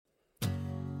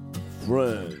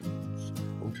friends,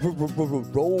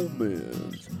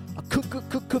 Romans,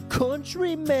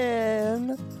 countryman.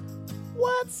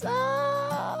 What's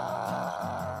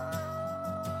up?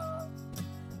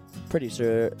 Pretty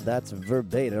sure that's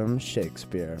verbatim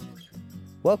Shakespeare.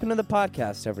 Welcome to the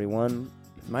podcast, everyone.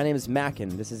 My name is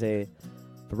Mackin. This is a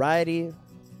variety,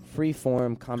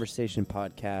 free-form conversation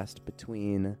podcast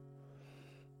between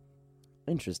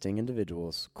interesting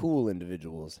individuals, cool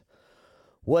individuals,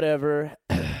 whatever.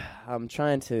 I'm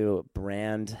trying to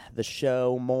brand the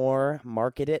show more,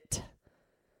 market it,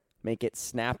 make it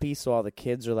snappy so all the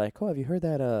kids are like, oh, have you heard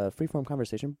that freeform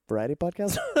conversation variety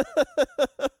podcast?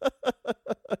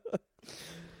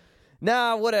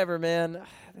 Nah, whatever, man.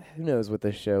 Who knows what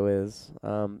this show is?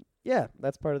 Yeah,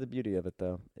 that's part of the beauty of it,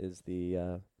 though, is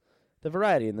the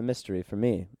variety and the mystery for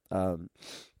me.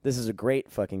 This is a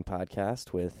great fucking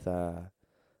podcast with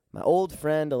my old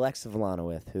friend Alexa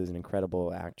Volanowith, who's an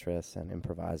incredible actress and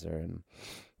improviser and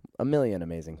a million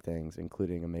amazing things,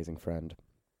 including amazing friend.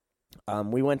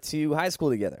 We went to high school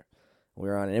together. We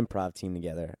were on an improv team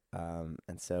together, and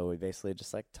so we basically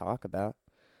just like talk about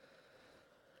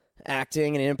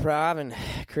acting and improv and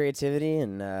creativity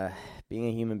and being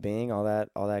a human being, all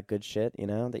that good shit, you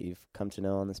know, that you've come to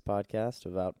know on this podcast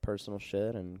about personal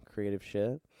shit and creative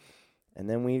shit. And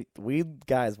then we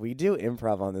guys, we do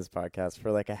improv on this podcast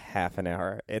for like a half an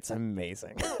hour. It's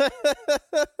amazing.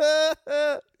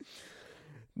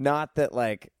 Not that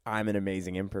like I'm an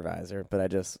amazing improviser,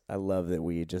 but I love that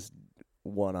we just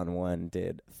one-on-one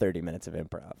did 30 minutes of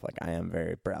improv. Like, I am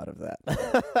very proud of that.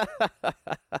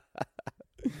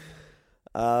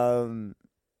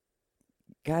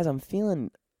 Guys, I'm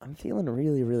feeling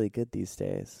really, really good these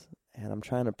days, and I'm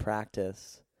trying to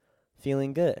practice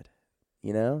feeling good,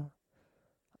 you know?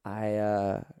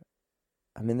 I'm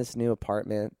in this new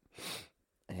apartment,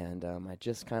 and I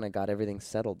just kind of got everything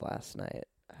settled last night.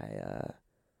 I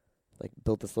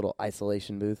built this little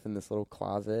isolation booth in this little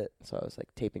closet, so I was like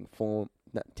I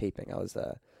was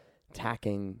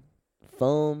tacking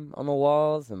foam on the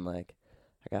walls, and like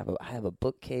I have a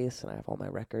bookcase, and I have all my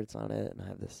records on it, and I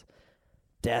have this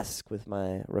desk with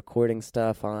my recording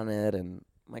stuff on it, and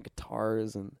my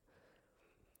guitars, and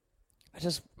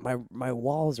my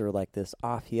walls are like this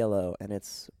off yellow, and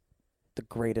it's the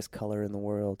greatest color in the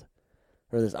world.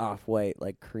 Or this off white,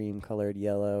 like cream colored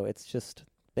yellow. It's just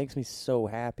makes me so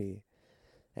happy.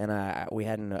 And we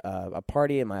had a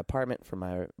party in my apartment for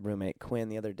my roommate Quinn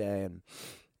the other day, and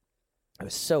it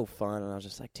was so fun. And I was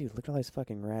just like, dude, look at all these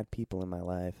fucking rad people in my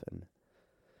life, and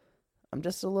I'm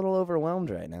just a little overwhelmed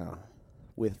right now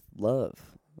with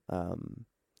love.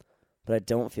 But I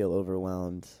don't feel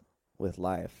overwhelmed with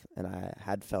life, and I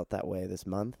had felt that way this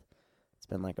month. It's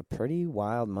been like a pretty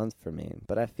wild month for me,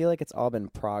 but I feel like it's all been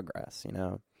progress, you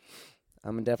know?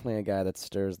 I'm definitely a guy that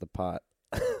stirs the pot.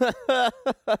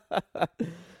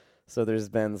 So there's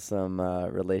been some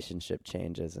relationship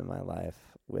changes in my life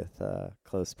with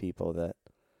close people that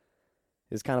it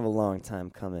was kind of a long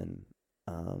time coming,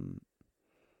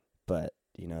 but,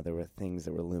 you know, there were things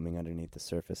that were looming underneath the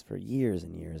surface for years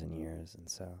and years and years, and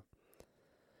so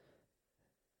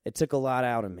it took a lot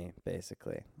out of me,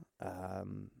 basically.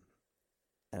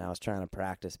 And I was trying to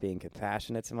practice being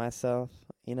compassionate to myself,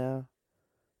 you know,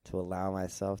 to allow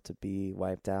myself to be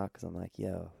wiped out, because I'm like,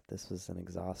 yo, this was an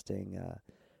exhausting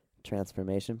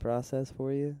transformation process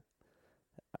for you.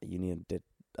 You need to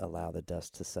allow the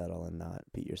dust to settle and not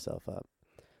beat yourself up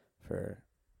for,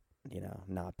 you know,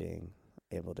 not being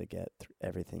able to get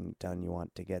everything done you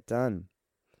want to get done.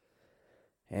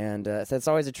 And so it's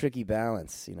always a tricky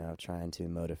balance, you know, trying to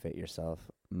motivate yourself.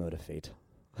 Motivate.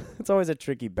 It's always a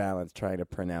tricky balance trying to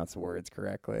pronounce words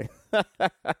correctly.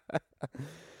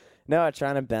 No,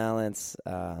 trying to balance,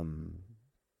 you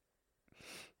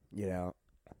know,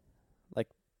 like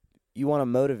you want to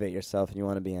motivate yourself and you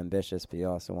want to be ambitious, but you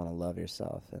also want to love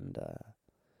yourself and,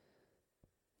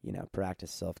 you know,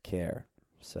 practice self-care.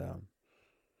 So,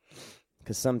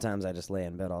 because sometimes I just lay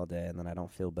in bed all day and then I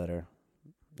don't feel better,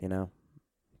 you know?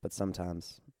 But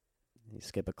sometimes you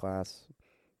skip a class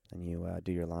and you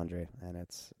do your laundry, and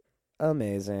it's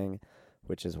amazing,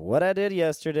 which is what I did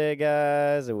yesterday,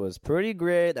 guys. It was pretty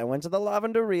great. I went to the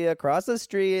Lavanderia across the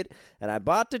street, and I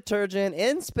bought detergent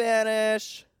in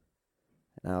Spanish,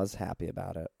 and I was happy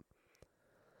about it.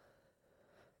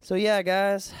 So, yeah,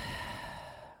 guys,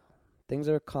 things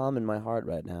are calm in my heart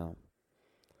right now,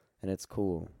 and it's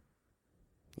cool.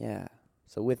 Yeah.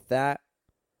 So with that,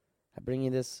 I bring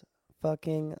you this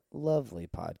fucking lovely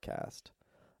podcast.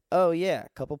 Oh yeah,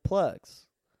 couple plugs.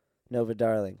 Nova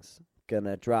Darlings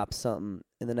gonna drop something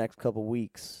in the next couple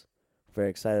weeks. Very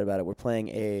excited about it. We're playing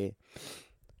a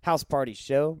house party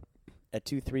show at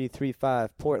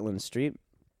 2335 Portland Street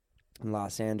in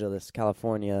Los Angeles,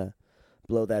 California.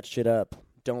 Blow that shit up.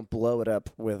 Don't blow it up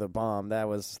with a bomb. That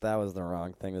was the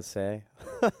wrong thing to say.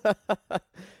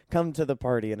 Come to the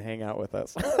party and hang out with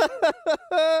us.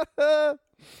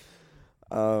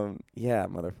 Yeah,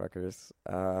 motherfuckers.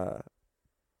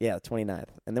 Yeah, the 29th.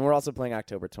 And then we're also playing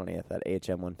October 20th at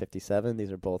HM 157.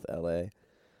 These are both LA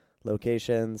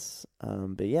locations.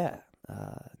 But yeah,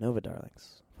 Nova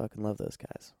Darlings. Fucking love those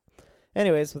guys.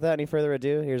 Anyways, without any further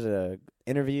ado, here's a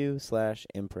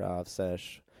interview/improv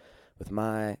sesh with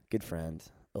my good friend,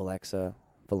 Alexa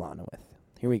Volanowith.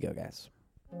 Here we go, guys.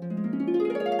 Let me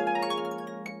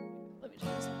try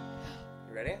this.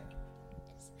 You ready?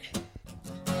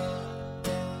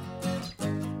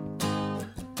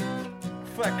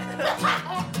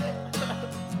 Fuck.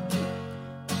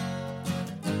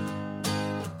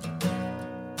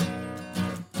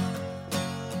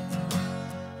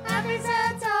 Happy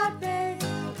sad talk day.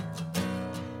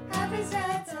 Happy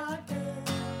sad talk day.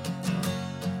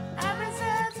 Happy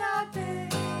sad talk day.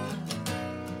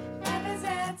 Happy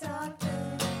sad talk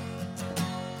day.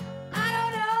 I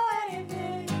don't know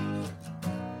anything.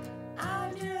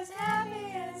 I'm just happy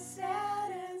and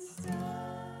sad and stuff.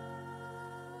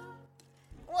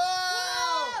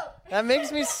 Whoa! That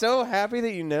makes me so happy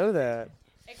that you know that.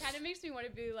 It kind of makes me want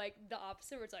to be like the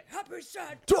opposite, where it's like happy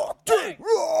sad Talk day.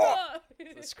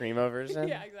 The screamo version?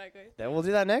 Yeah, exactly. Then we'll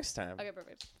do that next time. Okay,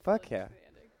 perfect. Fuck Let's yeah. do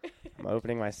the ending. I'm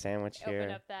opening my sandwich here.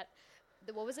 Open up that.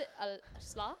 What was it? A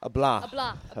slaw? A blah. A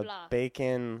blah. A blah.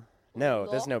 Bacon. No,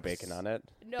 there's no bacon on it.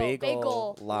 No,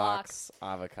 bagel, lox, lox,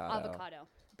 avocado. avocado.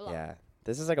 Blah. Yeah.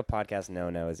 This is like a podcast no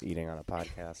is eating on a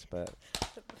podcast, but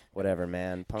whatever,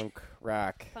 man. Punk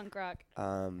rock. Punk rock.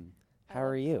 How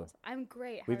are you? I'm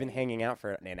great. How We've are been you? hanging out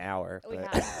for an hour. We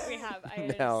but have. We have. I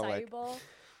had now, an like, acai bowl.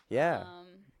 yeah.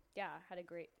 Yeah. Had a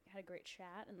great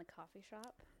chat in the coffee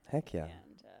shop. Heck yeah.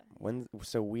 And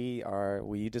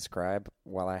Will you describe,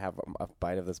 while I have a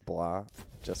bite of this blah,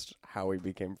 just how we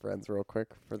became friends real quick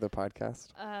for the podcast?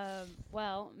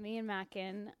 well, me and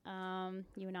Mackin,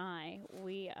 you and I,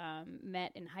 we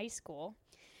met in high school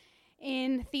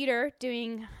in theater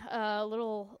doing a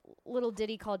little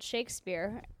ditty called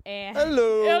Shakespeare. And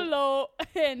Hello.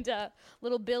 And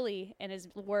little Billy and his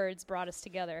words brought us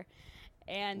together.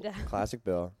 And Classic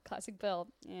Bill. classic Bill.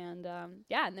 And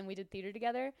and then we did theater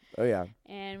together. Oh, yeah.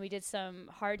 And we did some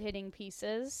hard-hitting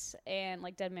pieces and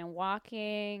like Dead Man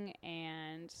Walking,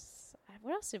 and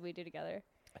what else did we do together?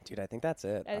 Dude, I think that's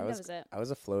it. I think that was it. I was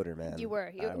a floater, man. You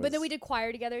were. I But then was- we did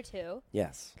choir together too,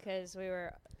 Yes. because we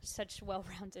were such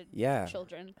well-rounded Yeah.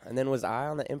 children. And then was I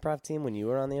on the improv team when you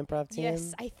were on the improv team?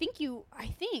 Yes, I think,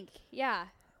 yeah,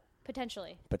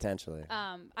 potentially. Potentially.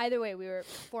 Either way, we were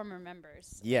former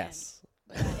members. Yes.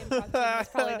 And that improv team was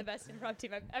probably the best improv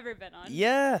team I've ever been on.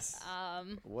 Yes.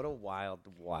 Um, What a wild,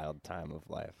 wild time of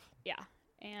life. Yeah.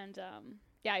 And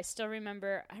yeah, I still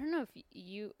remember, I don't know if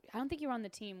I don't think you were on the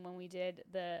team when we did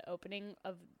the opening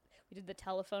we did the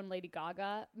Telephone Lady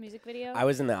Gaga music video. I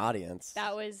was in the audience.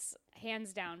 That was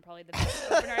hands down probably the best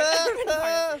opener I've ever been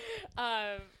part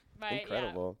of.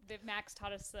 Incredible. Yeah, Max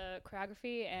taught us the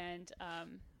choreography, and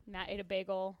Matt ate a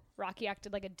bagel. Rocky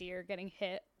acted like a deer getting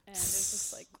hit, and it was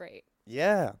just like great.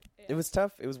 Yeah. Yeah. It was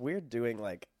tough. It was weird doing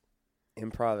like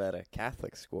improv at a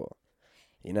Catholic school.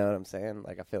 You know what I'm saying?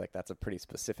 Like, I feel like that's a pretty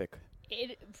specific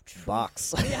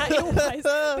box. Yeah, it was.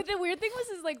 But the weird thing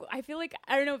was like, I feel like,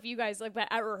 I don't know if you guys, like, but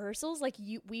at rehearsals, like,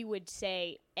 we would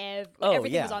say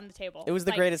everything yeah. was on the table. It was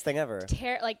the like, greatest thing ever.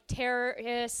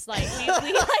 Terrorists, like,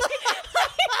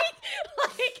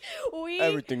 we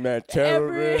Everything, man.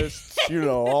 Terrorists, you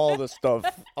know, all the stuff,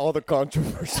 all the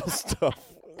controversial stuff.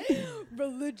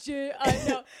 religion.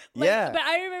 No, Yeah. But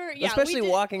I remember, yeah, especially we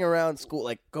did, walking around school,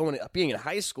 like being in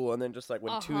high school, and then just like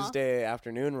when Uh-huh. Tuesday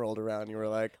afternoon rolled around, you were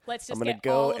like, Let's just I'm gonna get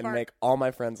go all of and our- make all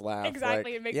my friends laugh.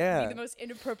 exactly, like, and make yeah. be the most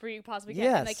inappropriate you possibly can.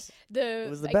 Yes. And, like, It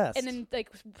was the like, best. And then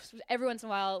like every once in a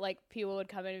while, like people would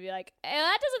come in and be like,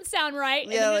 that doesn't sound right.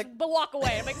 And Yeah, then like- just walk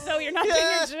away. I'm like, so you're not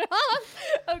Yeah. doing your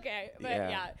job? Okay, but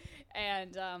Yeah.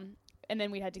 and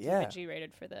then we had to keep Yeah. it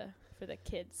G-rated for the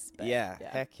kids. But, Yeah,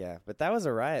 heck yeah. But that was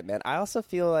a riot, man. I also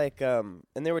feel like, and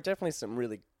there were definitely some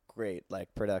really great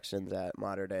like productions at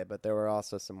Modern Day, but there were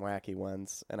also some wacky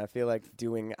ones. And I feel like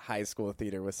doing high school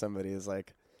theater with somebody is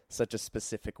like such a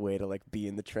specific way to like be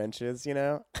in the trenches, you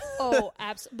know? Oh,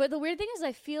 absolutely. But the weird thing is,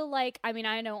 I feel like, I mean,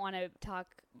 I don't want to talk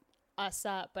us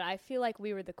up, but I feel like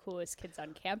we were the coolest kids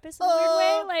on campus in a weird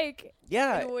way. Like,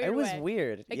 Yeah, in a weird it was way.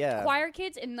 weird. Like yeah. choir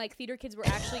kids and like theater kids were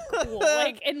actually cool.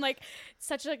 Like, and like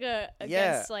such like a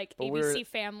against like but ABC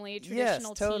Family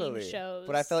traditional teen shows.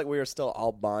 But I felt like we were still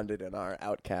all bonded in our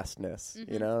outcastness.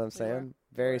 You know what I'm saying?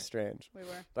 Very strange. We were.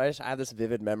 But I have this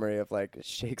vivid memory of like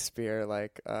Shakespeare,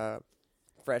 like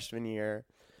freshman year,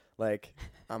 like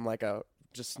I'm like a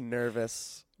just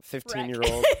nervous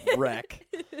 15-year-old wreck,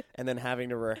 and then having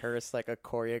to rehearse like a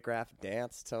choreographed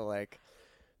dance to like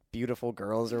Beautiful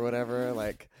Girls or whatever,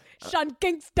 like Sean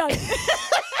Kingston.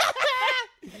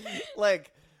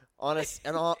 like on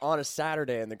a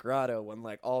Saturday in the grotto when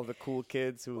like all the cool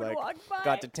kids who like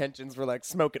got detentions were like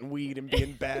smoking weed and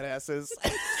being badasses.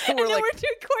 And then like, we're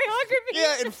doing choreography.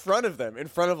 yeah, in front of them, in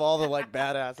front of all the like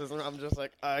badasses, and I'm just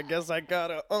like, I guess I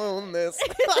gotta own this.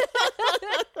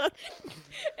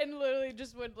 And literally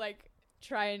just would like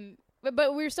try and,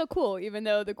 but we were so cool, even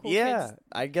though the cool kids.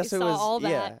 I guess it saw was all that,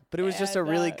 yeah, but it was just a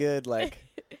really and, good like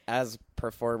as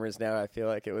performers now. I feel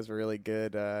like it was a really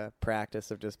good practice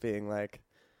of just being like.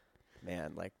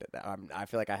 Man, like I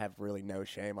feel like I have really no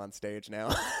shame on stage now.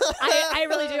 I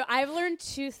really do. I've learned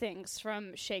two things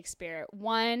from Shakespeare.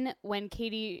 One, when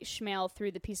Katie Schmale threw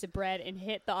the piece of bread and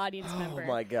hit the audience member. Oh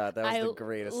my god, that was the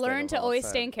greatest. Learned thing to of all always time.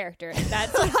 stay in character.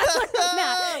 That's what I learned from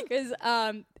that.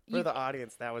 Because for the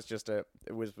audience, that was just it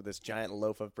was this giant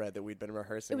loaf of bread that we'd been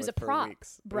rehearsing. It was with a for prop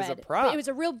weeks. bread. It was a prop. It was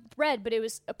a real bread, but it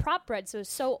was a prop bread, so it was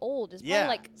so old. It's yeah,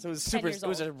 probably like so it was 10 super. years It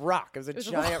was old. a rock. It was a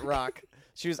giant rock.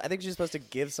 I think she was supposed to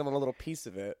give someone a little piece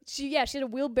of it. She had a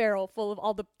wheelbarrow full of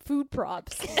all the food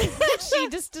props. She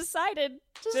just decided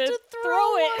to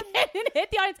throw it and hit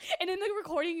the audience. And in the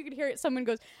recording, you could hear it. Someone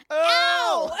goes,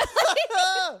 "Ow!"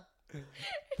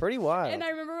 Pretty wild. And I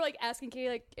remember like asking Katie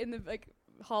like in the like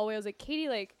hallway. I was like, Katie,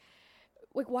 like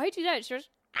why'd you do that? She was,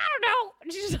 I don't know.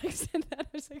 And she just like said that. I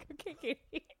was like, okay,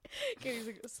 Katie. Katie's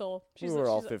like a soul. We were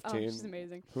all she's 15. She's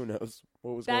amazing. Who knows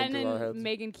what was That going through our and heads?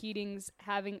 Megan Keating's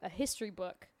having a history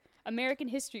book, American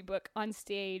history book, on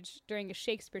stage during a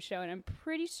Shakespeare show, and I'm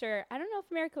pretty sure I don't know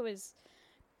if America was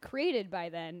created by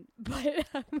then, but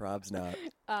Rob's not.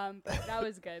 but that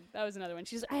was good. That was another one.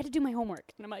 She's I had to do my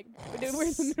homework, and I'm like, dude, we're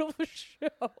in the middle of a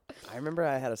show. I remember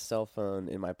I had a cell phone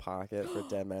in my pocket for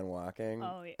Dead Man Walking.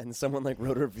 Oh, yeah. And someone like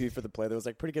wrote a review for the play that was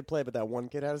like pretty good play, but that one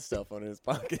kid had a cell phone in his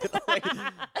pocket. Like,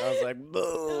 I was like,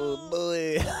 boo,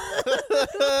 boy.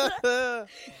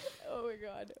 Oh my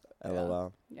god.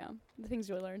 LOL. Yeah, the things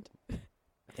you learned.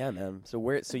 Yeah, man. So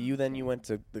you went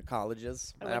to the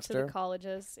colleges I went after to the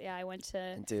colleges. Yeah, I went to.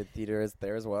 and did theater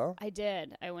there as well. I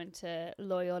did. I went to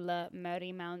Loyola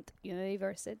Marymount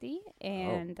University,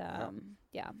 and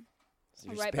yeah. So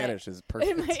your right by- Spanish is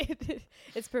perfect.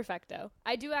 It's perfecto.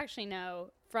 I do actually know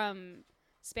from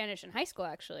Spanish in high school.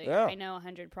 Actually, Yeah. I know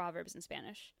 100 proverbs in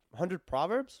Spanish. 100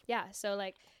 proverbs? Yeah, so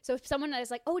if someone is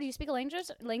like, "Oh, do you speak a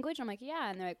language?" I'm like, "Yeah,"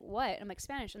 and they're like, "What?" I'm like,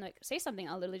 "Spanish." And they're like, "Say something."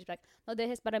 I'll literally just be like, "No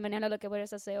dejes para mañana lo que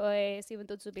puedes hacer hoy, si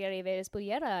tú supieras y veres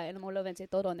pudiera, el amor lo vence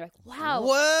todo." And they're like, "Wow."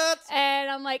 What? And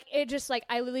I'm like,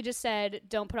 I literally just said,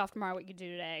 "Don't put off tomorrow what you do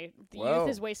today. The Whoa. youth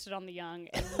is wasted on the young,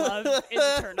 and love is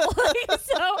eternal."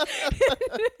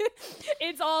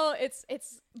 So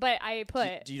it's. But I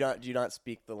put. Do you not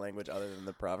speak the language other than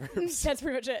the proverbs? That's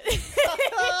pretty much it.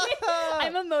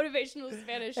 I'm a motivational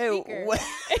Spanish speaker.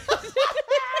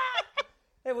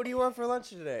 Hey, what do you want for lunch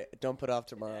today? Don't put off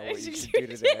tomorrow what you should do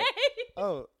today.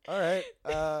 Oh, all right.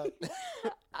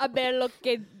 A ver lo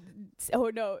que. Oh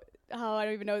no! Oh, I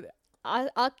don't even know.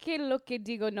 A que lo que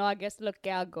digo no hagas lo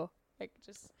que hago. Like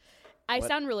just. I What?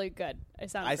 sound really good. I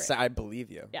sound. Great. I believe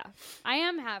you. Yeah, I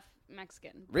am half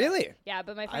Mexican. Really? Yeah,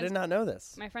 but my friends. I did not know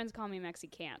this. My friends call me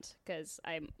Mexicant because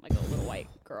I'm like a little white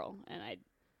girl and I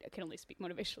can only speak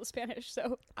motivational Spanish.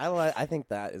 So I think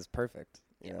that is perfect.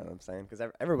 You know what I'm saying? Because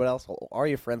everyone else all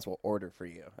your friends will order for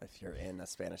you if you're in a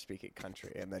Spanish-speaking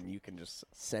country, and then you can just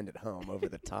send it home over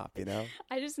the top. You know?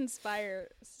 I just inspire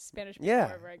Spanish people Yeah.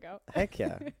 wherever I go. Heck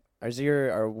yeah.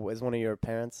 Is one of your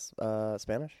parents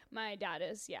Spanish? My dad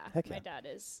is, yeah. Heck yeah. My dad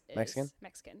is Mexican?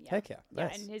 Mexican, yeah. Heck yeah. Yeah,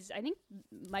 Nice. and I think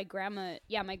my grandma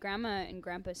and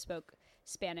grandpa spoke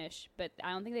Spanish, but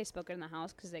I don't think they spoke it in the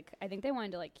house because I think they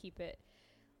wanted to like keep it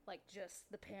like just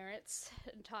the parents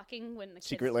talking when the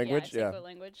Secret kids, language? Yeah. secret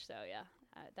language. So yeah,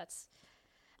 that's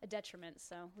a detriment.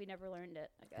 So we never learned it,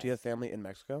 I guess. Do you have family in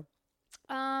Mexico?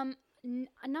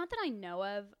 Not that I know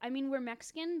of. I mean, we're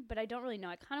Mexican, but I don't really know.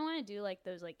 I kind of want to do like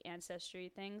those like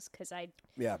ancestry things because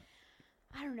Yeah.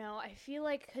 I don't know. I feel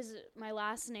like because my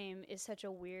last name is such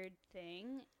a weird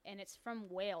thing, and it's from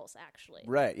Wales, actually.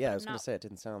 Right. Yeah. I I'm was gonna not- say it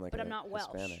didn't sound like. But I'm not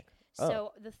Welsh. Hispanic.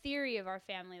 So the theory of our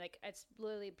family, like it's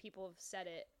literally people have said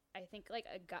it. I think like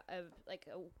a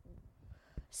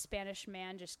Spanish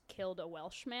man just killed a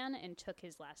Welsh man and took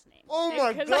his last name. Oh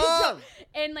my 'Cause God!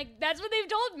 And like that's what they've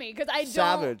told me because I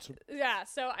Savage. don't. Yeah,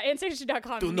 so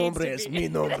ancestry.com. Tu needs nombre to es be- mi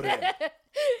nombre.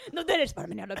 No eres para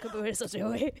mañana como eso se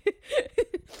oye.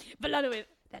 But anyway,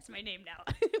 that's my name now.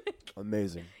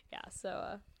 Amazing. Yeah.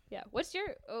 So yeah. What's your?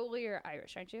 Oh, you're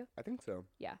Irish, aren't you? I think so.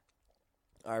 Yeah.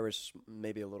 Irish,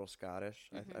 maybe a little Scottish.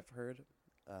 Mhm. I've heard.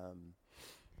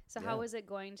 So Yeah. how was it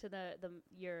going to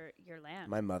your land?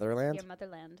 My motherland. Your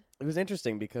motherland. It was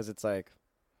interesting because it's like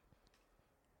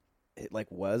it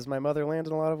like was my motherland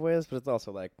in a lot of ways, but it's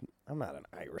also like I'm not an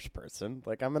Irish person.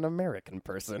 Like I'm an American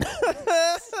person.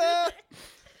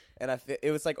 And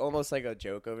it was like almost like a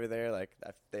joke over there. Like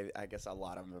I guess a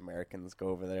lot of Americans go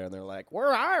over there and they're like,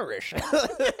 "We're Irish,"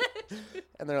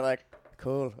 and they're like,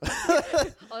 "Cool,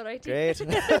 All right. great."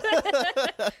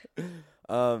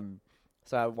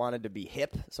 So I wanted to be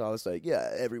hip, so I was like,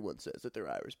 "Yeah, everyone says that they're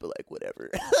Irish, but like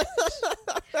whatever."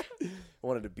 I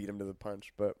wanted to beat him to the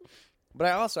punch, but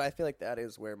I feel like that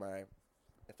is where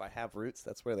if I have roots,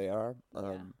 that's where they are.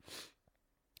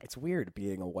 It's weird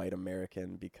being a white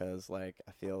American because, like,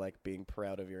 I feel like being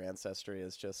proud of your ancestry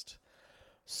is just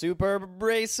super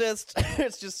racist.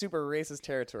 It's just super racist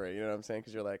territory, you know what I'm saying?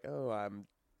 Because you're like, oh, I'm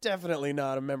definitely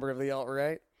not a member of the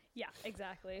alt-right. Yeah.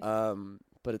 Exactly.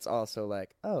 But it's also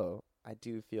like, oh, I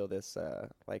do feel this,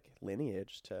 like,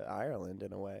 lineage to Ireland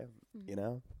in a way, you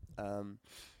know?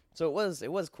 So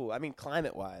it was cool. I mean,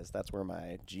 climate-wise, that's where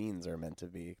my genes are meant to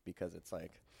be because it's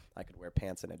like I could wear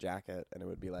pants and a jacket and it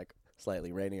would be like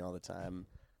slightly rainy all the time,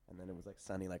 and then it was like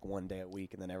sunny like one day a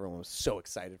week, and then everyone was so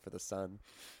excited for the sun.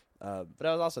 But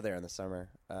I was also there in the summer,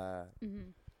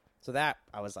 so that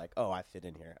I was like, oh, I fit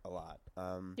in here a lot.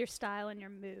 Your style and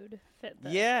your mood fit.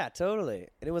 Yeah, totally.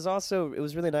 And it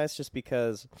was really nice just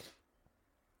because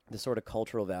the sort of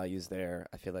cultural values there,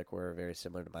 I feel like were very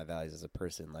similar to my values as a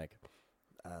person. Like,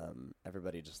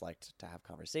 everybody just liked to have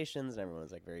conversations, and everyone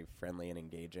was like very friendly and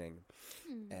engaging.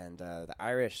 And the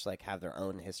Irish like have their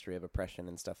own history of oppression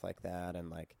and stuff like that, and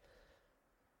like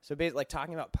so like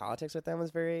talking about politics with them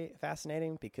was very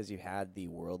fascinating because you had the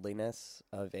worldliness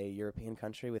of a European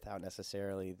country without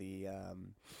necessarily the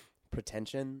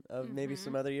pretension of maybe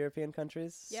some other European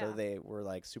countries. Yeah. So they were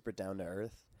like super down to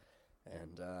earth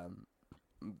and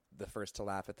the first to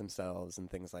laugh at themselves and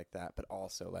things like that, but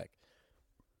also like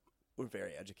we're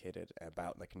very educated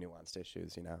about like nuanced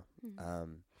issues, you know.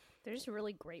 They're just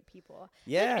really great people.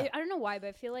 Yeah. Like, I don't know why, but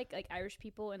I feel like Irish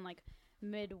people and like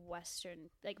Midwestern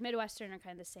are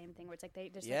kind of the same thing where it's like they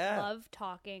just like, love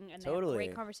talking and they have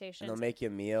great conversations. And they'll make you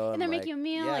a meal. And they're making you a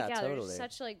meal. Yeah, like, yeah, totally. they're just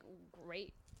such like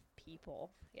great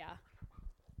people. Yeah.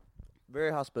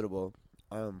 Very hospitable.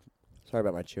 Sorry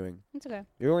about my chewing. It's okay.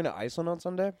 You're going to Iceland on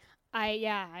Sunday? I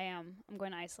am. I'm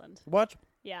going to Iceland. What?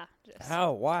 Yeah.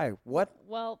 How? Why? What?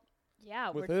 Well, yeah.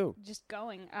 With we're who? just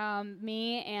going.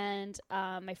 Me and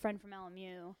my friend from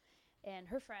LMU and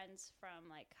her friends from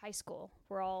like high school.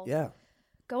 We're all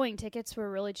going. Tickets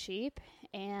were really cheap,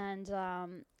 and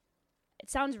it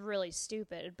sounds really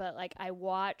stupid, but like I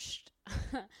watched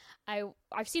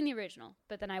I've seen the original,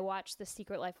 but then I watched The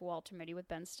Secret Life of Walter Mitty with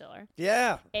Ben Stiller.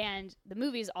 Yeah. And the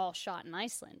movie's all shot in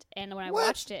Iceland. And when I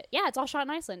watched it, it's all shot in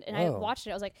Iceland. And I watched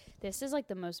it, I was like, this is like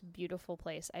the most beautiful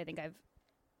place I think I've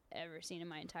ever seen in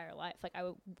my entire life. Like I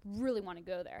would really want to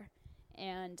go there.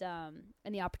 And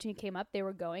the opportunity came up, they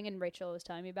were going, and Rachel was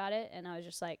telling me about it, and I was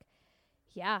just like,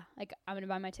 yeah, like I'm gonna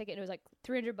buy my ticket. And it was like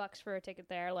 $300 for a ticket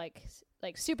there, like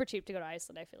super cheap to go to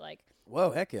Iceland. I feel like.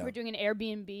 Whoa, heck yeah! We're doing an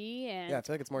Airbnb, and yeah, I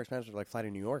feel like it's more expensive to like fly to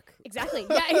New York. Exactly.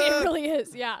 Yeah, it really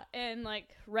is. Yeah, and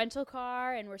like rental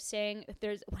car, and we're staying.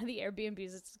 There's one of the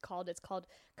Airbnbs. It's called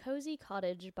Cozy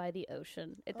Cottage by the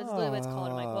Ocean. That's literally what it's called.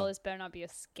 I'm like, well, this better not be a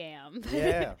scam.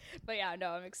 Yeah. But yeah,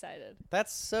 no, I'm excited.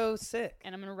 That's so sick.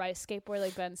 And I'm gonna ride skateboard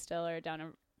like Ben Stiller down a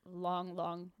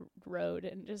long road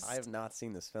and just. I have not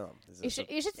seen this film. You should.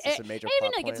 Is this a major I mean,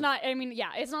 plot like point? it's not. I mean,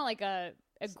 yeah, it's not like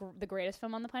the greatest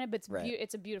film on the planet, but it's Right.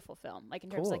 it's a beautiful film, like in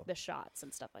terms of Cool. like the shots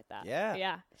and stuff like that. Yeah. But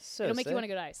yeah. So It'll make you sick. want to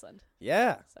go to Iceland.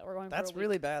 Yeah. So we're going. That's for a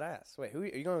really week. badass. Wait, who are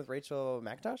you going with? Rachel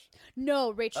McIntosh?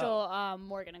 No, Rachel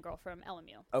Morgan, a girl from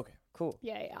LMU. Okay, cool.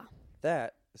 Yeah.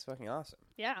 That is fucking awesome.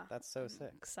 Yeah. That's so sick.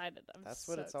 I'm excited. That's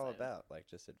so what it's all excited. about, like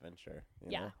just adventure.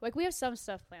 You Yeah, know? like we have some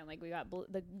stuff planned. Like we got Blue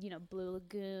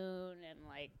Lagoon and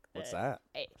like What's that?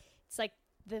 It's like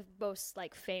the most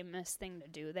like famous thing to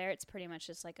do there. It's pretty much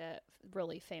just like a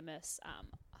really famous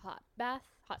hot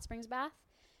springs bath,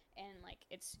 and like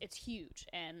it's huge,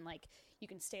 and like you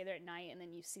can stay there at night and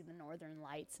then you see the northern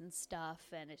lights and stuff,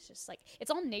 and it's just like it's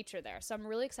all nature there. So I'm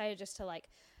really excited just to like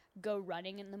go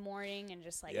running in the morning and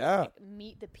just like, Yeah. like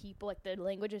meet the people. Like the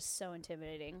language is so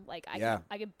intimidating. Like Yeah.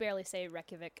 I could barely say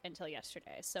Reykjavik until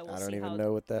yesterday. So we'll I don't see even how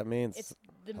know what that means. it's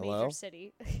the Hello? major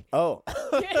city. Oh,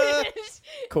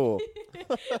 cool.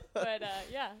 But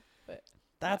yeah. But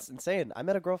That's insane. I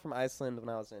met a girl from Iceland when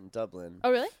I was in Dublin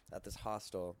oh really? at this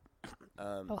hostel.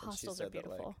 Oh, and she hostels said are that, like,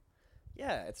 beautiful.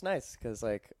 yeah, it's nice because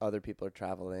like other people are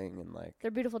traveling and like.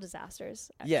 They're beautiful disasters.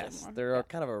 actually, Yes, more. they're Yeah.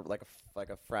 kind of like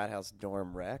a frat house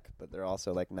dorm wreck, but they're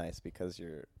also like nice because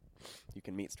you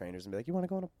can meet strangers and be like, "You want to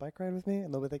go on a bike ride with me?"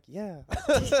 And they'll be like, "Yeah."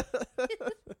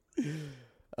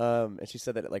 And she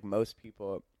said that like most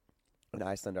people in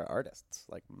Iceland are artists,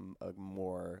 like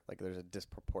more like there's a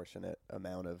disproportionate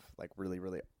amount of like really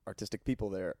really artistic people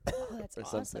there Oh, that's or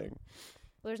awesome. something.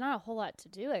 Well, there's not a whole lot to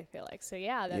do, I feel like. So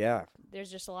yeah, Yeah, there's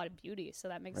just a lot of beauty. So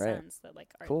that makes Right. sense that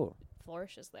like art cool.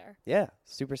 flourishes there. Yeah,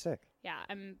 super sick. Yeah,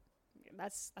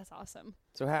 that's awesome.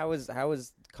 So how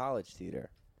was college theater?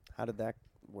 How did that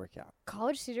work out?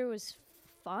 College theater was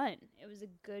fun. It was a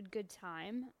good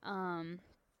time.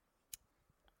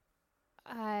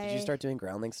 Did you start doing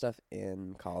groundling stuff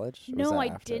in college? or was No, that I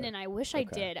after? didn't. I wish I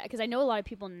Okay. did because I know a lot of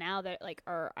people now that like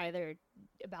are either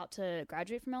about to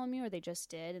graduate from LMU or they just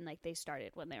did and like they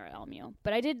started when they were at LMU.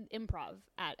 But I did improv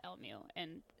at LMU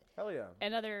and Hell yeah.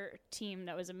 another team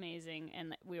that was amazing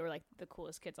and we were like the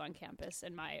coolest kids on campus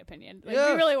in my opinion. Like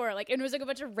Yeah. we really were. Like and it was like a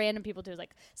bunch of random people too. It was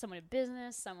like someone in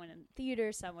business, someone in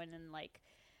theater, someone in like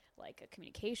a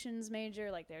communications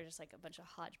major. Like they were just like a bunch of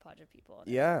hodgepodge of people.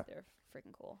 And Yeah. they're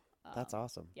freaking cool. That's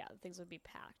awesome. Yeah, things would be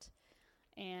packed.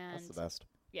 And That's the best.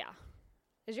 yeah.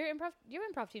 Is your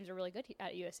improv teams are really good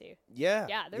at USC. Yeah.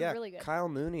 Yeah, they're really good. Kyle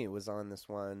Mooney was on this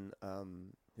one,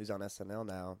 who's on SNL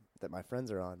now, that my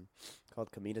friends are on,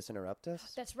 called Cometus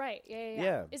Interruptus. That's right. Yeah.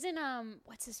 Yeah. Isn't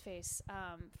what's his face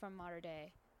from Modern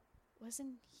Day?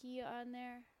 Wasn't he on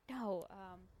there? No.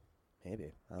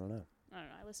 Maybe. I don't know. I don't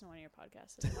know. I listened to one of your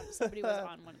podcasts. And somebody was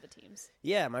on one of the teams.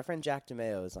 Yeah, my friend Jack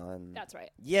DeMeo is on. That's right.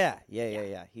 Yeah.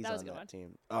 Yeah, He's that was on a good that one.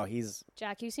 team. Oh, he's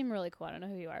Jack, you seem really cool. I don't know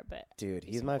who you are, but dude.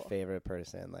 You He's seem my cool. favorite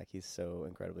person. Like he's so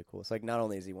incredibly cool. So like, not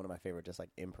only is he one of my favorite just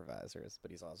like improvisers,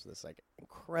 but he's also this like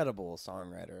incredible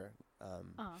songwriter.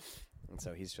 And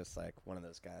so he's just like one of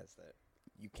those guys that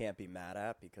you can't be mad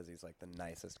at because he's like the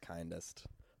nicest, kindest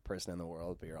person in the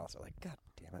world. But you're also like, God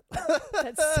damn it.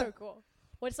 that's so cool.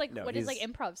 What's like No, what is like he's-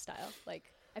 improv style? Like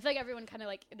I feel like everyone kind of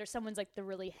like there's someone's like the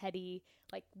really heady,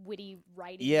 like witty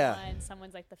writing Yeah. one.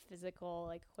 Someone's like the physical,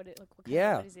 like what kind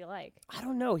Yeah. what is he like? I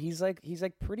don't know. He's like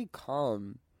pretty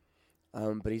calm,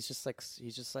 but he's just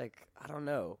like I don't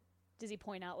know. Does he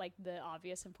point out like the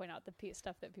obvious and point out the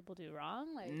stuff that people do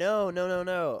wrong? Like No.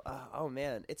 Oh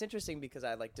man, it's interesting because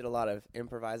I like did a lot of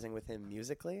improvising with him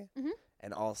musically, Mhm.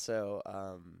 and also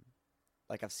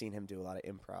like I've seen him do a lot of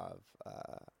improv,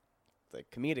 like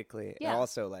comedically, Yeah. and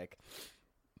also like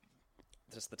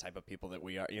just the type of people that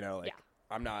we are. You know, like Yeah.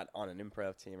 I'm not on an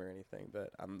improv team or anything, but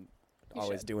I'm You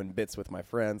always should. doing bits with my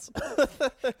friends.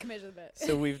 committed a bit.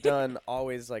 So we've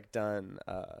always done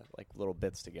like little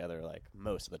bits together like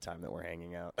most of the time that we're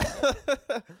hanging out.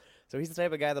 So he's the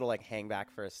type of guy that'll like hang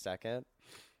back for a second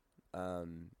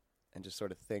and just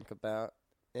sort of think about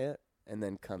it and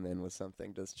then come in with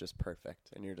something that's just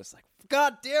perfect and you're just like,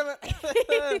 God damn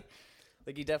it.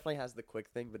 Like he definitely has the quick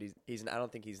thing, but he's I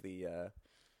don't think he's the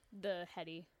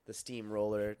heady.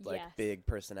 steamroller like Yes. big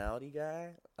personality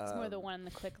guy. It's more the one,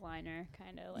 the quick liner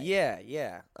kind of like.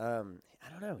 Yeah. I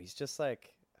don't know. He's just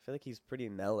like I feel like he's pretty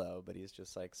mellow, but he's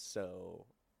just like so.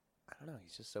 I don't know.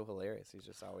 He's just so hilarious. He's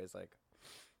just always like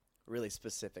really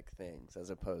specific things, as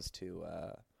opposed to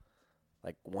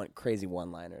like crazy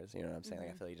one-liners. You know what I'm saying? Like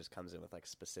I feel like he just comes in with like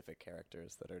specific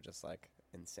characters that are just like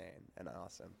insane and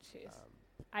awesome. Jeez.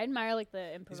 I admire like the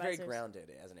He's improvisers. very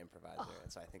grounded as an improviser,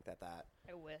 and so I think that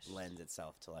I wish. lends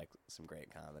itself to like some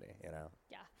great comedy. You know?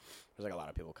 Yeah. There's like a lot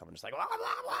of people coming just like blah blah blah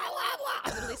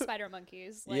blah blah. Literally spider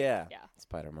monkeys. Like, Yeah. Yeah.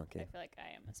 Spider monkey. I feel like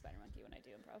I am a spider monkey when I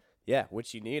do improv. Yeah,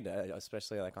 which you need,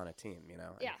 especially like on a team, you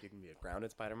know. And Yeah. if you can be a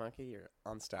grounded spider monkey, you're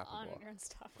unstoppable. You're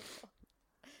unstoppable.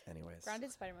 Anyways.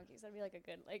 Grounded spider monkeys. That'd be like a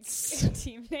good like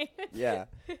team name. Yeah.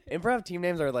 Improv team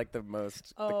names are like the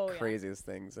most Oh, the yeah. craziest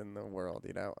things in the world,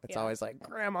 you know. It's Yeah. always like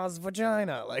grandma's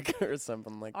vagina, like or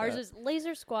something like Ours that. is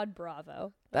Laser Squad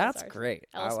Bravo. That's ours. great.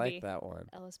 I like LSB. that one.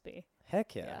 LSB.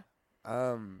 Heck yeah.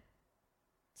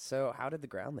 So how did the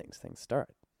groundlings thing start?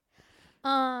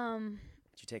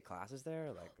 Did you take classes there?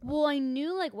 Or like Well, I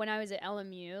knew like when I was at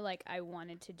LMU, like I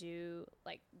wanted to do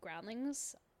like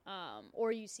groundlings,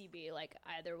 or UCB, like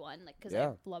either one, like because Yeah.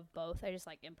 I love both. I just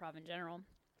like improv in general,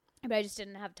 but I just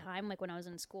didn't have time. Like when I was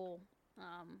in school,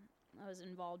 I was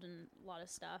involved in a lot of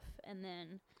stuff, and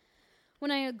then when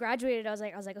I graduated, I was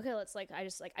like, okay, let's like,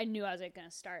 I knew I was like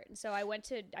gonna start, and so I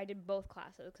did both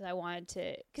classes because I wanted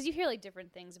to, because you hear like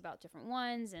different things about different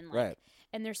ones, and like, Right.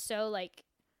 and they're so like,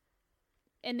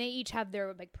 and they each have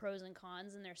their like pros and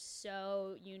cons, and they're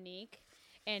so unique,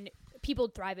 and people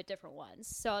thrive at different ones.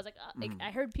 So I was like, I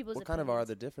heard people's. What kind of are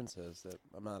the differences that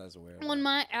I'm not as aware of? I don't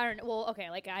know. Well, okay,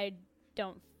 like I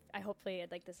hopefully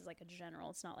like this is like a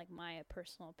general. It's not like my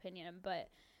personal opinion, but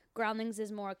Groundlings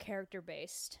is more character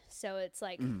based, so it's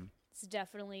like it's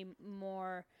definitely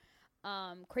more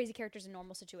crazy characters in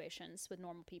normal situations with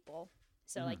normal people.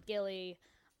 So like Gilly,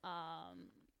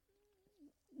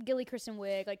 Kristen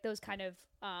Wiig, like those kind of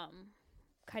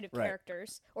Right.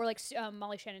 characters, or like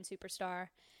Molly Shannon Superstar,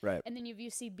 Right. and then you have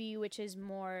UCB, which is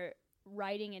more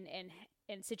writing and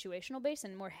situational based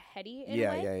and more heady in a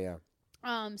way.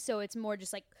 Yeah. So it's more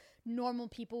just like normal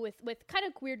people with kind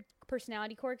of weird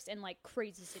personality quirks and like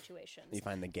crazy situations. You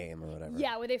find the game or whatever.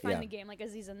 Yeah, where they find Yeah. the game, like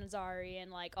Aziz Ansari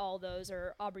and like all those,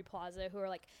 or Aubrey Plaza, who are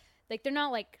like they're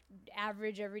not like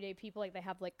average everyday people. Like they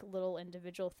have like little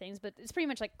individual things, but it's pretty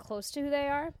much like close to who they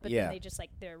are. But Yeah. then they just like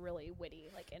they're really witty,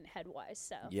 like in head wise.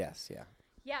 So Yes. Yeah.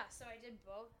 yeah, so I did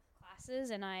both classes,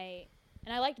 and I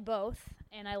liked both,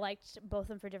 and I liked both of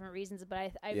them for different reasons.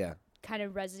 But I Yeah. kind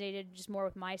of resonated just more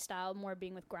with my style, more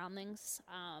being with Groundlings,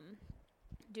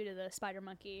 due to the spider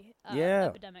monkey Yeah.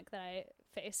 epidemic that I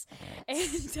face,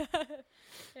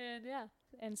 and yeah,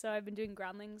 and so I've been doing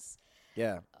Groundlings.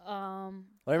 Yeah. Well,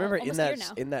 I remember almost in a year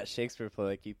now. that Shakespeare play,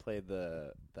 like you played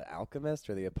the alchemist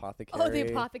or the apothecary. Oh, the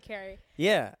apothecary.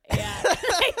 Yeah. Yeah,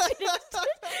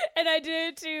 and I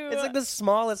did it too. It's like the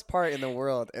smallest part in the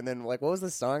world, and then like, what was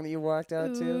the song that you walked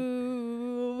out to?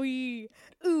 Ooh wee,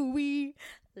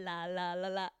 la la la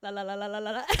la la la la la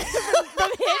la la.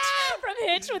 From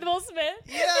Hitch with Will Smith.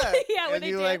 Yeah. Yeah, when and they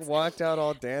you dance. like walked out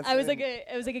all dancing. I was like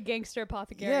a gangster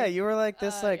apothecary. Yeah, you were like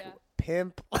this like yeah.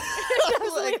 pimp. I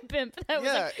was like a pimp that was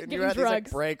Yeah, like and giving you had these like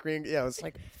drugs. break ring. Yeah, it was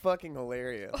like fucking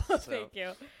hilarious. So Thank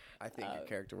you. I think your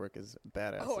character work is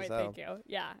badass Oh, as hell. thank you.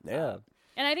 Yeah. Yeah.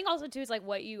 And I think also too is like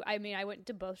I went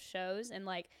to both shows, and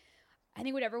like I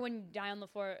think what everyone die on the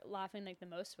floor laughing like the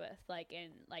most with, like,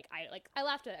 and like I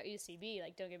laughed at UCB.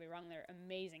 Like, don't get me wrong, they're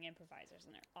amazing improvisers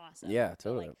and they're awesome. Yeah, But,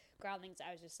 totally. like Groundlings,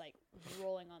 I was just like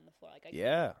rolling on the floor. Like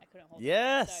I couldn't hold it.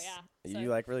 Yes. So yeah. You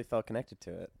like really felt connected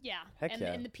to it. Yeah. Heck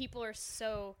yeah. And the people are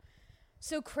so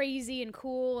crazy and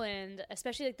cool, and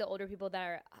especially like the older people that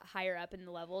are higher up in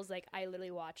the levels, like I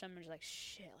literally watch them and just like,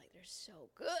 shit, like they're so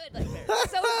good, like they're so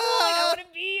cool, like I want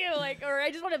to be you, like, or I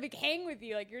just want to like hang with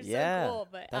you, like you're Yeah. so cool.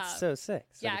 But That's so sick.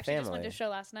 It's yeah, like a actually just went family. to a show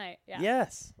last night. Yeah.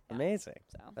 Yes. Yeah. Amazing.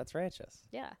 So That's righteous.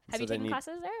 yeah, So have you then taken you-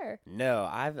 classes there? No,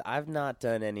 I've not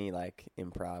done any like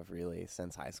improv really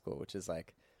since high school, which is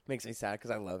like makes me sad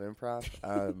because I love improv.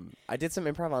 I did some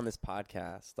improv on this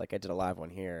podcast, like I did a live one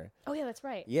here. Oh yeah, that's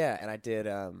right. Yeah, and I did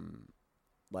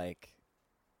like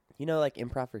like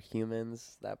Improv for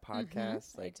Humans, that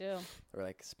podcast, I like do. or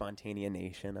like Spontanea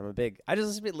Nation. I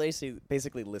just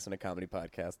basically listen to comedy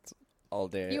podcasts all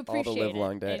day, You all the appreciate live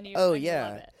long it, day. and you, Oh like, yeah.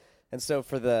 love it. And so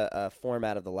for the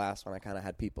format of the last one, I kind of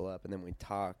had people up, and then we'd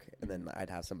talk, and then I'd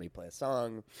have somebody play a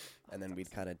song, and then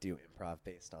we'd kind of do improv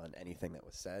based on anything that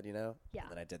was said, Yeah.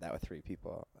 And then I did that with 3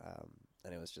 people,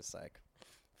 and it was just like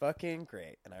fucking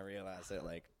great. And I realized that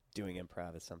like doing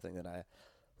improv is something that I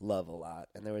love a lot.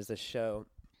 And there was this show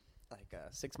like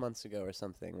 6 months ago or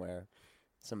something where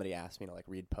somebody asked me to like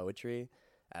read poetry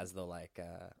as the like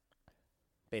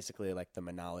basically like the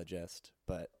monologist,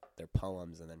 but they're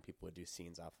poems, and then people would do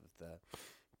scenes off of the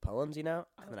poems, and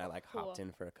then I like hopped cool.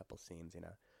 in for a couple scenes,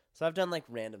 So I've done like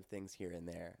random things here and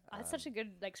there. That's such a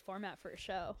good like format for a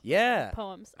show. Yeah.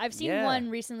 Poems. I've seen Yeah. one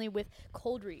recently with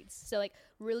cold reads, so like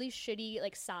really shitty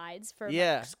like sides for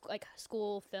Yeah. like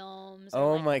school films. Oh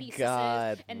or, like, my theses,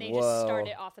 God, And they whoa. just start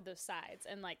it off of those sides,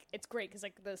 and like it's great because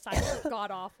like the sides are god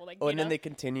awful. Like Oh, you and then know? they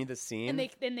continue the scene. And they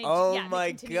Oh yeah, my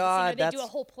they continue God, the scene, or they do a that's-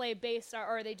 whole play based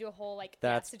or they do a whole like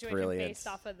That's situation brilliant. based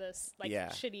off of this like Yeah.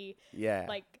 shitty Yeah.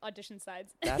 like audition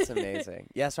sides. That's amazing.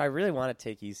 Yeah, so I really want to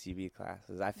take UCB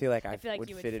classes. I feel like I feel like would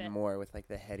you would fit fit. in more with like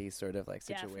the heady sort of like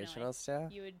Definitely. situational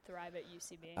stuff. You would thrive at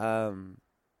UCB.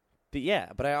 But yeah,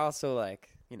 but I also like,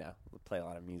 play a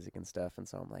lot of music and stuff, and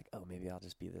so I'm like, oh, maybe I'll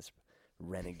just be this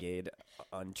renegade,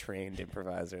 untrained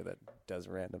improviser that does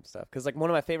random stuff. Because like one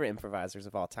of my favorite improvisers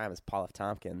of all time is Paul F.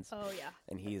 Tompkins, Oh yeah.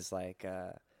 and he's like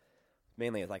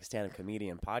mainly like a stand-up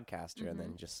comedian, podcaster, and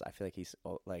then just I feel like he's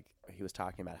like he was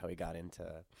talking about how he got into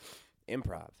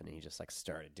improv, and he just like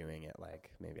started doing it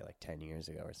like maybe like 10 years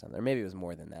ago or something, or maybe it was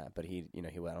more than that. But he I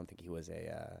don't think he was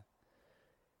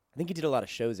I think he did a lot of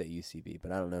shows at UCB,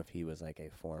 but I don't know if he was like a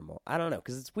formal. I don't know,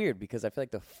 because it's weird, because I feel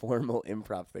like the formal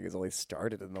improv thing has only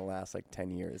started in the last like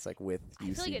 10 years, like with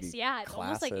UCB I feel like it's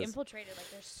almost like classes. infiltrated. Like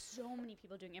there's so many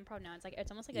people doing improv now.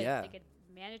 It's almost like Yeah.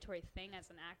 a mandatory thing as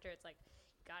an actor. It's like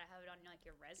you gotta have it on like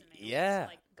your resume. Yeah. To,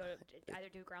 like go to either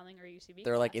do Growling or UCB.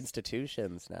 They're like class.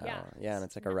 institutions now. Yeah, and it's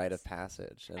it's like a rite of nuts.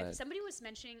 passage. And Somebody was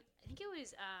mentioning. I think it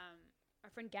was our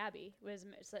friend Gabby was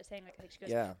saying like I think she goes.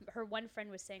 Yeah. Her one friend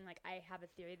was saying like I have a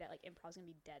theory that like improv's gonna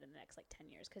be dead in the next like 10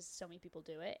 years because so many people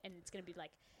do it and it's gonna be like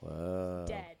Whoa.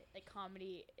 dead, like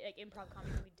comedy, like improv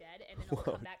comedy gonna be dead, and then it'll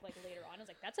come back like later on. I was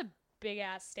like, that's a big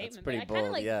ass statement. pretty but I kind of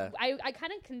bold, like, yeah. I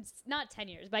kind of can not 10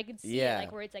 years, but I can see Yeah. it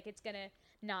like where it's like it's gonna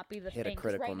not be the Hit a thing. 'cause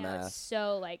critical right now mass. it's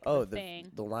so like Oh, the thing.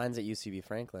 the lines at UCB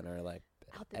Franklin are like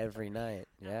Out the every night.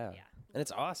 Yeah. yeah. And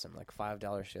it's awesome. Like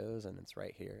 $5 shows, and it's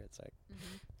right here. It's like,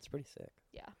 Mhm. it's pretty sick.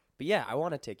 Yeah. But yeah, I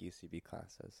want to take UCB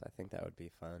classes. I think that would be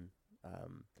fun.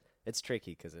 It's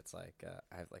tricky because it's like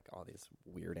I have like all these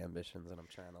weird ambitions, and I'm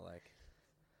trying to like.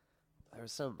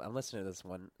 I'm listening to this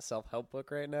one self-help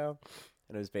book right now,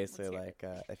 and it was basically Let's hear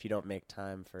like if you don't make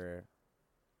time for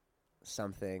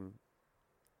something.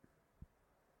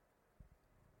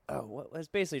 Oh, what was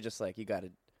basically just like you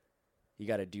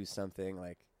gotta do something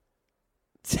like.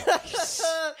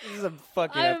 I'm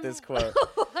fucking up this quote.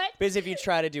 What? Because if you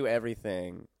try to do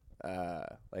everything,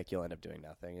 like you'll end up doing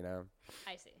nothing, you know?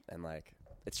 I see. And like,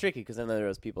 it's tricky because then there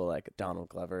was people like Donald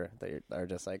Glover that are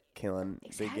just like killing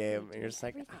Exactly, the game. And doing you're just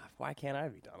like, everything. why can't I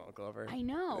be Donald Glover? I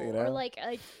know. You Or know? like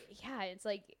yeah, it's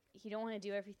like you don't want to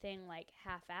do everything like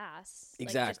half-ass.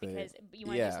 Exactly. Like, just because you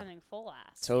want to Yeah. do something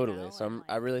full-ass. Totally. You know? So And,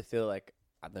 I really feel like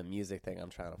the music thing I'm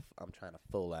trying to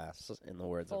full ass, in the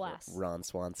words Full of ass. Ron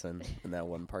Swanson in that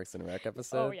one Parks and Rec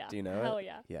episode. Oh yeah. Do you know Hell it?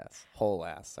 yeah. Yes. Whole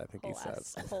ass, I think Whole he ass.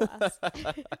 says. Whole ass.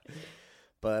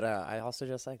 But I also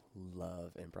just like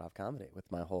love improv comedy with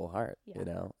my whole heart, Yeah. you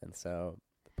know? And so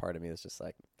part of me is just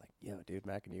like, yo, dude,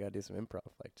 Mac, and you got to do some improv,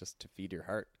 like just to feed your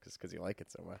heart because you like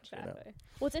it so much, you know? Exactly.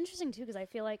 Well, it's interesting too because I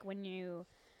feel like when you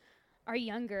are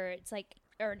younger, it's like,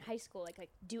 or in high school, like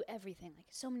do everything, like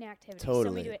so many activities, so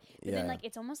Totally. many do it. But Yeah. then like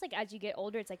it's almost like as you get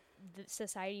older, it's like the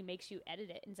society makes you edit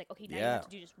it, and it's like okay, now you Yeah. have to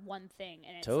do just one thing,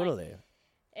 and it's Totally. like,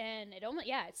 and it almost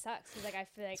it sucks because like I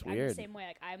feel like It's I'm the weird. same way.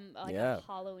 Like I'm like Yeah. a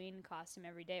Halloween costume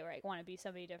every day, where I want to be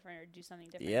somebody different or do something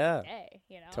different Yeah. every day,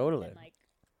 you know? Totally. And like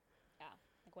yeah,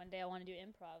 like one day I want to do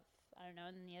improv, I don't know,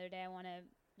 and then the other day I want to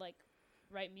like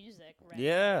write music,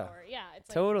 Yeah. or it's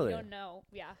like Totally. you don't know,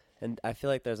 yeah. And I feel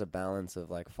like there's a balance of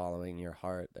like following your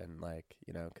heart and like,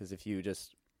 you know, because if you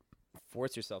just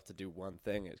force yourself to do one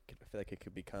thing, I feel like it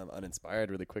could become uninspired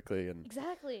really quickly. And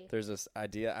Exactly. there's this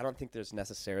idea, I don't think there's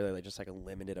necessarily like just like a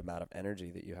limited amount of energy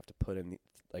that you have to put in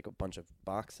like a bunch of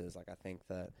boxes. Like I think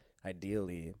that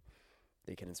ideally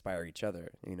they can inspire each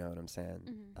other. You know what I'm saying?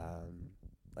 Mhm.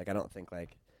 Like I don't think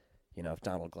like, you know, if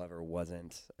Donald Glover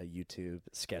wasn't a YouTube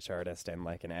sketch artist and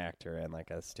like an actor and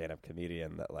like a stand-up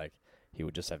comedian, that like he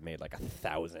would just have made like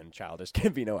 1,000 Childish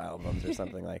Gambino albums or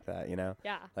something like that, you know?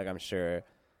 Yeah. Like I'm sure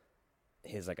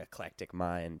his like eclectic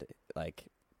mind, like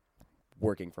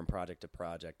working from project to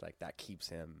project, like that keeps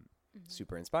him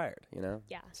super inspired, you know?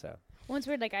 Yeah. So Well, it's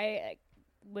weird. Like I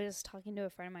was talking to a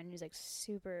friend of mine who's like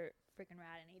super freaking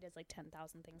rad, and he does like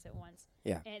 10,000 things at once.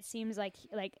 Yeah. And it seems like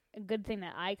a good thing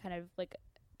that I kind of like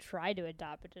try to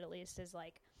adopt it at least is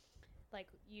like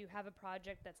you have a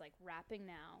project that's like wrapping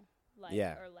now, like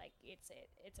Yeah. or like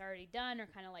it's already done, or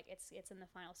kind of like it's in the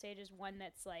final stages. One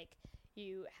that's like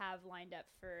you have lined up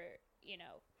for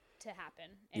to happen,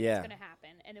 and Yeah. it's gonna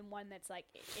happen, and then one that's like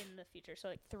in the future. So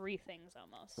like 3 things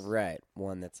almost. right,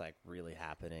 one that's like really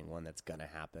happening, one that's gonna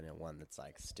happen, and one that's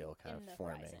like still kind In of the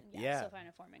forming. horizon. Yeah. Still kind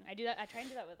of forming. I do that. I try and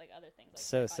do that with like other things, like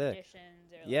So like sick.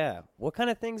 auditions or like, Yeah. What kind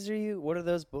of things are you? What are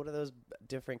those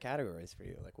different categories for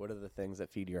you? Like, what are the things that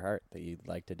feed your heart that you'd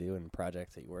like to do and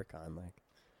projects that you work on? Like,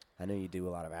 I know you do a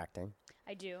lot of acting.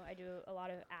 I do a lot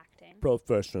of acting.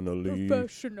 Professionally.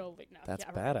 Professionally. No, That's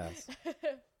yeah, right.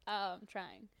 badass.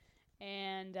 Trying.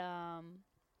 And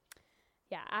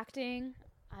acting.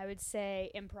 I would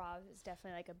say improv is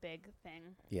definitely like a big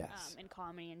thing. Yes. In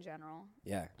comedy in general.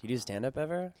 Yeah. Do you do stand up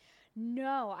ever?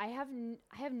 No, I have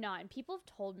not, and people have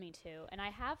told me to, and I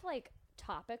have like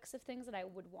topics of things that I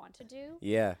would want to do,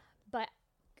 Yeah. but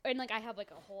and like I have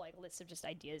like a whole like list of just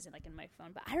ideas in my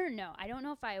phone, but I don't know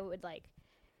if I would like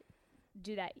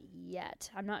do that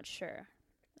yet. I'm not sure.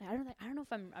 I don't know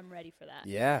if I'm ready for that.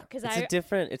 Yeah. 'Cause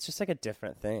it's just like a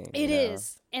different thing. It you know?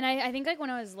 is. And I think like when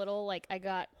I was little, like I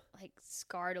got like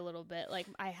scarred a little bit. Like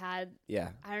I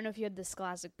don't know if you had the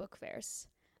Scholastic book fairs.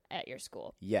 at your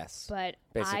school. Yes. But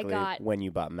Basically, I got, when you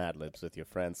bought Mad Libs with your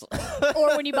friends.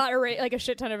 or when you bought like a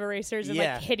shit ton of erasers and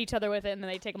Yeah. like hit each other with it, and then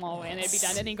they take them all away and they'd be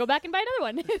done, and then you go back and buy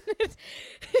another one.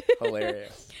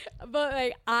 Hilarious. But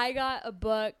like I got a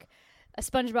book, a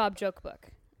SpongeBob joke book,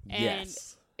 and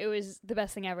Yes. it was the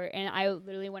best thing ever. And I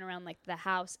literally went around like the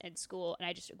house and school, and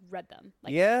I just read them.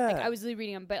 Like, Yeah. like I was literally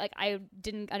reading them, but like I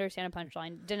didn't understand a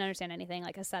punchline, didn't understand anything,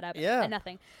 like a setup, Yeah. and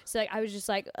nothing. So like I was just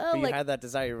like, oh, But you like had that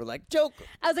desire. You were like, joke.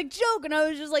 I was like joke, and I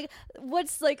was just like,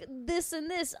 what's like this and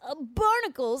this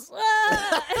barnacles,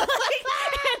 ah! and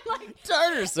like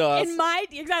Tartar sauce. and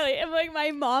exactly, and like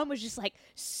my mom was just like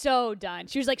so done.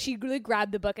 She was like, she really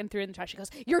grabbed the book and threw it in the trash. She goes,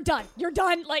 "You're done,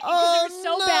 like because it was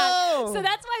so bad." So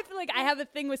that's why I feel like I have a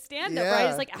thing with stand up, right? Yeah.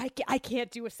 It's like I can't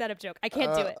do a setup joke. I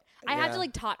can't do it. I have yeah. to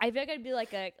like talk. I feel like I'd be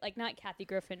like a not Kathy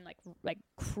Griffin like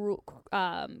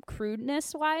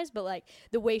crudeness wise, but like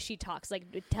the way she talks, like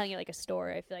telling you like a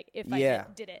story. I feel like if Yeah.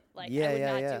 I did it, like Yeah, I would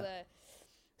yeah, not yeah. do a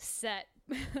set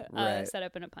Right. set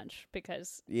up in a punch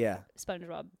because Yeah.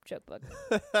 SpongeBob joke book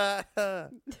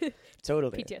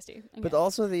Totally. PTSD. But Okay.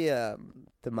 also the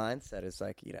mindset is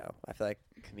like, I feel like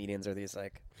comedians are these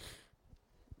like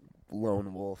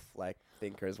lone wolf like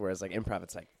thinkers, whereas like improv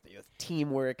it's like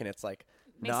teamwork and it's like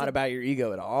Makes not it- about your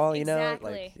ego at all,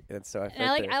 Exactly. like and so I feel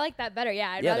And I they're- like that better.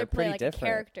 Yeah, I'd Yeah, rather they're play pretty like different. a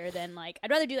character than like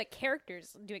I'd rather do like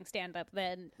characters doing stand up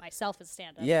than myself as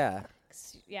stand up. Yeah.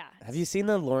 Yeah. Have you seen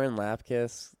the Lauren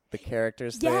Lapkus the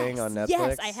characters Yes, thing on Netflix?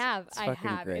 yes, I have. It's I fucking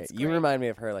have. great. It's You great. remind me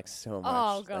of her like so much.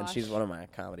 Oh, And gosh. she's one of my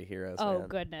comedy heroes. Oh man.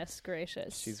 goodness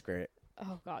gracious. She's great.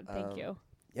 Oh God, thank you.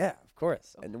 Yeah, of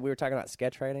course. And we were talking about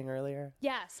sketch writing earlier.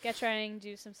 Yeah, sketch writing.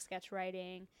 Do some sketch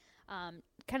writing.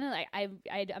 Kind of like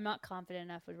I'm not confident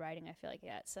enough with writing. I feel like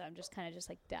yet, so I'm just kind of just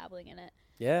like dabbling in it.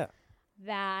 Yeah.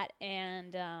 That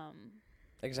and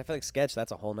Because I feel like sketch,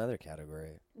 that's a whole nother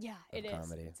category. yeah, Of it is.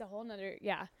 comedy. It's a whole nother.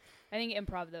 Yeah, I think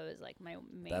improv though is like my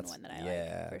main That's one that I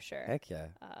yeah, like for sure. Heck yeah.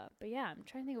 But yeah, I'm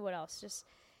trying to think of what else. Just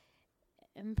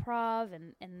improv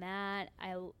and that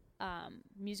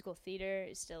musical theater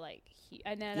is still like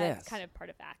and then Yes. that's kind of part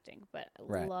of acting, but I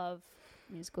Right. love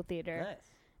musical theater Nice.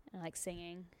 and like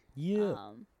singing.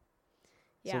 Yeah.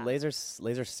 Yeah. So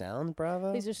Laser Sound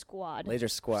Bravo? Laser Squad. Laser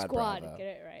Squad, Squad. Bravo. Get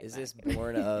it right. Is Matt. this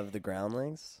born of the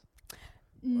Groundlings? Or is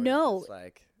No, this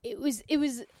like it was.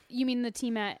 You mean the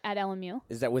team at LMU?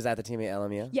 was that the team at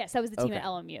LMU? Yes, that was the team Okay. at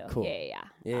LMU. Cool. Yeah.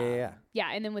 Yeah.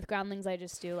 Yeah, and then with Groundlings, I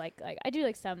just do like I do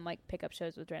like some like pickup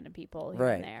shows with random people here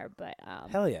Right. and there, but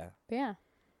Hell yeah. yeah,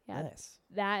 Nice.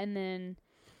 that and then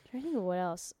I'm trying to think of what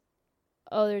else.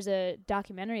 Oh, there's a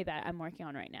documentary that I'm working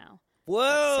on right now.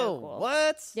 Whoa! so cool.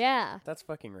 What? Yeah, That's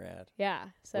fucking rad. yeah.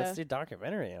 So What's the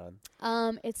documentary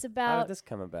on? it's How about did this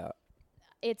come about?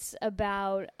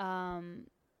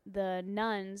 the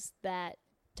nuns that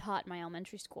taught my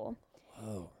elementary school.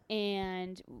 Whoa.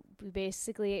 And we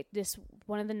basically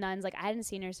one of the nuns, like I hadn't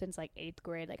seen her since like 8th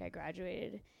grade, like I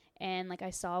graduated, and like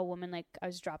I saw a woman, like I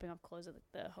was dropping off clothes at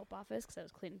the Hope office because I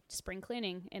was spring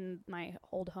cleaning in my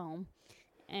old home,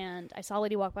 and I saw a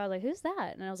lady walk by. I was like, "Who's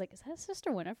that?" And I was like, "Is that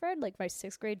Sister Winifred, like my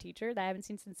 6th grade teacher that I haven't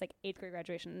seen since like 8th grade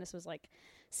graduation?" And this was like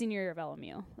senior year of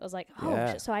LMU. I was like, "Oh!"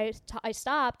 Yeah. So I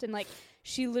stopped, and like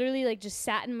she literally like just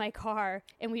sat in my car,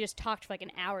 and we just talked for like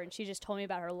an hour, and she just told me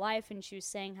about her life, and she was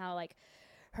saying how like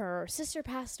her sister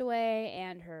passed away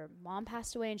and her mom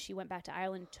passed away, and she went back to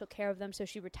Ireland, took care of them. So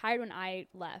she retired when I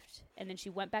left, and then she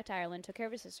went back to Ireland, took care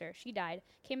of her sister. She died,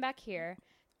 came back here,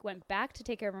 went back to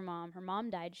take care of her mom. Her mom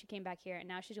died. She came back here, and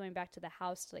now she's going back to the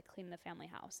house to like clean the family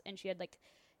house. And she had like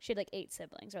 8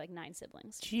 siblings or like 9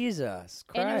 siblings. Jesus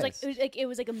Christ. And it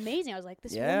was like amazing. I was like,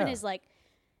 this Yeah. woman is like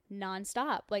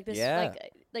nonstop. Like this, Yeah.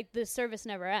 like the service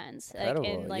never ends. Incredible.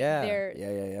 Like, and like yeah. they're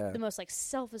yeah. the most like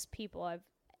selfless people I've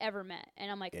ever met.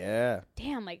 And I'm like, Yeah.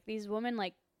 damn, like these women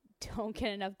like don't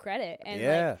get enough credit. And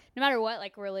Yeah. like no matter what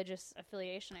like religious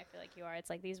affiliation I feel like you are, it's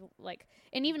like these like,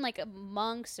 and even like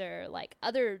monks or like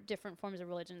other different forms of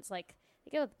religion, it's like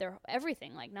they give up their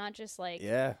everything, like not just like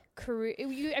Yeah. career.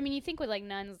 I mean, you think with like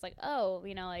nuns, like oh,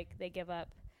 you know, like they give up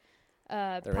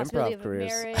Their possibility improv of careers.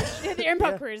 marriage. Their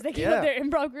improv careers. They give Yeah. up their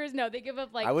improv careers. No, they give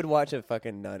up like I would watch a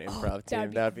fucking nun improv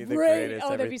team. That'd be the great. greatest Oh,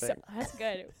 that'd be everything. so. That's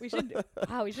good. We should.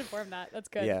 Wow, we should form that. That's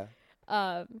good. Yeah.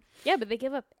 Yeah, but they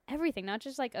give up everything, not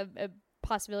just like a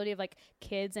possibility of like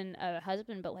kids and a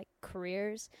husband, but like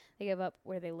careers. They give up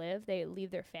where they live. They leave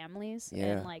their families. Yeah.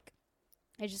 And like,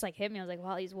 it just like hit me. I was like,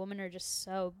 wow, these women are just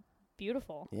so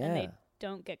beautiful. And Yeah.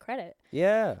 don't get credit.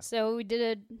 Yeah. So we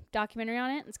did a documentary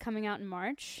on it. It's coming out in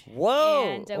March. Whoa.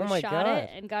 And Oh we my shot God. it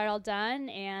and got it all done.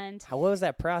 And What was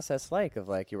that process like? Of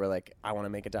like, you were like, I want to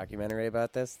make a documentary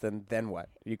about this. Then what?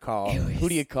 You call? Who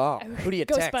do you call? Who do you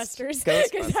text? Ghostbusters.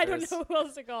 Ghostbusters. Because I don't know who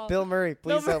else to call. Bill Murray,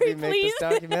 please Bill help me Murray, make this please.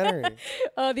 documentary.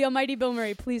 The almighty Bill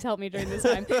Murray, please help me during this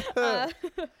time.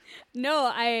 No,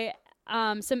 I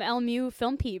some LMU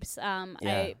film peeps. Yeah.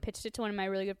 I pitched it to one of my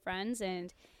really good friends,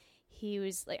 and he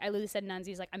was like, I literally said nuns.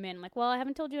 He's like, I'm in. I'm like, well, I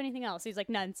haven't told you anything else. He's like,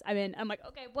 nuns, I'm in. I'm like,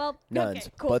 okay, well, Nuns, okay,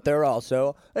 cool. but they're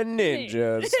also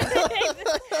ninjas.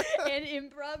 And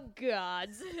improv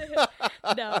gods.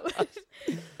 No.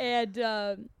 And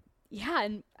yeah,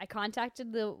 and I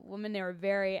contacted the woman. They were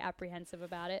very apprehensive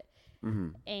about it. Mm-hmm.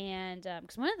 And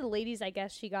because one of the ladies, I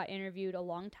guess she got interviewed a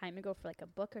long time ago for like a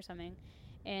book or something,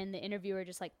 and the interviewer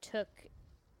just like took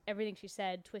everything she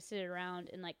said, twisted it around,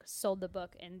 and like sold the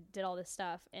book and did all this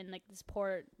stuff. And like this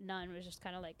poor nun was just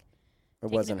kind of like It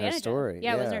taken wasn't her advantage of. story.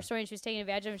 Yeah, it wasn't her story, and she was taking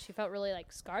advantage of it. And she felt really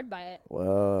like scarred by it.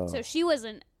 Whoa. So she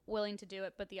wasn't willing to do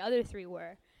it, but the other three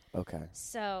were. Okay.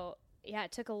 So yeah,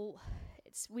 it took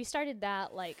we started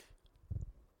that like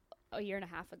a year and a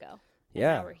half ago. And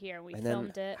Yeah. now we're here. We And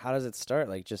filmed then it. how does it start?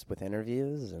 Like just with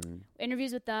interviews and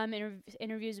Interviews with them,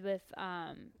 interviews with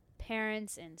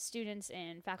parents and students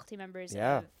and faculty members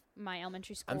Yeah. of my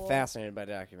elementary school. I'm fascinated by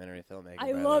documentary filmmaking.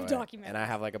 I by the love way. documentaries. And I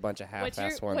have like a bunch of What's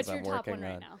half-assed your, ones what's your I'm top working one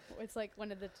right on. now? It's like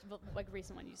one of the like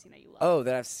recent one you've seen that you love. Oh,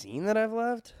 that I've seen that I've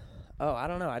loved? Oh, I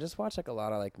don't know. I just watch like a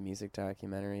lot of like music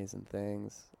documentaries and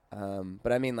things.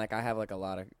 But I mean, like I have like a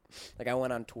lot of, like I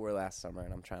went on tour last summer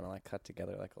and I'm trying to like cut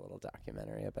together like a little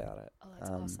documentary about it. Oh,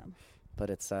 that's awesome. But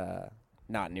it's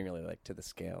not nearly like to the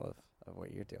scale of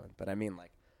what you're doing. But I mean,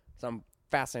 like, so I'm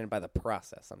fascinated by the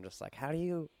process. I'm just like, how do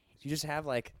you just have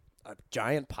like a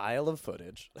giant pile of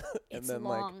footage and It's then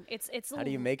long. like It's how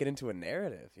do you make it into a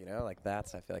narrative, you know? Like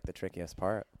that's I feel like the trickiest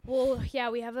part. Well,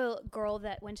 yeah, we have a girl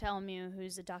that went to LMU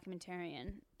who's a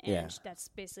documentarian, and Yeah. that's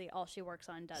basically all she works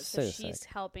on. Does So so she's sick.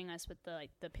 helping us with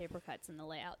the paper cuts and the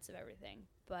layouts of everything.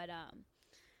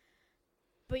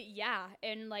 But yeah,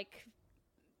 and like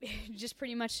just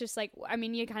pretty much just like I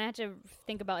mean, you kind of have to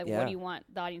think about like Yeah. what do you want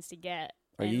the audience to get.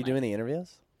 Are and, you like, doing the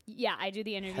interviews? Yeah, I do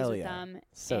the interviews Hell with yeah. them,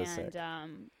 So and sick.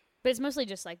 but it's mostly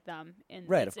just like them. And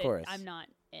Right, it's of course. I'm not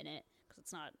in it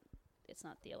because it's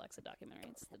not the Alexa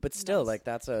documentary. It's the But still, nuns. like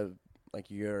that's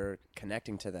like you're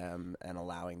connecting to them and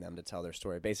allowing them to tell their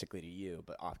story basically to you,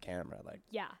 but off camera. Like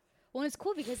Yeah. Well, it's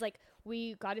cool because like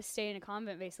we got to stay in a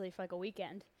convent basically for like a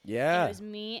weekend. yeah, And it was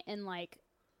me and like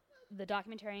the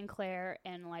documentarian Claire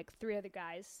and like 3 other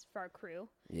guys for our crew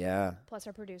yeah, plus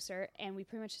our producer, and we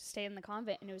pretty much stayed in the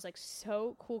convent, and it was like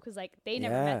so cool because like they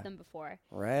never Yeah. met them before.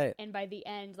 right. And by the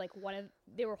end, like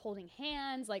they were holding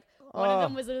hands. Like one of Oh.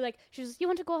 them was literally like, she was, "You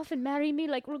want to go off and marry me?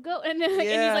 Like we'll go." And then like,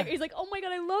 Yeah. and he's like, "Oh my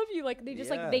god, I love you!" Like they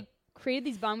just Yeah. like they created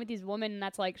these bond with these women, and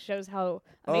that's like shows how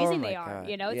Oh amazing my they are. God.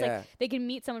 You know, it's Yeah. like they can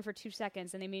meet someone for 2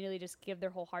 seconds and they immediately just give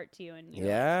their whole heart to you, and you know,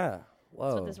 Yeah. Whoa.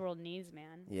 that's what this world needs,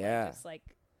 man. Like, Yeah. just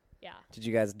like yeah, Did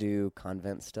you guys do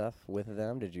convent stuff with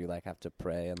them? Did you like have to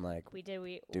pray and like we did.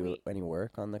 We do any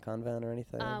work on the convent or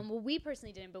anything? well, we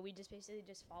personally didn't, but we just basically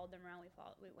just followed them around.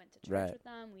 We went to church Right. with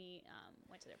them. We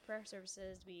went to their prayer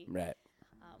services. We right.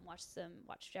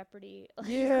 watched Jeopardy. Like,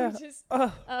 Yeah. we just,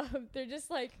 Oh, they're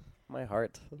just like, my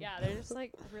heart. yeah, they're just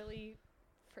like really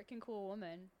freaking cool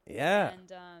women. Yeah.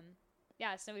 And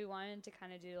yeah, so we wanted to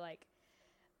kind of do like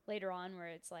later on where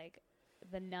it's like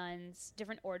the nuns,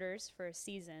 different orders for a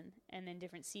season, and then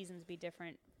different seasons be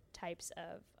different types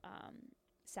of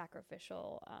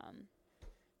sacrificial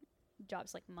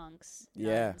jobs, like monks,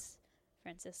 Yeah. nuns,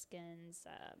 Franciscans,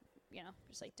 you know,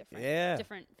 just like different Yeah.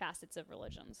 different facets of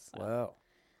religions. So Whoa.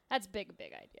 that's big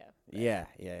idea. But Yeah.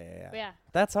 Yeah. but yeah.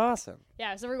 That's awesome.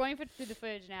 Yeah, so we're going through the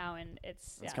footage now, and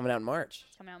it's It's coming out in March.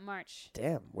 coming out in March.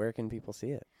 Damn. Where can people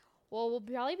see it? Well, we'll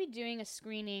probably be doing a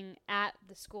screening at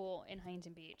the school in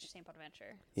Huntington Beach, St.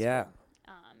 Bonaventure. Yeah.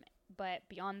 But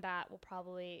beyond that, we'll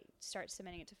probably start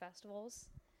submitting it to festivals,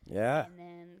 Yeah. and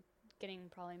then getting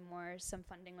probably some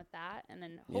funding with that, and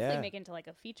then hopefully Yeah. make it into like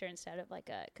a feature instead of like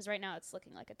because right now it's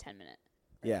looking like a 10-minute,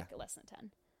 Yeah. like less than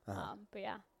 10. Uh-huh. But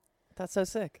yeah, That's so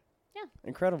sick. Yeah.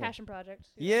 Incredible. passion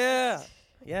project. Yeah.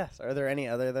 Yes. Are there any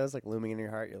other of those like looming in your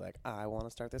heart? You're like, I want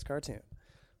to start this cartoon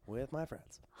with my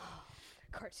friends.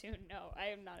 Cartoon? No, I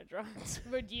am not a drawer.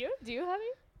 But do you? Do you have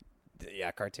any?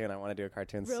 Yeah, cartoon. I want to do a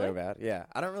cartoon Really? so bad. Yeah.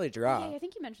 I don't really draw. Yeah, I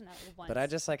think you mentioned that once. But I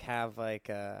just like have like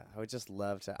I would just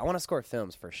love to. I want to score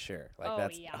films for sure. Like Oh,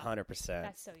 that's yeah. 100%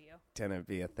 that's so you. gonna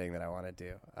be a thing that I want to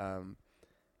do.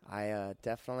 I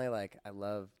definitely like. I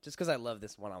love just because I love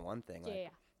this one-on-one thing. Like Yeah.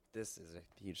 this is a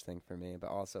huge thing for me. But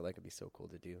also like it'd be so cool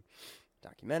to do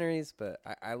documentaries, but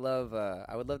I love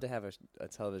I would love to have a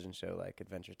television show like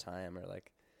Adventure Time or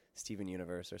like Steven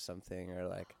Universe or something, or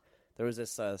like there was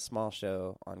this small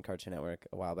show on Cartoon Network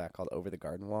a while back called Over the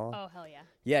Garden Wall. Oh, hell yeah.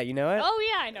 Yeah, you know it? Oh,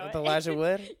 yeah, I know With it. Elijah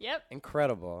Wood? Yep.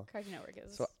 Incredible. Cartoon Network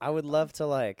is. So I would love to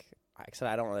like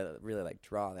I don't really like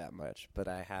draw that much, but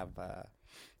I have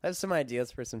some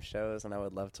ideas for some shows, and I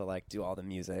would love to like do all the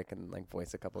music and like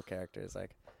voice a couple characters.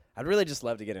 Like I'd really just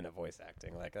love to get into voice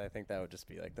acting. Like I think that would just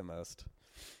be like the most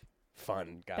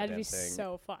fun goddamn That'd be thing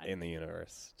so fun. in the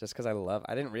universe. Just because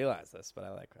I didn't realize this, but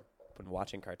I've been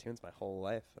watching cartoons my whole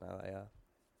life, and I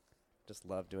just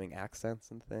love doing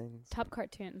accents and things. Top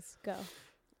cartoons. Go.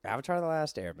 Avatar: The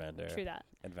Last Airbender. True that.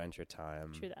 Adventure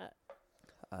Time. True that.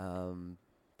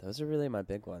 Those are really my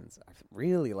big ones. I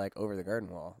really like Over the Garden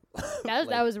Wall.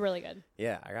 That was really good.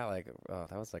 Yeah, I got like,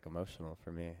 that was like emotional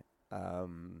for me. I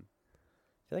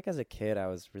feel like as a kid I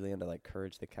was really into like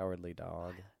Courage the Cowardly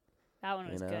Dog. That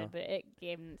one was know? good, but it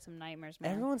gave me some nightmares,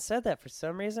 man. Everyone said that for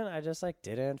some reason. I just like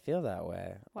didn't feel that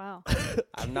way. Wow.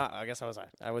 I guess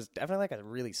I was definitely like a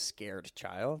really scared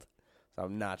child. So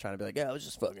I'm not trying to be like, yeah, I was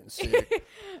just fucking sick.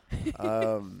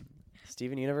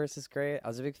 Steven Universe is great. I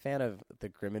was a big fan of The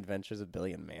Grim Adventures of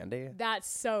Billy and Mandy. That's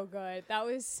so good. That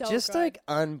was so Just good. like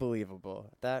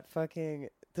unbelievable. That fucking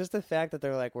just the fact that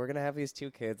they're like, we're gonna have these two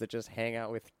kids that just hang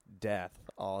out with Death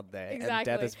all day, and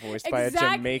Death is voiced by a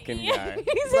Jamaican guy. Exactly.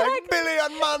 He's like Billy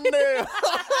and Mandy.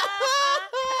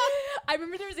 I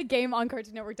remember there was a game on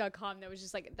CartoonNetwork.com that was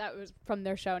just like, that was from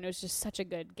their show, and it was just such a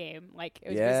good game. Like, it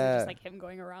was basically just like him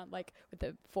going around like with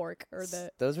the fork or the.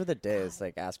 Those were the days.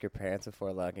 Like, ask your parents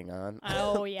before logging on.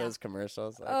 Oh yeah. Those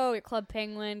commercials. Like, Oh, Club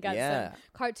Penguin got Yeah. some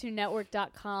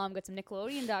CartoonNetwork.com, got some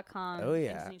Nickelodeon.com. Oh,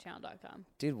 yeah. And DisneyChannel.com.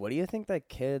 dude, what do you think that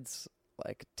kids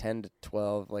like 10 to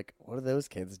 12, like, what do those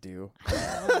kids do? They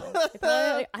probably,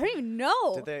 like, I don't even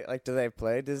know. Do they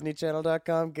play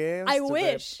DisneyChannel.com games? I Do they-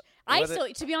 wish. I what still,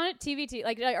 to be honest, TBT,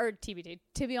 like, or TBT,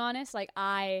 to be honest, like,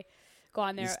 I go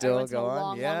on there You still every once in a go on?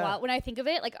 long Yeah. while. When I think of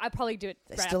it, like, I probably do it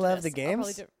They right still after have the this. I'll probably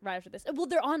games? do it right after this. Well,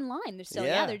 they're online. They're still,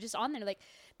 Yeah. they're just on there.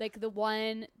 Like the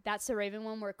one, that's the Raven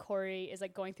one where Corey is,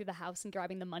 like, going through the house and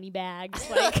grabbing the money bags,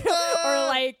 like, or,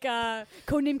 like,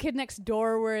 Codename Kid Next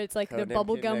Door where it's, like, the Codename Kid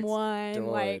bubblegum Next one.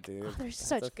 Door, Like, dude. oh, there's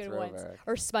That's a such good ones. throwback.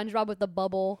 Or SpongeBob with the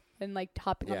bubble and, like,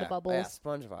 hopping on the bubbles. Yeah,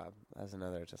 SpongeBob. That's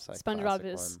another just like SpongeBob classic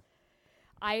is one.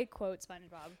 I quote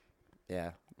SpongeBob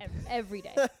Yeah. every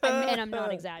day, and I'm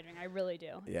not exaggerating. I really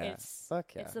do. Yeah. It's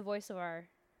Fuck yeah. it's the voice of our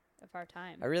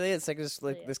time. I really, it's like just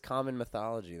like Really this common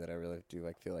mythology that I really do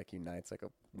like feel like unites like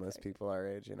most people our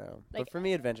age, you know. Like- But for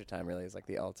me, Adventure Time really is like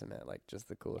the ultimate, like just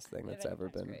the coolest thing that's Adventure ever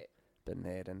Time's been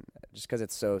great. made, and just because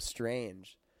it's so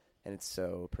strange, and it's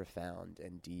so profound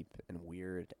and deep and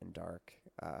weird and dark,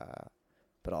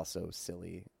 but also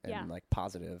silly and Yeah. like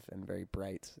positive and very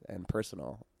bright and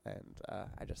personal, and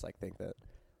I just like think that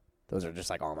those are just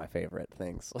like all my favorite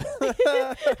things.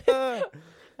 I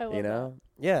love You know?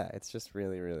 Yeah, it's just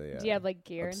really, really. that. Do you have like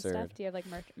gear and absurd. stuff? Do you have like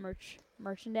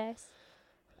merchandise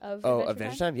of Oh, Adventure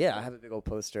Adventure Time? Time? Yeah, I have a big old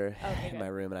poster Okay, in good. my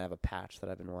room, and I have a patch that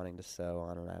I've been wanting to sew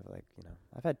on, and I have like,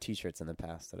 I've had T-shirts in the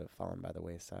past that have fallen by the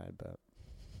wayside, but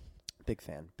big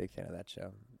fan of that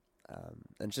show.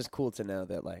 And it's just cool to know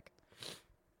that like,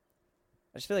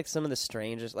 I just feel like some of the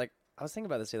strangest, like I was thinking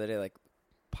about this the other day, like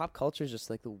pop culture is just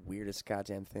like the weirdest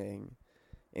goddamn thing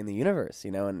in the universe,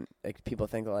 you know, and like people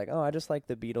think like, oh, I just like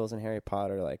the Beatles and Harry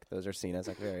Potter, like those are seen as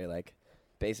like very like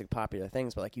basic popular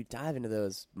things, but like you dive into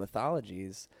those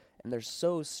mythologies and they're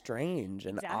so strange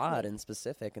and Exactly. odd and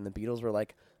specific, and the Beatles were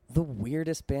like the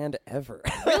weirdest band ever.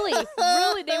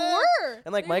 Really, they were.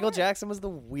 And like They Michael were. Jackson was the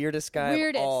weirdest guy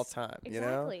of all time, you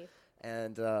know? Exactly.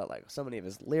 And like so many of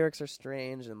his lyrics are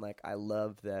strange, and like I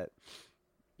love that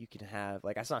you can have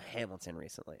like I saw Hamilton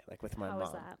recently, like with my How mom.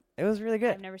 was that? It was really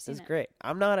good. I've never seen It was it. great.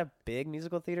 I'm not a big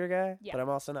musical theater guy, Yeah. but I'm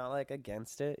also not like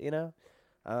against it, you know.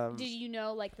 Did you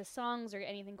know like the songs or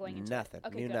anything going into Nothing. it?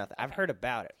 Okay, Knew good. nothing. I've Okay. heard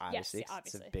about it, obviously. Yes, 'cause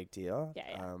obviously. It's a big deal. Yeah,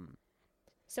 yeah.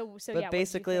 So But yeah. what did you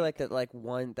basically, think? like that, like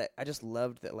one that I just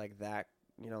loved that, like that,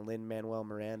 you know, Lin-Manuel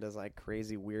Miranda's like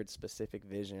crazy, weird, specific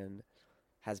vision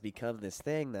has become this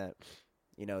thing that,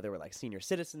 you know, there were like senior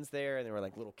citizens there, and there were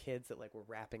like little kids that like were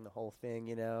rapping the whole thing,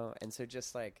 you know, and so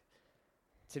just like.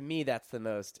 To me, that's the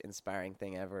most inspiring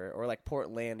thing ever. Or like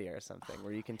Portlandia or something,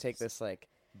 where you can take this like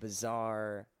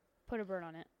bizarre Put a bird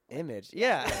on it. image,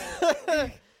 yeah,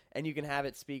 and you can have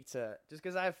it speak to. Just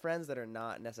because I have friends that are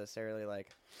not necessarily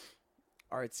like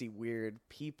artsy, weird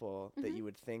people that you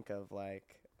would think of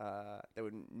like that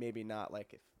would maybe not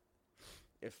like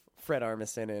if Fred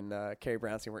Armisen and Carrie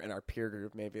Brownstein were in our peer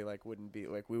group, maybe like wouldn't be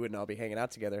like we wouldn't all be hanging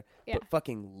out together. Yeah. But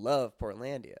fucking love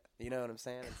Portlandia, you know what I'm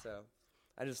saying? And so.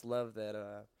 I just love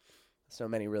that so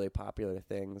many really popular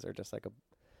things are just like a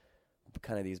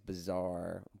kind of these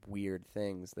bizarre, weird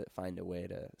things that find a way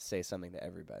to say something to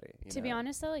everybody. To be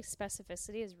honest, though, like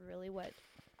specificity is really what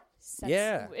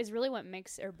is really what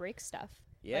makes or breaks stuff.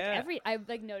 Yeah. Like I've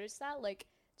like noticed that like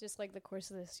just like the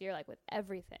course of this year, like with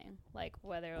everything, like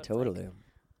whether it's totally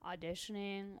like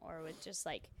auditioning or with just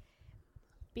like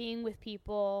being with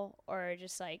people or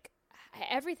just like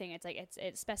everything. It's like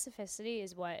it's specificity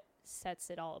is what sets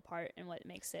it all apart and what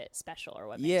makes it special or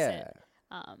what makes it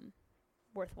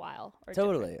worthwhile or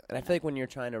totally. different. And I feel like when you're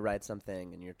trying to write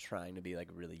something and you're trying to be like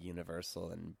really universal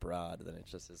and broad, then it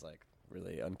just is like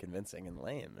really unconvincing and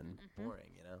lame and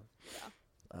boring, you know?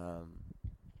 Yeah.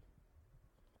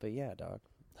 But yeah, dog.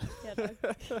 Yeah, dog.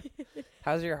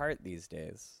 How's your heart these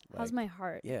days? How's my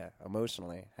heart? Yeah,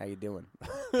 emotionally. How you doing?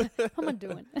 How am I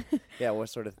doing? Yeah, what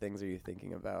sort of things are you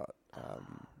thinking about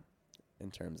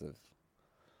in terms of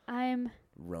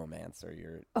romance or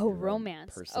your own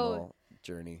romance. personal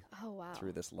journey Oh, wow.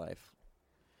 through this life?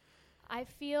 I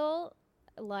feel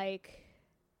like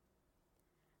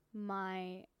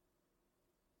my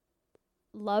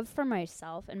love for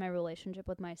myself and my relationship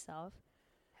with myself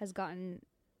has gotten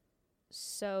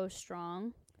so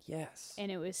strong. Yes.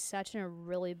 And it was such in a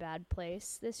really bad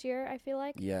place this year, I feel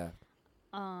like. Yeah.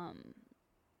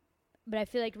 But I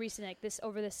feel like recently, like this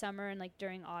over the summer and like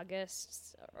during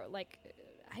August, or like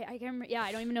I can't remember. Yeah,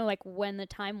 I don't even know like when the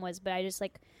time was, but I just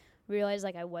like realized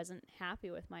like I wasn't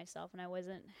happy with myself and I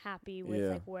wasn't happy with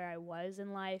like where I was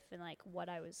in life and like what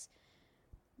I was,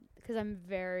 because I'm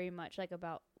very much like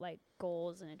about like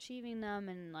goals and achieving them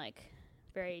and like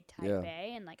very type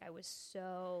A, and like I was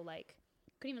so like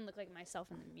couldn't even look like myself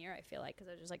in the mirror, I feel like, because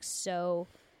I was just like so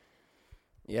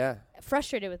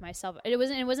frustrated with myself. It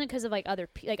wasn't because of like other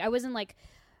like I wasn't like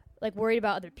worried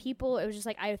about other people. It was just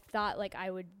like I thought like I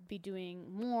would be doing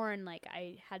more and like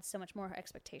I had so much more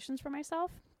expectations for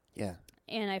myself. Yeah.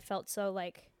 And I felt so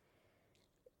like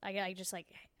I just like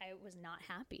I was not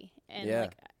happy. And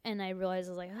like and I realized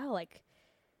I was like, oh, like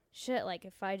shit, like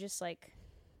if I just like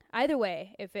either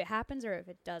way, if it happens or if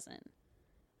it doesn't,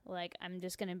 like I'm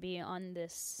just gonna be on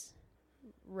this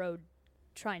road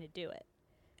trying to do it.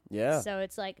 Yeah. So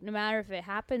it's like no matter if it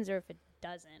happens or if it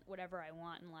doesn't, whatever I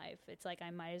want in life, it's like I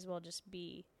might as well just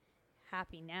be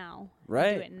happy now.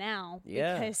 Right. Do it now.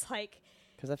 Yeah. Because like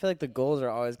because I feel like the goals are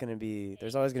always going to be,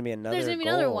 there's always going to be another there's going to be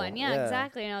goal. another one. Yeah,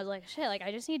 exactly. And I was like, shit, like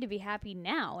I just need to be happy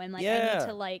now. And like I need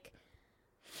to like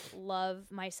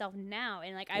love myself now.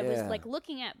 And like I was like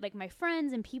looking at like my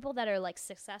friends and people that are like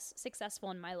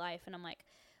successful in my life. And I'm like,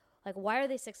 why are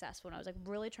they successful? And I was like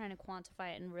really trying to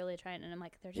quantify it and really trying, and I'm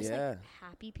like, they're just like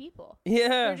happy people. Yeah.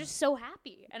 They're just so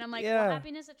happy. And I'm like, well,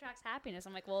 happiness attracts happiness.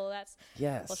 I'm like, well, that's,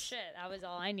 well, shit, that was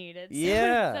all I needed. So,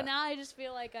 so now I just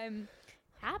feel like I'm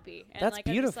happy. And that's like,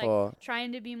 beautiful. I'm just, like,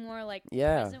 trying to be more like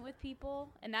present with people.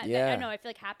 And that, I don't know, I feel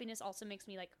like happiness also makes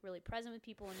me like really present with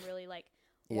people and really like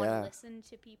want to listen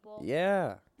to people.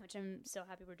 Yeah. Which I'm so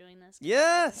happy we're doing this.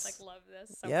 Yes. I just, like love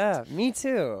this so much. Me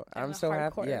too. I'm so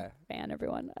happy. Fan,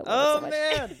 everyone. I love it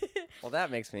so much. Man. Well, that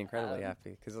makes me incredibly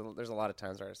happy because there's a lot of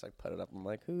times where I just like put it up and I'm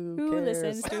like, who cares?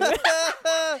 Listens to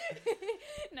it?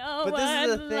 No but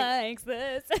one likes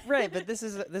this. Right, but this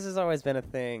has always been a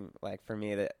thing like for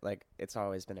me that like it's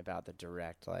always been about the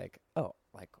direct like, oh,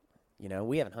 like, you know,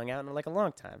 we haven't hung out in like a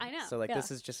long time. I know. So like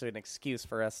this is just an excuse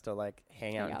for us to like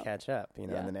hang out and catch up, you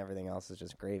know, and then everything else is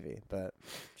just gravy. But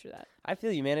true that. I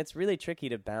feel you, man. It's really tricky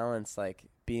to balance like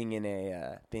being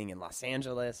in Los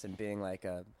Angeles and being like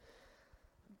a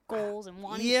goals and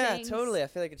wanting things. Totally. I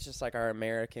feel like it's just like our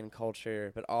American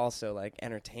culture, but also like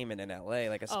entertainment in LA.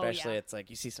 Like especially it's like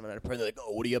you see someone at a party, they're like,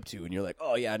 oh, what are you up to? And you're like,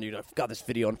 oh yeah, dude, I've got this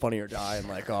video on Funny or Die, and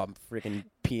like, oh, I'm freaking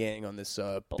peeing on this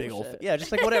big old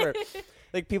just like whatever.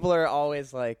 Like people are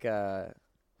always like I'm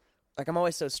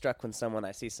always so struck when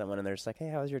I see someone and they're just like, hey,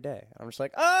 how was your day? I'm just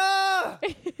like,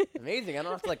 amazing. I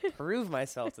don't have to like prove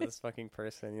myself to this fucking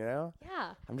person, you know?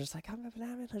 Yeah. I'm just like, I'm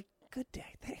having a good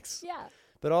day. Thanks. Yeah.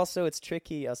 But also it's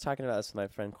tricky. I was talking about this with my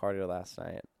friend Carter last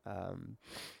night.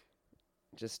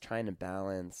 Just trying to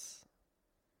balance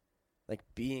like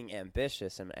being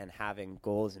ambitious and having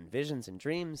goals and visions and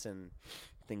dreams and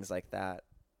things like that.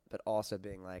 But also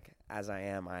being like, as I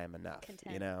am enough,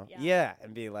 content, you know? Yeah.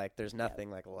 And be like, there's nothing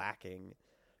like lacking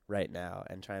right now.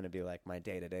 And trying to be like my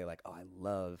day to day, like, oh, I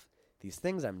love these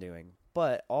things I'm doing.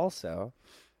 But also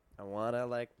I want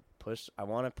to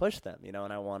push them, you know,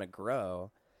 and I want to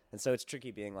grow. And so it's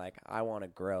tricky being like, I want to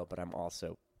grow, but I'm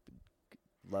also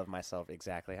love myself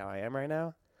exactly how I am right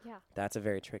now. Yeah. That's a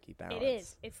very tricky balance. It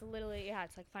is. It's literally,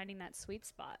 it's like finding that sweet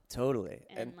spot. Totally.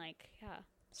 And like,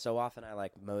 so often I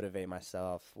like motivate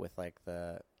myself with like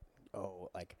oh,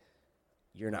 like,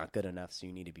 you're not good enough, so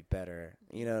you need to be better.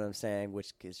 You know what I'm saying?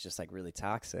 Which is just like really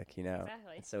toxic, you know?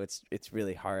 Exactly. So it's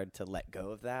really hard to let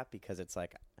go of that because it's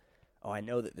like, oh, I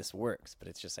know that this works, but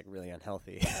it's just like really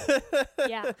unhealthy.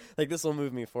 Yeah. Like this will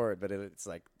move me forward, but it's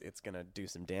like it's going to do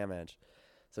some damage.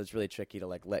 So it's really tricky to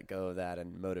like let go of that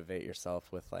and motivate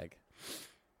yourself with like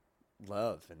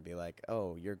love and be like,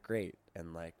 oh, you're great.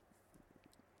 And like,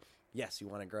 yes, you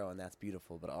want to grow and that's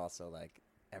beautiful, but also like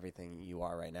everything you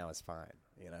are right now is fine.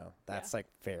 You know, that's like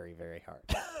very, very hard.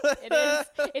 It is.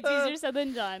 It's easier said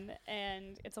than done,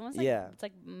 and it's almost like it's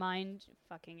like mind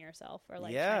fucking yourself or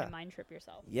like trying to mind trip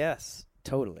yourself. Yes,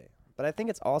 totally. But I think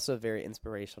it's also very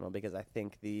inspirational because I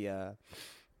think the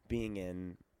being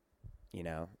in, you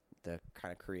know, the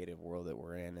kind of creative world that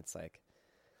we're in, it's like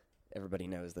everybody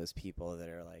knows those people that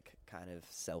are like kind of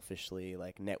selfishly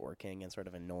like networking and sort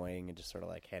of annoying and just sort of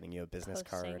like handing you a business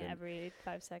Posting card and every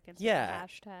 5 seconds. Yeah,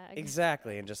 with a hashtag.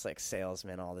 exactly, and just like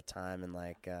salesmen all the time and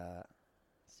like so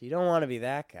you don't want to be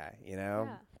that guy, you know.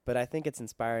 Yeah. But I think it's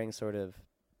inspiring sort of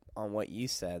on what you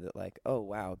said that like, oh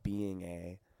wow, being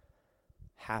a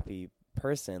happy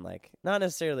person, like not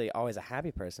necessarily always a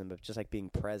happy person, but just like being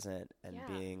present and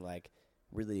being like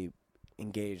really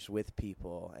engaged with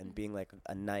people and being like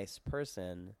a nice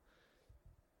person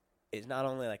is not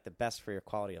only like the best for your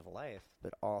quality of life,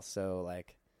 but also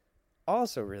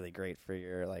really great for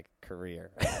your like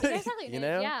career. Exactly. You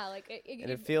know? Yeah, like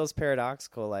and it feels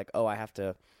paradoxical, like, oh, I have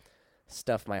to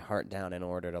stuff my heart down in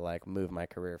order to like move my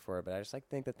career forward, but I just like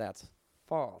think that that's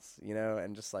false, you know.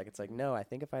 And just like it's like, no, I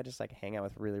think if I just like hang out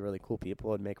with really, really cool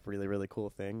people and make really, really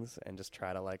cool things and just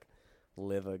try to like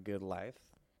live a good life,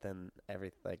 then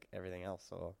everything else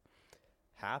will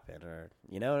happen, or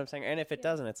you know what I'm saying. And if it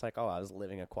doesn't, it's like, oh, I was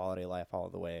living a quality life all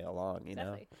the way along, you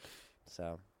know.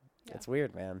 So it's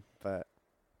weird, man, but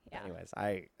anyways,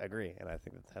 I agree, and I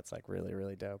think that's like really,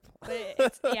 really dope. But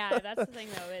it's, that's the thing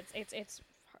though.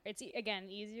 It's again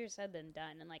easier said than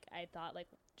done, and like I thought like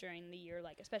during the year,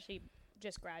 like especially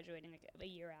just graduating like a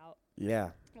year out,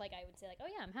 like I would say like, oh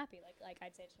yeah, I'm happy, like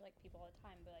I'd say it to like people all the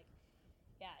time, but like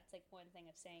it's like one thing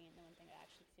of saying it and then one thing of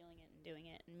actually feeling it and doing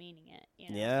it and meaning it,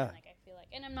 you know. And, like I feel like,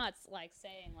 and I'm not like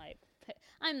saying like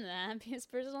I'm the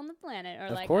happiest person on the planet or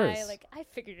of like course. I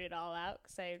figured it all out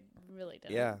because I really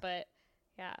didn't. But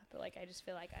like I just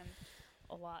feel like I'm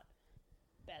a lot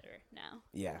better now.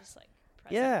 Just like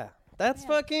present. That's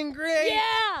fucking great.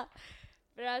 Yeah.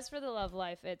 But as for the love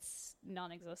life, it's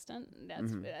non-existent.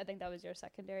 That's I think that was your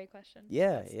secondary question.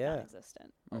 It's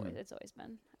non-existent. Always, it's always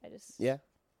been. I just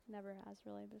never has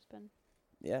really just been.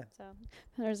 So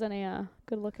if there's any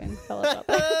good-looking fellas out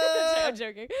there. I'm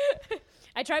joking.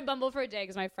 I tried Bumble for a day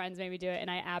because my friends made me do it, and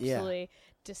I absolutely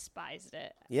despised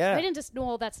it. I didn't just.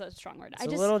 Well, that's a strong word.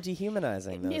 It's a little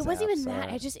dehumanizing. It wasn't even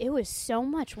that. It was so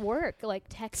much work, like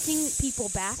texting people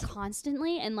back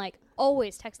constantly, and like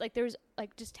always text. Like there was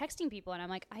like just texting people, and I'm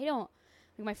like, I don't.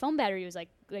 Like, my phone battery was like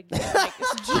juiced up like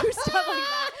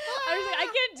that. I was like,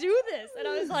 I can't do this, and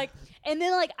I was like, and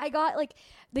then like I got like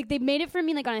they made it for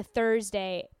me like on a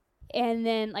Thursday. And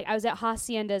then, like, I was at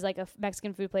Hacienda's, like, a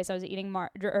Mexican food place. I was eating or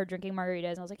drinking margaritas.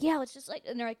 And I was like, yeah, let's just, like,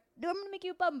 and they're like, no, I'm going to make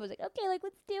you a bump. I was like, okay, like,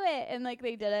 let's do it. And, like,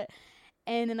 they did it.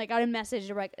 And then I got a message.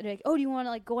 They're like, oh, do you want to,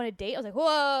 like, go on a date? I was like, whoa,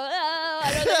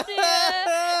 I don't know, do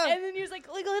it. And then he was like,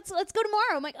 let's go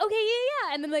tomorrow. I'm like, okay,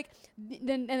 yeah. And then, like,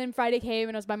 then Friday came,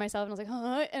 and I was by myself. And I was like,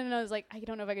 huh? And then I was like, I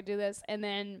don't know if I could do this. And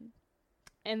then,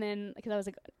 because I was,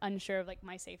 like, unsure of, like,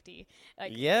 my safety.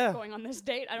 Like, going on this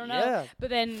date. I don't know.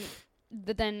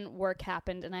 But then work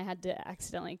happened, and I had to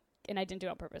accidentally, and I didn't do it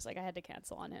on purpose. Like I had to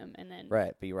cancel on him, and then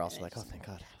but you were also like, oh, thank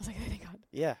God. I was like, oh, thank God.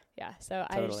 Yeah. So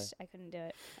totally. I couldn't do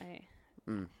it.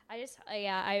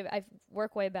 I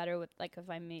work way better with like if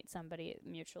I meet somebody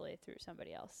mutually through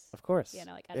somebody else. Of course. You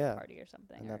know, like at a party or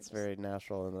something. And that's very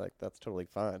natural, and like that's totally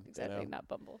fun. Exactly, you know? not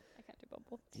Bumble. I can't do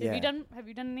Bumble. Yeah. Have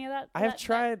you done any of that? I have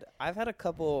tried. I've had a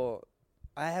couple.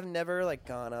 I have never like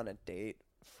gone on a date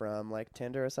from like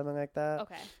Tinder or something like that.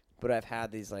 Okay. But I've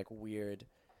had these like weird,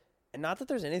 and not that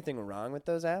there's anything wrong with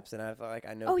those apps, and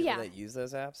I know people that use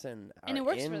those apps and it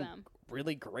works for them.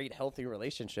 Really great, healthy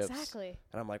relationships. Exactly.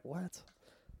 And I'm like, what?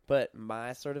 But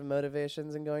my sort of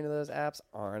motivations in going to those apps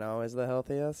aren't always the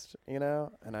healthiest, you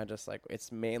know. And I just like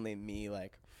it's mainly me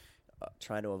like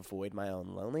trying to avoid my own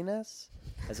loneliness,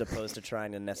 as opposed to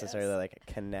trying to necessarily like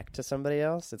connect to somebody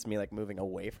else. It's me like moving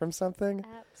away from something.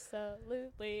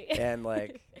 Absolutely. And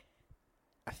like.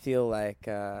 I feel like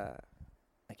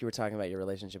you were talking about your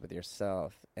relationship with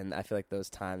yourself, and I feel like those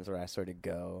times where I sort of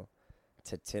go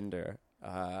to Tinder,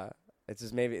 it's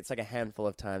just maybe it's like a handful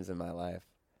of times in my life,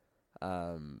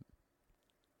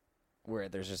 where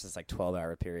there's just this like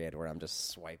 12-hour period where I'm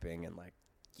just swiping and like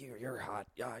you're hot.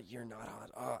 You're not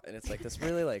hot. And it's like this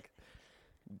really like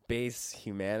base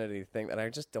humanity thing that I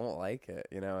just don't like it,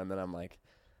 you know. And then I'm like,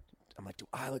 do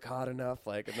I look hot enough?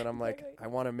 Like, and then I'm like, I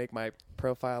want to make my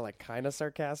profile like kind of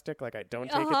sarcastic, like I don't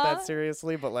take it that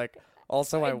seriously, but like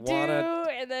also I want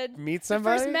to meet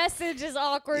somebody. The first message is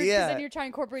awkward because then you're trying to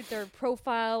incorporate their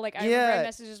profile. Like I remember I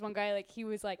messaged this one guy, like he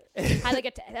was like had like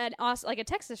a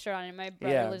Texas shirt on, and my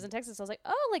brother lives in Texas. So I was like,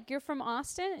 oh, like you're from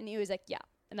Austin, and he was like, yeah.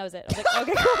 And that was it. I was like,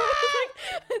 okay, cool.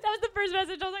 That was the first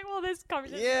message. I was like, well, this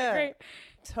conversation is great.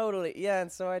 Totally. Yeah. And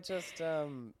so I just,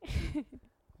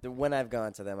 when I've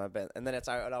gone to them, I've been, and then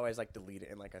I would always like delete it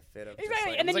in like a fit of just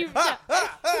like, and then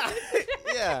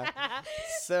yeah.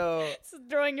 So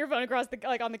throwing your phone across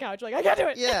on the couch, like I can't do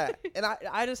it. Yeah. And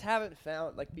I just haven't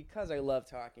found, like, because I love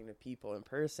talking to people in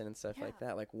person and stuff like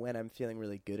that, like when I'm feeling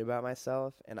really good about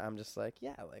myself and I'm just like,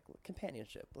 yeah, like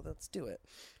companionship, well, let's do it.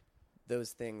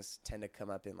 Those things tend to come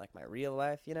up in like my real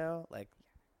life, you know, like,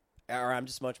 or I'm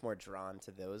just much more drawn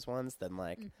to those ones than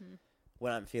like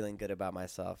when I'm feeling good about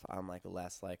myself, I'm like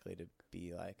less likely to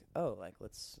be like, oh, like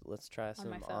let's try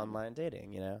some online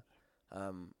dating, you know.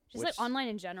 Just like online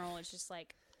in general, it's just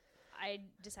like I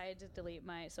decided to delete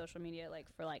my social media like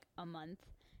for like a month.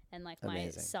 And like my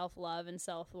self-love and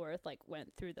self-worth like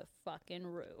went through the fucking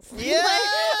roof. Yeah.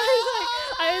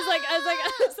 I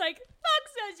was like, fuck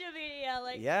social media.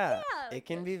 Like, it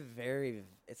can be very.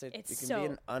 It can be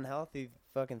an unhealthy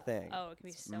fucking thing. Oh, it can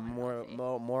be so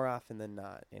more often than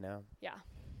not. You know. Yeah.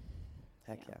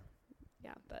 Heck yeah.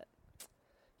 Yeah, but.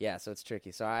 Yeah, so it's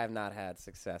tricky. So I have not had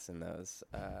success in those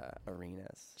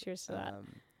arenas. Cheers to that.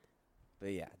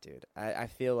 But yeah, dude, I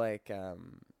feel like.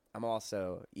 I'm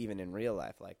also, even in real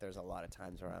life, like there's a lot of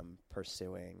times where I'm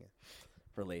pursuing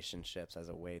relationships as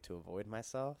a way to avoid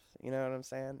myself. You know what I'm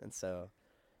saying? And so,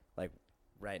 like,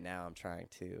 right now I'm trying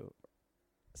to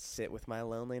sit with my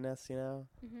loneliness, you know,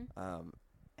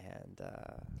 and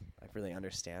like really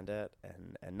understand it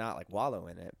and not like wallow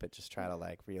in it, but just try to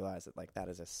like realize that like that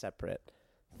is a separate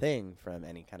thing from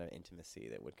any kind of intimacy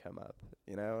that would come up.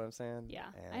 You know what I'm saying? Yeah,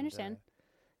 I understand.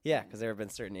 Yeah, because there have been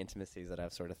certain intimacies that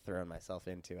I've sort of thrown myself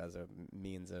into as a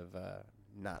means of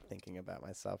not thinking about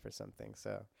myself or something.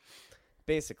 So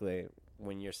basically,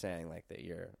 when you're saying like that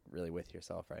you're really with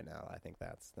yourself right now, I think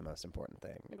that's the most important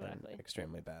thing. Exactly. And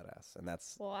extremely badass. And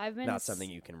that's not something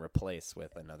you can replace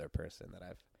with another person that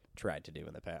I've tried to do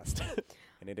in the past.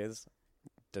 And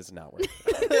does not work.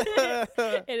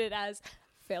 And it has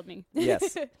failed me.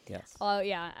 Yes. Oh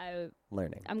yeah,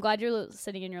 learning. I'm glad you're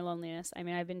sitting in your loneliness. I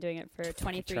mean, I've been doing it for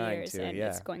 23 years, and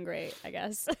it's going great, I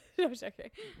guess. I'm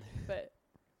joking, but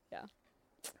yeah.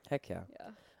 Heck yeah.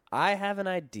 Yeah. I have an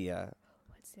idea.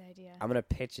 What's the idea? I'm gonna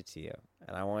pitch it to you,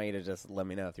 and I want you to just let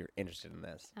me know if you're interested in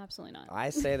this. Absolutely not. I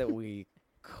say that we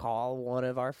call one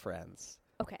of our friends.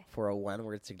 Okay. For a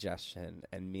one-word suggestion,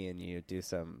 and me and you do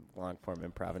some long-form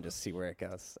improv and just see where it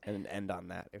goes, and end on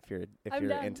that. If you're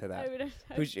into that,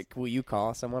 will you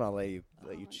call someone? I'll let you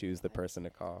choose the person to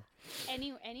call.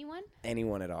 Anyone?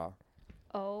 Anyone at all.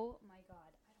 Oh my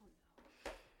god,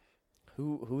 I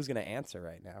don't know. Who's gonna answer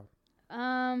right now?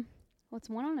 Well, it's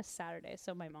one on a Saturday,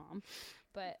 so my mom.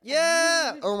 But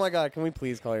yeah. Oh my god, can we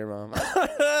please call your mom? I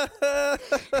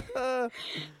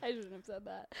shouldn't have said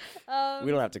that. We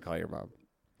don't have to call your mom.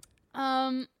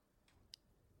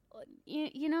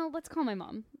 You know, let's call my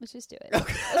mom. Let's just do it.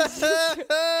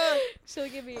 She'll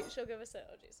give us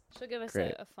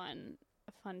a fun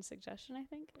suggestion, I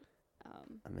think.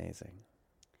 Amazing.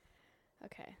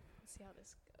 Okay, let's see how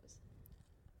this goes.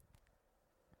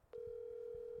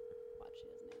 Watch, she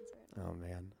doesn't answer it. Oh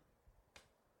man.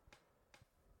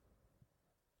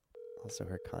 Also,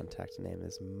 her contact name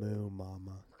is Moo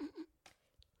Mama.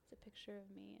 It's a picture of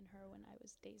me and her when I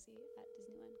was Daisy at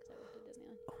Disneyland because I worked at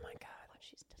Disneyland. Oh my god.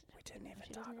 We didn't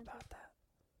even talk about that.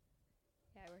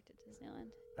 Yeah, I worked at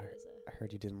Disneyland. I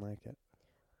heard you didn't like it.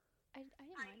 I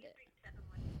didn't mind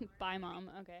it. Bye, Mom.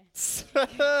 Okay.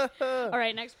 All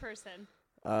right, next person.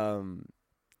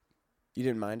 You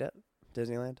didn't mind it?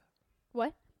 Disneyland?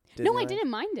 What? Disneyland? No, I didn't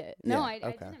mind it. No, Yeah,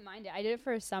 I didn't mind it. I did it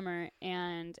for a summer,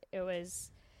 and it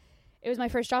was my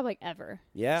first job like ever.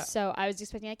 Yeah. So I was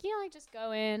expecting like, like just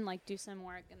go in, like do some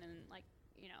work, and then like,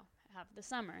 have the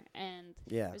summer. And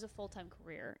it was a full-time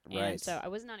career. Right. And so I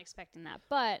was not expecting that.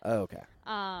 But okay.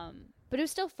 But it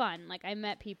was still fun. Like I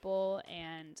met people,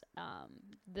 and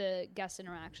the guest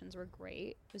interactions were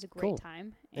great. It was a great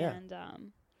time. Yeah. And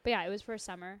but yeah, it was for a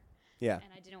summer. Yeah.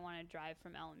 And I didn't want to drive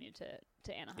from LMU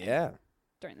to Anaheim. Yeah.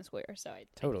 During the school year, so I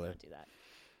totally didn't do that.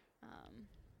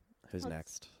 Who's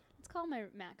next? Let's call my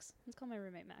Max. Let's call my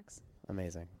roommate Max.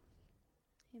 Amazing.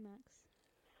 Hey, Max.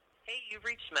 Hey, you've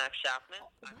reached Max Schaffman.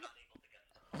 I'm not able to get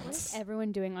What is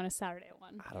everyone doing on a Saturday at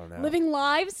 1? I don't know. Living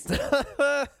lives? Okay,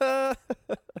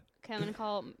 I'm going to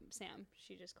call Sam.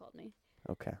 She just called me.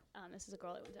 Okay. This is a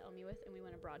girl I went to LMU with, and we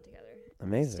went abroad together.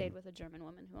 Amazing. Stayed with a German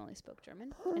woman who only spoke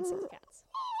German and 6 cats.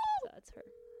 So that's her.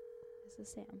 This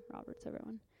is Sam Roberts,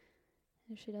 everyone.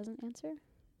 If she doesn't answer,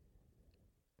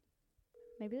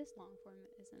 maybe this long form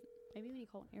isn't. Maybe when you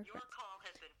call one of your friends.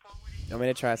 You want me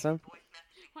to try some?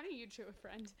 Why don't you choose a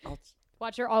friend? I'll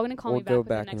Watch, you're all going to call We'll me back go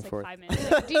within back the next and like forth. 5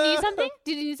 minutes. Like, do you need something?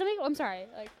 Did you need something? Oh, I'm sorry.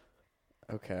 Like,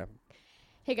 Okay.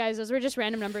 hey guys, those were just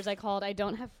random numbers I called. I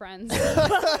don't have friends.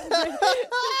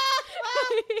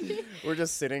 We're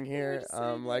just sitting here, just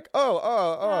sitting like,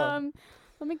 oh.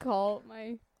 Let me call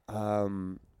my.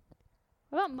 Um,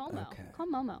 What about Momo? Okay. Call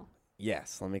Momo.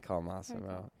 yes, let me call Massimo.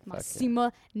 Fuck yeah.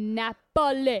 Massimo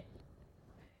Napoli.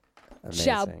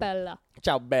 Ciao, Amazing. Bella.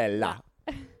 Ciao, Bella.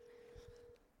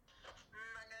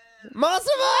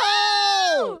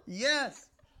 Massimo! Yes!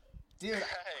 Dude,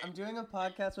 I'm doing a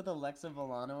podcast with Alexa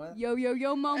Volanowitz. Yo,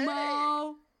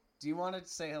 Momo. Do you want to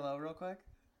say hello real quick?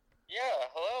 Yeah,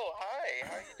 hello, hi,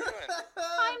 how you doing?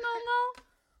 Hi, Momo.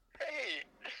 Hey.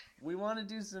 We want to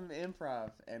do some improv,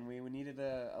 and we needed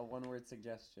a one-word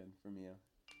suggestion from you.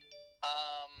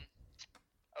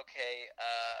 Okay,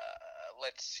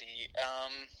 let's see,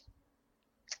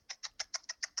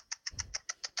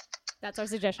 That's our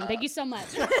suggestion. Thank you so much.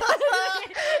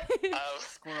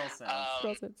 Squirrel sounds.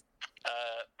 Wilson's.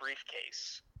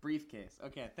 Briefcase. Briefcase.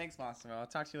 Okay, thanks, Massimo. I'll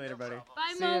talk to you later, buddy.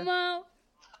 Bye, See ya. Momo.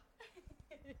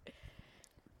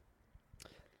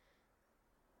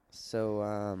 So,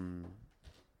 I'm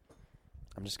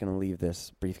just gonna leave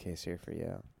this briefcase here for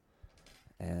you,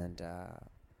 and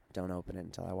don't open it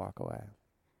until I walk away.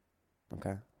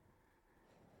 Okay?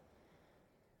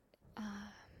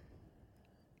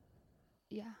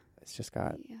 Yeah. It's just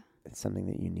got. Yeah. It's something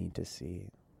that you need to see,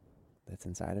 that's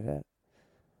inside of it,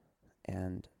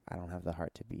 and I don't have the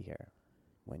heart to be here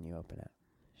when you open it.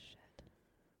 Shit.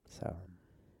 So,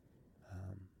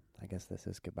 I guess this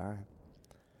is goodbye.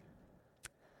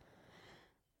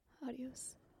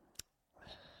 Adios.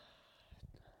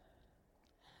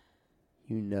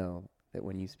 You know that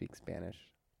when you speak Spanish,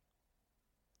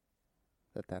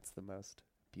 that's the most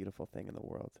beautiful thing in the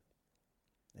world.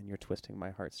 And you're twisting my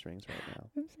heartstrings right now.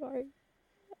 I'm sorry.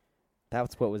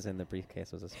 That's what was in the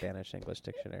briefcase, was a Spanish-English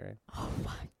dictionary. Oh,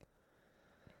 fuck.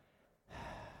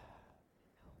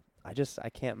 I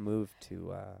can't move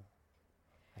to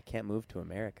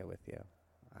America with you.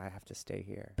 I have to stay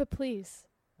here. But please.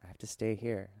 I have to stay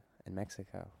here in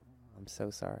Mexico. I'm so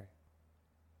sorry.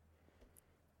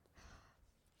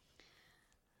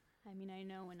 I mean, I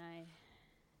know when I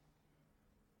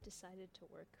decided to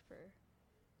work for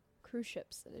cruise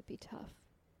ships that it'd be tough.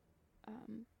 I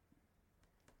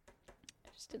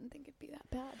just didn't think it'd be that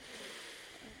bad.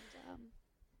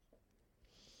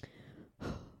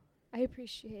 And I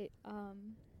appreciate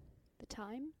the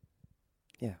time.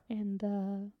 Yeah. And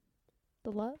the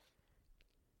love.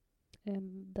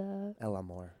 And the El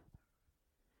amor.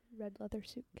 red leather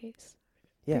suitcase.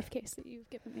 Yeah. Briefcase that you've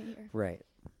given me here. Right.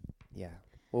 Yeah.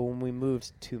 Well, when we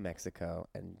moved to Mexico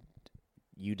and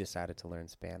you decided to learn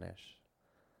Spanish,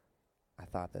 I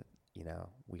thought that,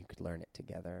 we could learn it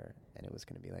together and it was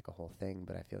going to be like a whole thing.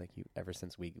 But I feel like ever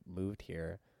since we moved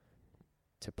here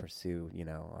to pursue,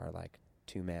 our like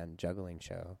 2-man juggling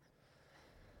show,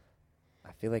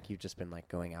 I feel like you've just been like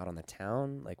going out on the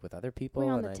town, like with other people.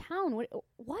 Going on the town?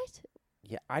 What?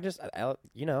 Yeah, I don't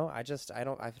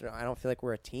feel like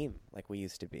we're a team like we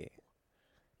used to be.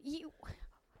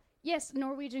 Yes,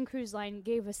 Norwegian Cruise Line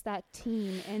gave us that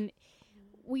team, and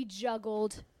we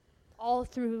juggled all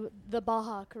through the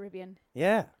Baja Caribbean.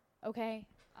 Yeah. Okay.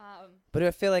 But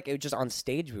I feel like it was just on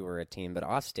stage we were a team, but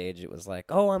off stage it was like,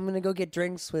 oh, I'm gonna go get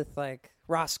drinks with like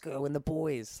Roscoe and the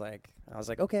boys. Like I was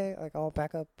like, okay, like I'll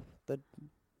pack up the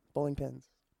bowling pins.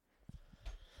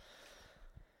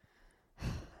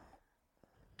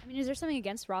 I mean, is there something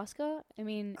against Roscoe? I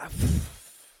mean,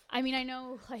 I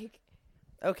know, like,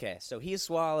 Okay, so he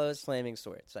swallows flaming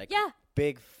swords. Like, yeah,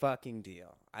 big fucking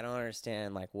deal. I don't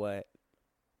understand like what.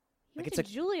 he Like, went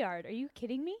to Juilliard. Are you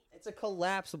kidding me? It's a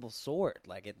collapsible sword.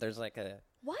 Like there's like a.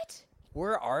 What?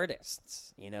 We're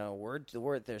artists,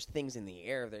 We're there's things in the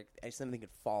air. Something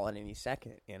could fall at any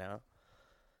second,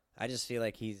 I just feel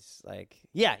like he's like,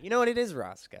 yeah, you know what? It is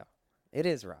Roscoe. It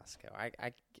is Roscoe.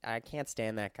 I can't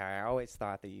stand that guy. I always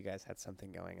thought that you guys had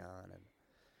something going on. And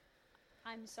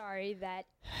I'm sorry that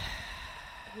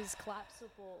his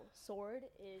collapsible sword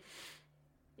is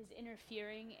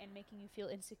interfering and making you feel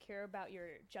insecure about your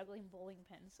juggling bowling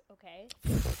pins. Okay.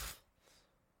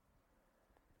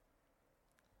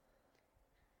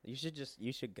 You should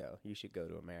go. You should go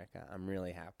to America. I'm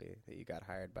really happy that you got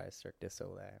hired by Cirque du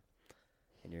Soleil,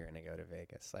 and you're gonna go to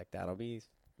Vegas. Like that'll be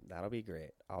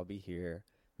great. I'll be here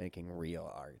making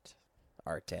real arte.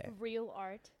 Real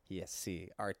art. Yes, sí,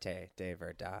 arte de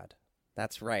verdad.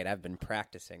 That's right. I've been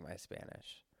practicing my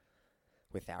Spanish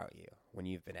without you when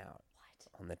you've been out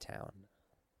on the town.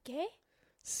 ¿Qué?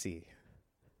 Sí.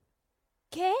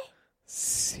 ¿Qué?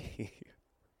 Sí.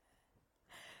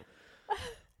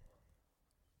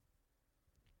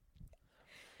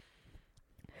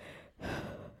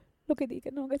 Lo que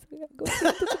diga, no,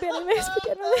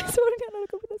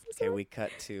 Okay, we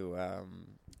cut to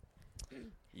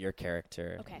your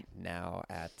character Okay. now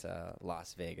at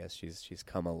Las Vegas. She's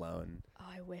come alone Oh,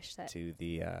 I wish that. to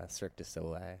the Cirque du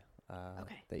Soleil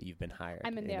Okay. that you've been hired.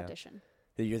 I'm in the you know? audition.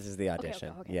 This is the Okay,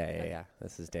 audition. okay. Yeah.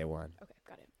 This is day one. Okay,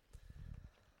 got it.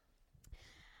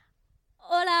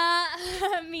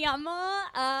 Hola, me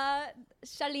llamo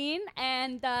Charlene,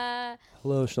 and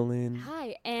Hello, Shalene.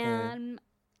 hi, and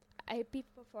I be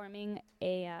performing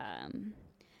a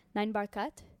 9-bar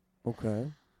cut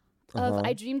Okay. of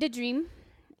I Dreamed a Dream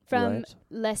from Right.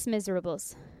 Les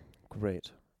Miserables.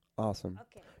 Great. Awesome.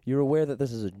 Okay. You're aware that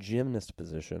this is a gymnast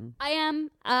position. I am,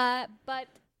 but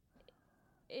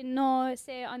no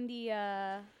say on the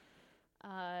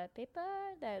paper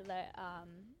that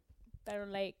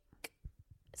like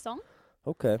song.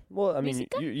 Okay. Well, I mean,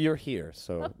 Musica? you're here,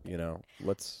 so, Okay. you know,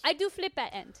 let's... I do flip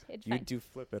at end. It's You fine. do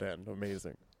flip it end.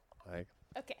 Amazing. Like,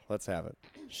 Okay. let's have it.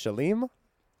 Shalim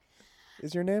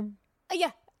is your name?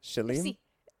 Yeah. Shalim?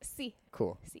 See.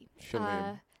 Cool.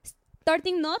 Shalim.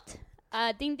 Starting note.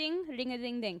 Ding ding. Ring a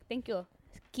ding ding. Thank you.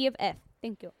 Key of F.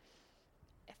 Thank you.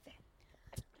 F.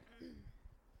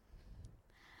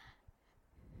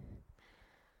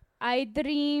 I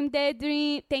dreamed a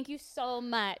dream. Thank you so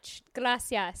much.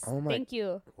 Gracias. Oh my- Thank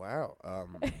you. Wow.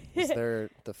 Is there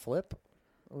the flip?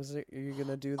 Was it? Are you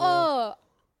gonna do the? Oh,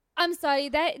 I'm sorry.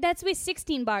 That's with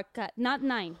 16 bar cut, not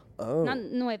 9. Oh. Not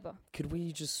nuevo. Could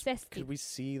we just? Sesti. Could we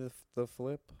see the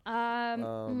flip?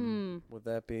 Um. Would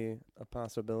that be a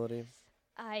possibility?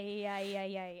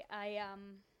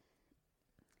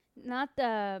 Not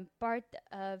the part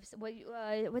of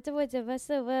what's the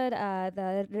word?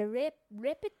 The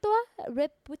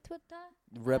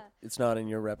repertoire. It's not in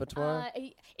your repertoire.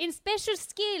 In special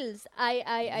skills, I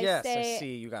Yes, say I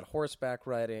see. You got horseback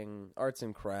riding, arts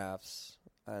and crafts,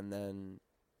 and then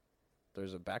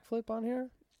there's a backflip on here.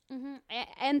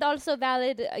 and also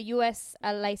valid U.S.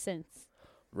 license.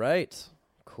 Right.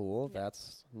 Cool. Yeah.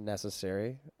 That's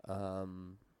necessary.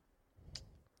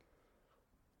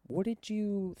 What did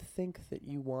you think that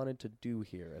you wanted to do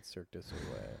here at Cirque du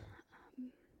Soleil?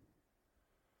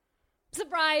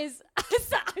 Surprise!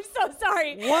 I'm so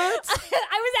sorry. What?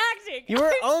 I was acting. You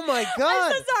were. Oh my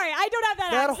God! I'm so sorry. I don't have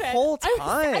that That accent. whole I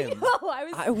time. know.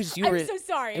 I'm so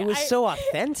sorry. It was so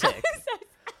authentic.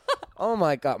 Oh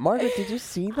my God, Margaret, did you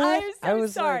see that? I'm so I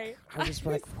was sorry. Like, I was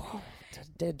like, whoa,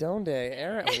 de donde,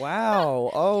 Aaron?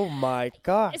 Wow. Oh my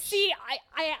gosh. See,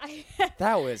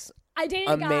 That was. I dated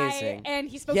Amazing. a guy, and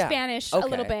he spoke Yeah, Spanish a okay,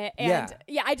 little bit, and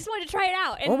yeah. I just wanted to try it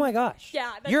out. And Oh my gosh. Yeah,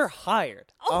 that's- You're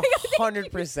hired. Oh my God, thank you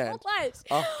 100%. so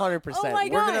much. 100%. Oh my We're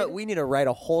God. we need to write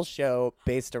a whole show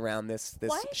based around this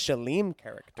What? Shalim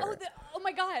character. Oh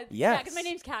my God. Yeah, because my Yes.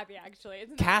 name's Kathy, actually.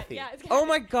 Isn't it? Kathy. Yeah, it's Oh Kathy.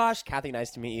 my gosh, Kathy,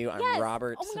 nice to meet you. Yes. I'm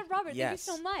Robert. Oh my God, Robert, Yes.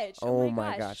 thank you so much. Oh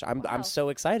my gosh. I'm Wow. so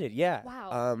excited. Yeah.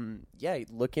 Wow. Yeah,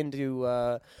 look into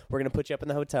we're going to put you up in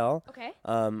the hotel Okay.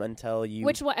 until you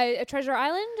Which one? Treasure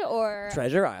Island or?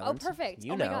 Treasure Island. Oh, perfect.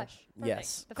 You oh know. my gosh. Perfect.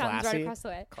 Yes. The fountain's right Classy. across the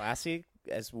way. Classy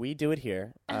as we do it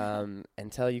here.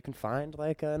 Until you can find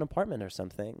like an apartment or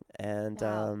something and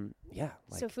Wow. yeah,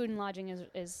 like So food and lodging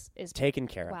is taken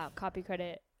care of. wow. Copy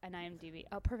credit and IMDb.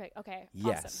 Oh, perfect. Okay.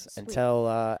 Yes, Awesome. Sweet.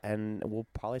 until and we'll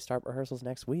probably start rehearsals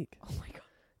next week. Oh my God.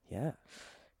 Yeah.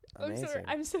 Amazing.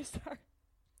 I'm so sorry.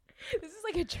 This is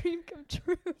like a dream come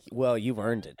true. Well, you've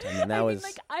earned it. I mean, that I was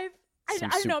mean, like I some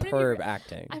don't know. superb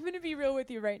acting. I'm gonna be real with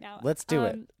you right now. Let's do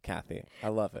it, Kathy. I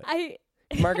love it.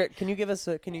 Margaret, can you give us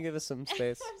some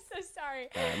space? I'm so sorry.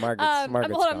 Margaret's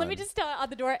Hold on, let gone. me just tell out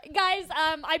the door, guys.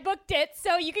 I booked it,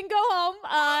 so you can go home.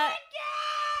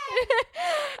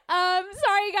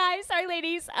 Sorry, guys. Sorry,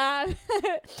 ladies.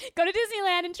 Go to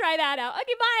Disneyland and try that out.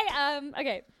 Okay, bye.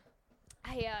 Okay.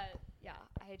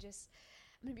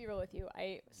 I'm gonna be real with you.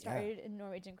 I started in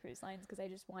Norwegian Cruise Lines because I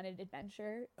just wanted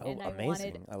adventure. Oh, and I amazing!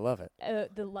 wanted I love it.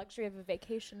 the luxury of a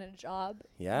vacation and a job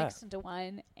Yeah. mixed into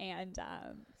one. And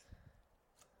I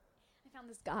found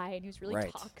this guy, and he was really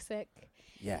Right. toxic.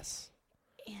 Yes.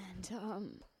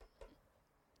 And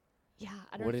yeah,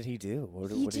 I don't. What did he do? What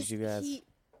he did just- you guys?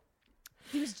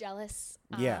 He was jealous.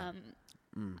 Yeah.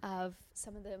 of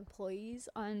some of the employees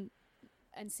on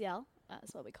NCL.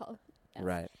 That's what we call it.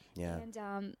 Right. Yeah.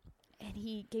 And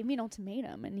he gave me an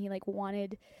ultimatum, and he like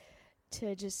wanted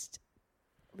to just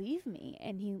leave me,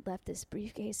 and he left this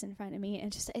briefcase in front of me,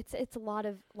 and just it's a lot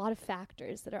of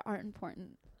factors that aren't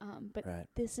important, but Right.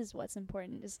 this is what's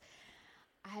important. Is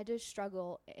I had to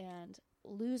struggle and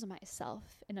lose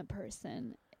myself in a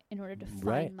person in order to find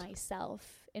Right.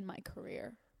 myself in my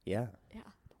career. Yeah. Yeah.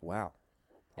 Wow.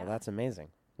 Well, Yeah. that's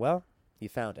amazing. Well, you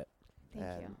found it. Thank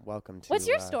and you. welcome to. What's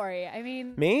your story? I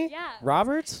mean, Me? Yeah.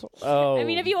 Robert? Oh. I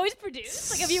mean, have you always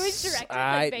produced? Like, have you always directed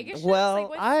like Vegas shows? Well, Like,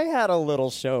 what's- I had a little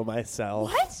show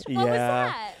myself. what? Yeah. What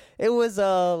was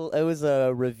that? It was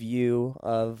a review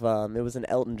of it was an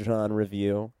Elton John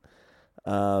review,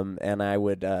 and I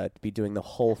would be doing the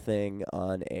whole thing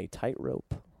on a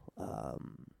tightrope.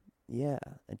 Yeah,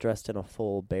 dressed in a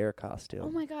full bear costume. Oh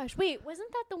my gosh! Wait, wasn't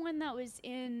that the one that was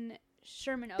in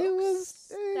Sherman Oaks? It was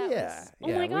That yeah, was- oh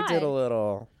yeah. my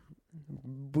God.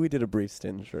 We did a brief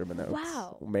stint in Sherman Oaks.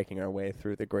 Wow. Making our way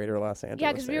through the greater Los Angeles.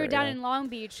 Yeah, because we were down area. in Long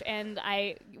Beach, and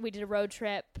we did a road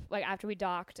trip like after we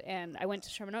docked, and I went to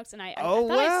Sherman Oaks, and I Oh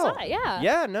thought wow! I saw it. Yeah.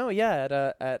 Yeah, no,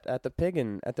 yeah, at the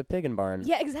Piggin barn.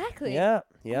 Yeah, exactly. Yeah,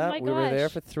 yeah. my We were there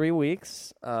gosh. for 3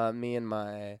 weeks. Me and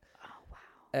my Oh wow.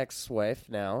 ex-wife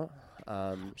now.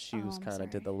 She Oh, was I'm kind of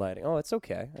did sorry. the lighting. Oh, it's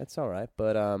okay. It's all right.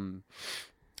 But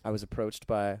I was approached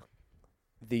by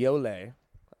the Olay,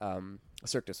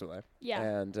 Cirque du Soleil. Yeah.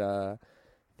 And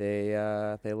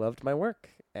they loved my work,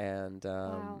 and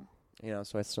Wow. you know,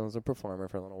 so I still was a performer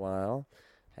for a little while,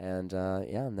 and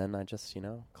yeah, and then I just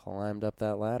climbed up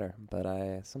that ladder.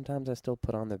 But sometimes I still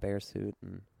put on the bear suit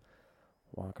and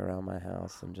walk around my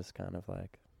house and just kind of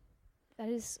like. That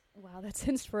is That's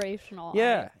inspirational.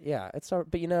 Yeah, yeah, it's all,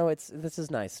 but this is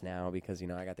nice now because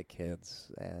I got the kids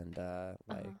and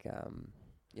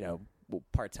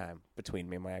part time between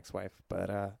me and my ex-wife,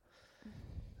 but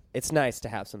it's nice to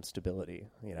have some stability,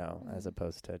 as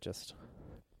opposed to just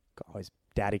always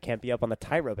daddy can't be up on the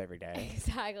tightrope every day.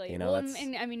 Exactly. Well,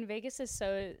 and I mean, Vegas is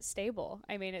so stable.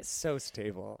 I mean, It's so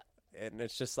stable. And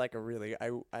it's just like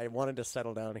I wanted to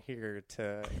settle down here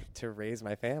to raise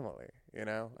my family,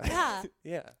 Yeah.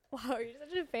 yeah. Wow, you're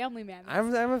such a family man.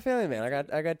 I'm a family man.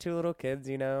 I got 2 little kids,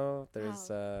 There's Wow, that's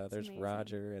there's amazing.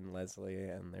 Roger and Leslie,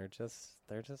 and they're just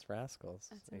rascals,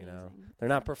 That's amazing. They're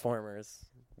not performers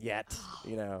yet,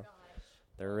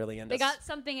 They're really into They got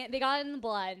something. They got it in the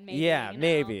blood. Maybe. Yeah, you know?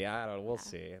 maybe. I don't know. We'll Yeah.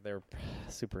 see. They're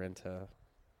super into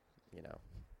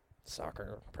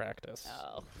soccer practice.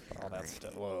 Oh. All that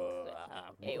stuff. Whoa.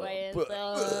 Anyway,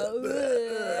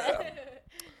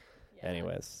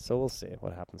 Anyways, so we'll see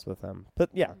what happens with them.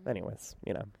 But yeah, anyways,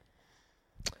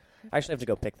 I actually have to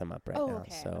go pick them up right Oh, now.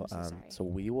 okay. So I'm so sorry. so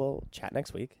we will chat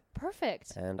next week,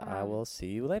 Perfect. and I will see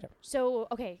you later. So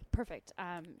okay, perfect.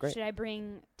 Great. Should I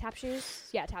bring tap shoes?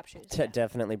 Yeah, tap shoes.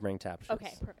 Definitely bring tap shoes.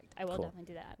 Okay, perfect. I will Cool. definitely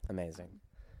do that. Amazing.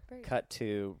 Very Cut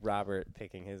to Robert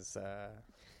picking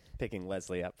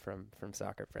Leslie up from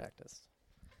soccer practice.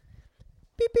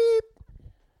 Beep beep.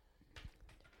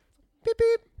 Beep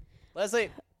beep. Leslie.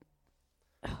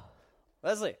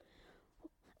 Leslie.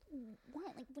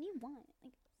 What? Like, what do you want?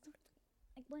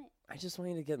 Like what? I just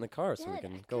want you to get in the car so we Dad,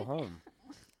 can I go could- home.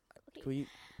 Okay. Can we?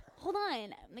 Hold on.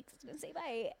 I'm like gonna say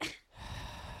bye.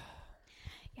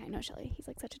 Yeah, I know, Shelly. He's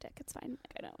like such a dick. It's fine.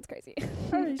 Like, I know it's crazy.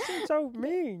 You seem so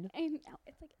mean. I know.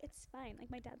 It's like it's fine. Like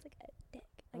my dad's like a dick.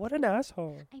 Like, What an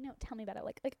asshole. I know. Tell me about it.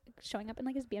 Like showing up in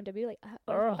like his BMW, like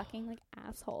or Ugh. fucking like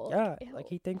asshole. Yeah, Ew. like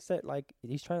he thinks that like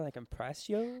he's trying to like impress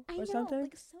you I or know. something.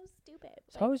 Like so stupid.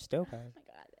 So Like, stupid. oh my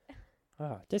god.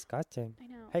 Oh, disgusting. I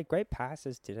know. Hey, great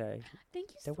passes today.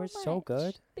 Thank you They so were much. so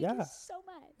good. Thank Yeah. you so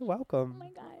much. You're welcome. Oh my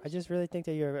gosh. I just really think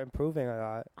that you're improving a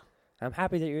lot. I'm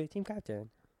happy that you're the team captain.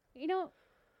 You know,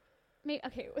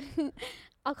 okay.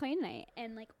 I'll call you tonight,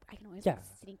 and like I can always Yeah. like,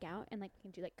 sneak out and like we can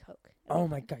do like coke. Oh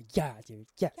my god, yeah, dude.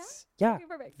 Yes. Yeah. Okay,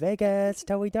 perfect. Vegas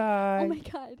till we die. Oh my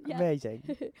god. Yeah.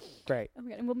 Amazing. Great. Oh my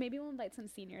god. And well, maybe we'll invite some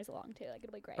seniors along too. Like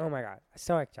it'll be great. Oh my god.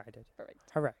 So excited. Perfect.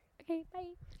 Hooray. Okay. Bye.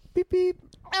 Beep beep.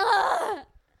 Ah!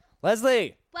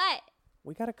 Leslie, What?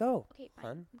 we gotta go. Okay. Fine.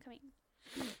 Hun? I'm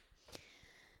coming.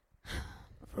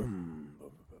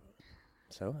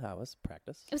 So, how was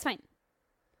practice? It was fine.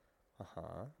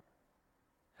 Uh-huh.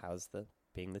 How's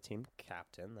being the team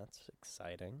captain? That's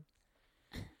exciting.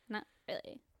 Not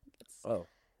really. It's Oh.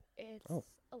 it's Oh.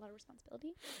 a lot of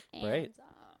responsibility. And, Right.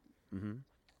 Mm-hmm.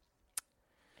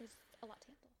 It's a lot to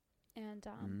handle. And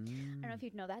I don't know if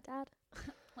you'd know that, Dad.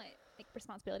 what like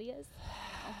responsibility is.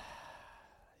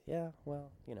 Yeah,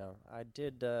 well, I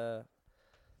did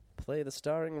play the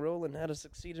starring role in how to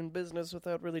succeed in business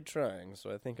without really trying.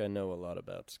 So I think I know a lot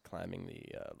about climbing the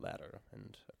ladder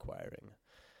and acquiring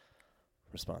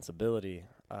responsibility.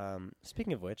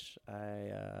 Speaking of which,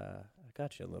 I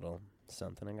got you a little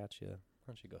something. I got you. Why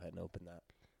don't you go ahead and open that?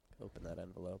 Open that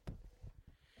envelope.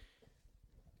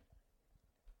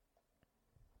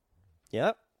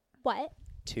 Yep. What?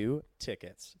 2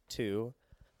 tickets to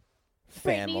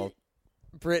Brittany-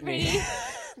 Brittany.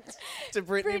 To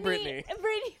Brittany. Brittany.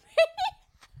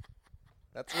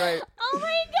 That's right. Oh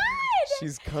my God!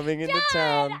 She's coming into Dad!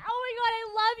 town. Oh my God! I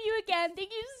love you again. Thank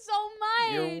you so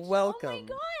much. You're welcome. Oh my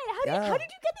God! Yeah. How did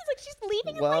you get this? Like she's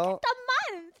leaving in Well, like a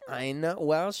month. I know.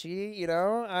 Well,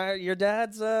 your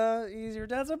dad's a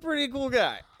pretty cool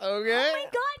guy. Okay. Oh my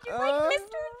God! You're like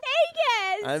Mr.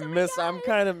 Vegas. I'm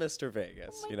kind of Mr.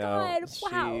 Vegas. Oh my God,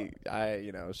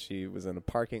 wow. She was in a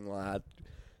parking lot.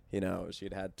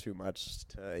 She'd had too much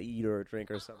to eat or drink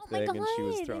or something, my and she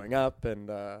was God. throwing up. And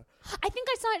I think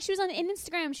I saw it. She was on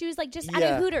Instagram. She was like just at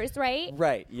Yeah. a Hooters, right?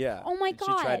 right, yeah. Oh my And She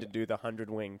tried God. to do the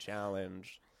 100-wing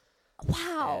challenge.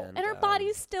 Wow. And, And her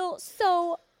body's still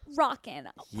so rocking.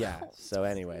 Yeah. Wow, So,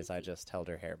 anyways, crazy. I just held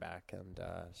her hair back, and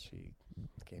she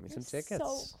gave me You're some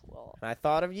tickets. So cool. And I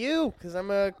thought of you because I'm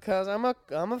a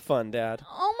fun dad.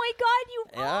 Oh my God, you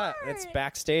Yeah, are. it's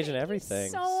backstage and Thank you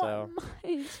everything. So much.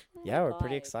 Oh yeah, my we're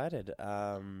pretty God. excited.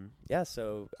 Yeah,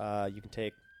 so you can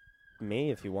take me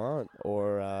if you want,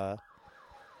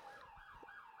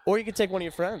 or you can take one of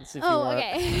your friends if you Oh, want.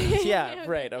 okay. Yeah,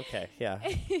 right. Okay, yeah.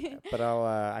 But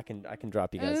I can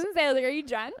drop you I was guys. gonna say, like, are you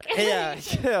drunk? yeah,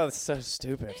 it's so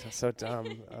stupid, so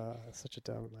dumb, such a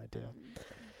dumb idea.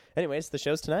 Anyways, the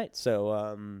show's tonight,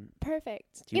 so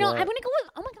Perfect. Do You you know, want- I'm gonna go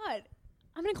with. Oh my God,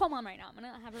 I'm gonna call Mom right now. I'm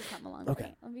gonna have her come along.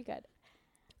 Okay. With me. That'll be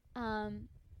good.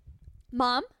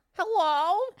 Mom.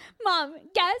 Hello. Mom,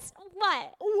 guess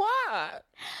what? what?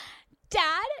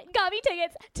 Dad got me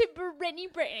tickets to Brittany.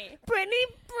 Brittany.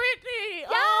 Yeah.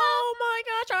 Oh my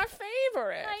gosh, our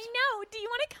favorite. I know. Do you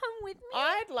want to come with me?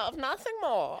 I'd love nothing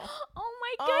more.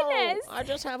 Oh my goodness. I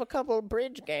just have a couple of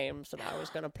bridge games that I was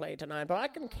going to play tonight, but I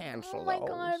can cancel Oh my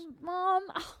God, Mom.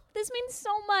 Oh, this means so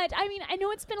much. I mean, I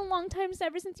know it's been a long time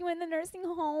ever since you went in the nursing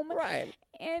home. Right.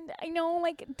 And I know,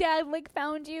 like, Dad, like,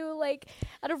 found you, like,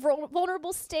 at a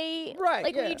vulnerable state. Right,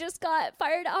 Like, when yeah. you just got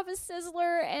fired off a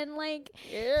Sizzler and, like,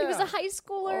 Yeah. he was a high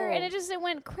schooler and Oh. it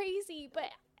went crazy. But,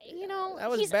 you know, That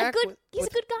was he's back a with-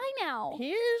 a good guy now.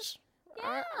 He is?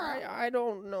 Yeah. I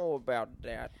don't know about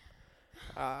that.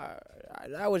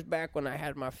 That was back when I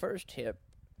had my first hip.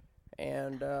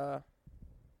 And, but,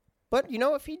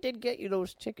 if he did get you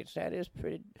those tickets, that is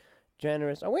pretty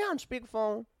generous. Are we on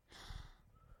speakerphone?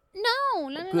 No.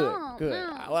 Good.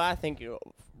 No. Well, I think your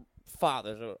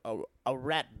father's a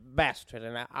rat bastard,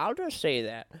 and I'll just say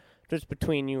that, just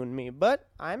between you and me. But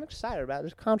I'm excited about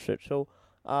this concert. So,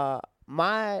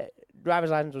 my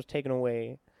driver's license was taken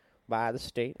away by the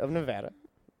state of Nevada.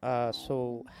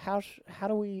 So how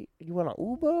do we? You want an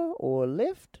Uber or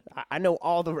Lyft? I know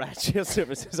all the rideshare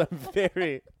services. I'm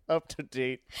very up to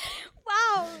date.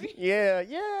 Wow. Yeah.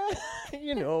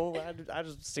 I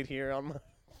just sit here on my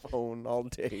phone all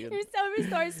day. And You're so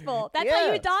resourceful. That's how you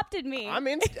Yeah. adopted me.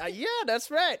 yeah,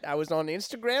 that's right. I was on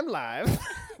Instagram Live,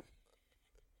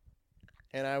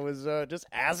 and I was just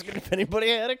asking if anybody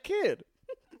had a kid.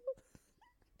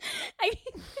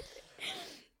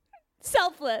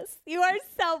 Selfless. You are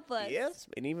selfless. Yes,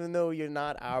 and even though you're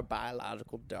not our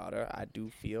biological daughter, I do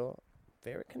feel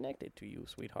very connected to you,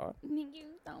 sweetheart. Thank you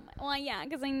so much. Well, yeah,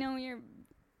 because I know your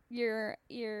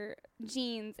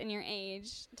genes and your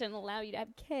age didn't allow you to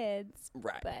have kids.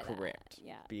 Right, But, correct.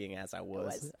 yeah. Being as I was,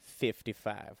 was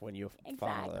 55 when your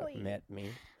father Exactly. met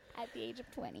me. At the age of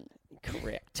 20.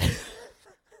 Correct.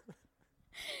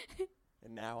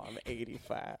 And now I'm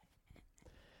 85.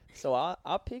 So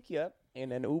I'll pick you up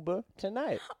in an Uber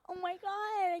tonight. Oh my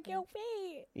God, I can't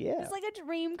wait. Yeah. It's like a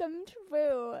dream come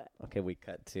true. Okay, we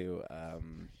cut to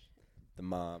the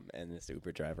mom and this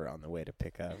Uber driver on the way to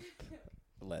pick up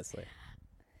Leslie.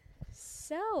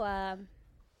 So, Yeah.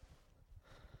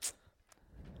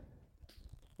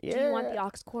 do you want the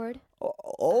aux cord?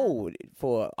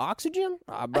 For oxygen?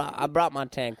 I brought my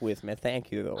tank with me.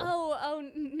 Thank you.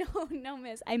 Oh, no,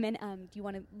 miss. I meant, do you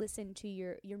want to listen to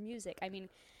your music? I mean,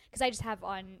 because I just have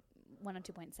on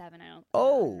 102.7. I don't.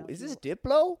 Oh, is this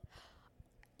Diplo?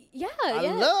 Yeah, I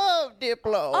yeah. love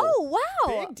Diplo. Oh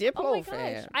wow! Big Diplo oh my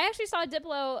fan. Gosh. I actually saw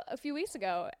Diplo a few weeks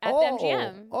ago at the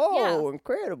MGM. Oh, yeah.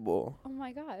 incredible. Oh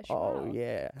my gosh! Oh, wow.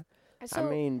 yeah. So, I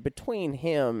mean, between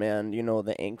him and,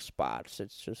 the Ink Spots,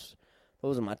 it's just,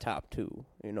 those are my top two,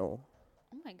 oh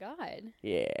my God!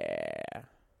 Yeah.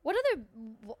 What other?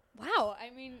 Wow!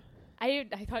 I mean,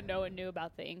 I thought no one knew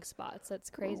about the ink spots. That's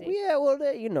crazy. Yeah,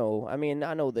 well, I mean,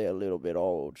 I know they're a little bit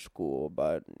old school,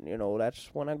 but that's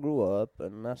when I grew up,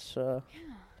 and that's the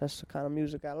kind of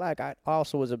music I like. I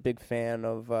also was a big fan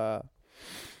of the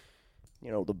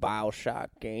BioShock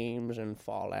games and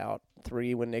Fallout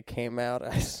 3 when they came out.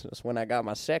 That's when I got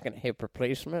my second hip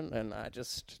replacement, and I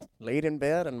just laid in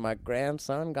bed, and my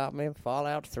grandson got me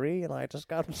Fallout 3, and I just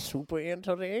got super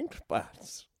into the ink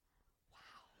spots.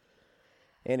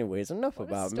 Anyways, enough What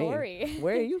a about story. me.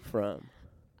 Where are you from?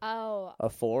 Oh A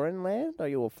foreign land? Are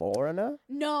you a foreigner?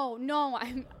 no,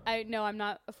 I'm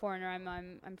not a foreigner. I'm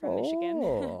from Michigan.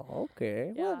 Oh,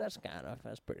 okay. Well, Yeah.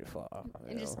 that's pretty far.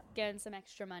 And just getting some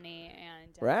extra money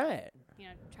and Right.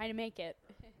 trying to make it.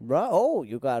 Right. Oh,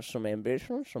 you got some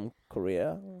ambition, some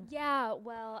career. Yeah,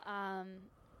 well, I'm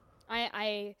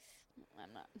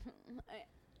not.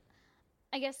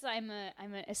 I guess I'm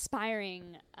an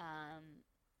aspiring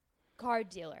car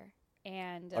dealer,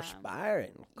 and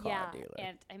Aspiring car dealer.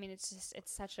 and I mean it's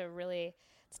such a really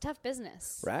it's a tough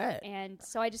business, Right. And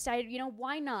so I decided,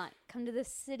 why not come to the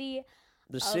city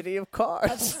The city of of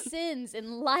cars. sins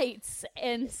and lights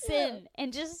and sin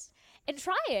and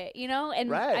try it, and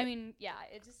Right. I mean, yeah,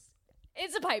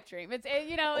 it's a pipe dream. It's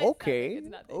it's Okay. Nothing, it's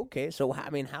nothing. Okay. So, I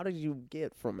mean, how did you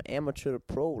get from amateur to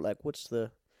pro? Like,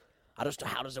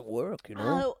 how does it work?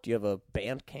 Oh. Do you have a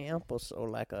band camp or so,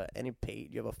 like any page?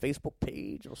 You have a Facebook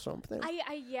page or something?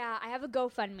 I have a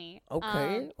GoFundMe.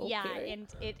 Okay, Yeah, okay. and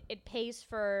it pays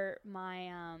for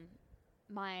my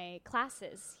my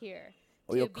classes here.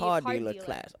 Oh, to your be a car dealer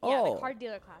class. Yeah, Oh. the car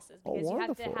dealer classes, Oh, because you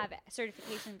have to wonderful. have a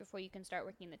certification before you can start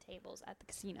working the tables at the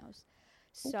casinos.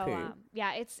 So Okay.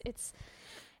 yeah,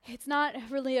 it's not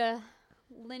really a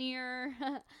linear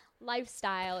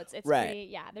lifestyle. It's Right.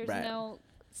 pretty, there's Right. no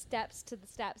steps to the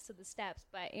steps to the steps,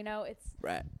 but it's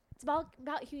Right. it's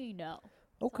about who you know.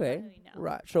 It's all about Okay. who you know.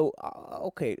 Right. So,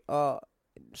 okay.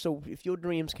 So if your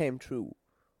dreams came true,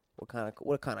 what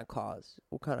kind of cars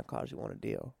you want to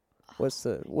deal? What's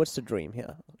the dream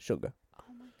here, Sugar?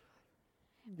 Oh my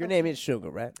god. Your name is Sugar,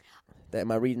 right?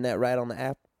 Am I reading that right on the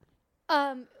app?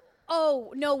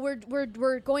 Oh no,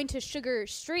 we're going to Sugar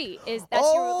Street.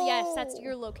 That's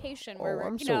your location where we're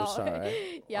I'm so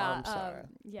sorry. yeah, I'm sorry.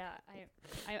 Yeah,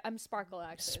 I'm Sparkle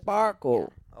actually.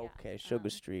 Sparkle. Yeah, Okay, yeah, Sugar um,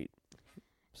 Street.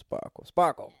 Sparkle.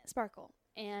 Sparkle.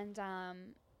 And I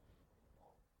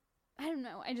don't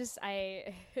know.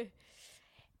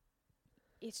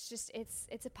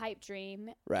 It's a pipe dream.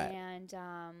 Right. And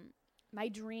my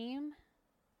dream.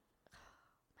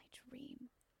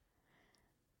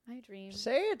 My dream.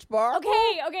 Say it, Sparkle.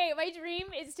 Okay. My dream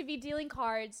is to be dealing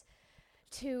cards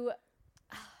to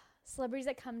celebrities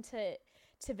that come to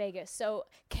Vegas. So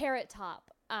Carrot Top.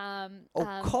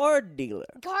 Card dealer.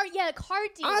 Card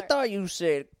dealer. I thought you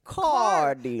said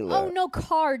car dealer. Oh no,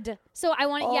 card. So I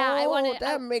want. I want to.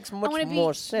 That makes much wanna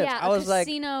more be, sense. Yeah, I was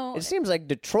casino. like, it seems like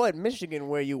Detroit, Michigan,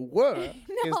 where you were, is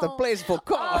the No. place for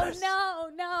cars. Oh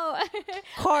no.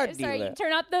 Car I'm sorry, dealer. you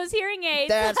turn up those hearing aids.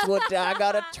 That's what I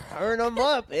gotta turn them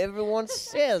up. Everyone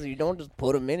says you don't just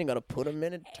put them in; you gotta put them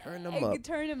in and turn them up.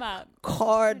 Turn them up.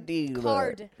 Car dealer.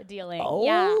 Card dealing. Oh.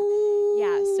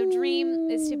 Yeah. So dream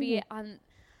is to be on the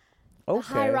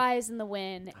Okay. high rise in the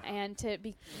wind and to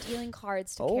be dealing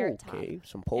cards to Carrot Top Okay,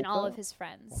 some poker. and all of his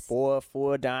friends.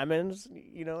 Four diamonds.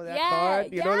 You know that Yeah,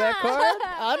 card? You know that yeah. card?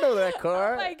 I know that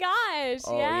card. Oh my gosh!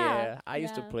 Oh, yeah. I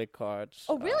used to Yeah. play cards.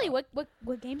 Oh really? What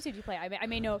games did you play? I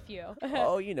may know a few.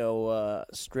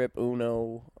 Strip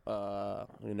Uno,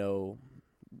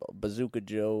 Bazooka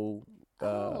Joe.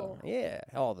 Oh. Yeah,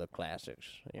 all the classics,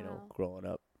 Wow. growing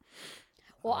up.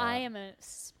 Well, I am a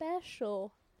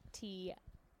specialty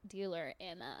dealer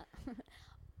in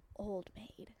Old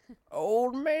Maid.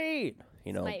 Old Maid.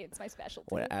 It's my specialty.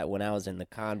 When I was in the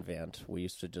convent, we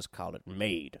used to just call it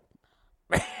Maid.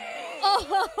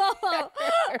 Oh,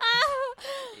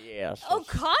 Yeah. so- oh,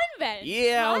 convent.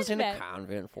 yeah, I was in a Convent.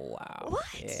 convent for a while.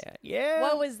 What? Yeah.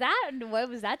 What was that? What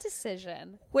was that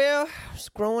decision? Well, I was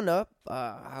growing up.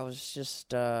 I was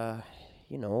just, I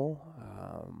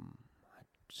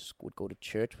just would go to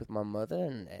church with my mother,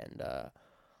 and I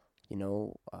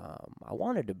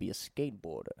wanted to be a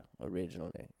skateboarder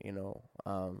originally,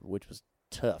 which was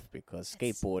tough because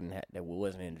skateboarding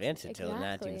wasn't invented until the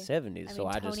Exactly. 1970s. I so mean,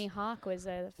 I Tony just Hawk was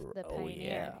the Oh, pioneer.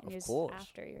 yeah, He of was course.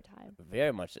 after your time.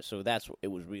 very much so. It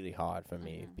was really hard for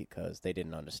me Mhm. because they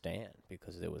didn't understand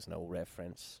because there was no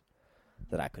reference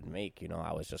that I could make.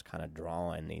 I was just kind of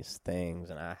drawing these things,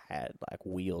 and I had like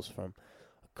wheels from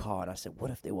a car, and I said,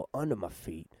 what if they were under my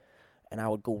feet? And I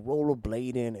would go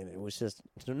rollerblading, and it was just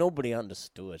so nobody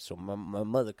understood. So my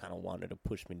mother kind of wanted to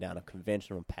push me down a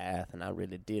conventional path, and I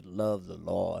really did love the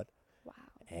Lord. Wow.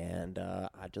 And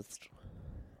I just,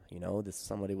 this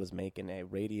somebody was making a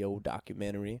radio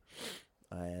documentary,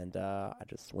 and I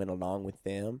just went along with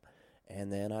them,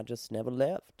 and then I just never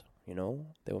left.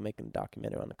 They were making a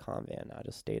documentary on the convent. I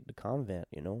just stayed at the convent,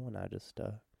 and I just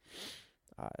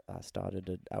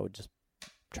I would just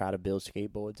try to build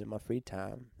skateboards in my free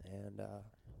time, and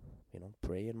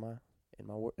pray in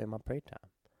my prayer time.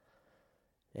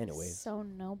 Anyways, So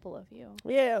noble of you.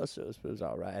 yeah, it was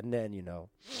all right. And then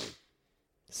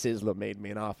Sizzler made me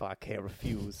an offer I can't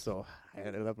refuse, so I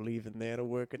ended up leaving there to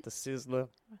work at the Sizzler.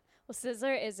 Well,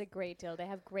 Sizzler is a great deal. They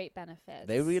have great benefits.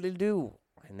 They really do.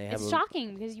 And they have It's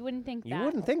shocking because you wouldn't think that. You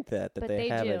wouldn't think that But they they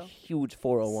have a do. huge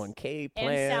 401k plan.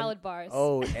 And salad bars.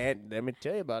 Oh, and let me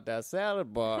tell you about that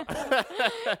salad bar.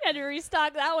 Had to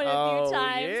restock that one a few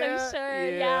times, I'm sure.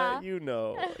 Yeah. You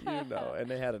know. And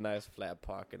they had a nice flat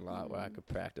parking lot where I could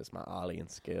practice my ollieing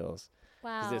skills.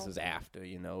 Wow. 'Cause this was after,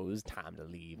 it was time to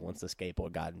leave. Once the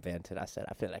skateboard got invented, I said,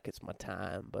 I feel like it's my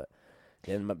time. But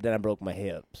then I broke my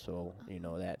hip, so,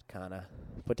 that kind of...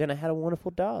 But then I had a wonderful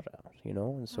daughter,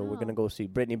 and so we're Wow. going to go see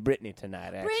Brittany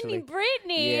tonight, actually.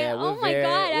 Brittany. Yeah, Oh we're my very,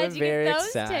 God. we're How'd you very get those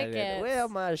excited. tickets? Well,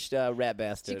 my rat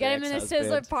bastard Did you get him in the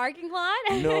ex-husband. Sizzler parking lot?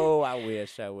 No, I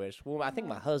wish. Well, I think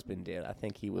my husband did. I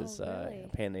think he was, really?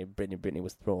 apparently Brittany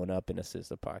was throwing up in a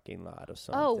Sizzler parking lot or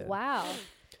something. Oh, wow.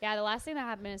 Yeah, the last thing that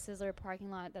happened in a Sizzler parking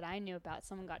lot that I knew about,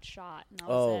 someone got shot, and that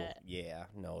was it. Yeah.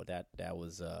 No, that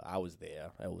was, I was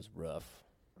there. That was rough.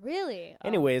 Really? Oh.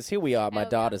 Anyways, here we are at my Oh,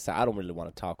 daughter's house. I don't really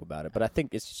want to talk about it, but I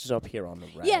think it's just up here on the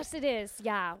right. Yes, it is.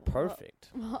 Yeah.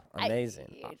 Perfect. Well,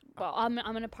 Amazing. I'm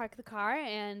gonna park the car,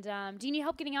 and do you need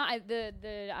help getting out?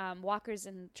 The walker's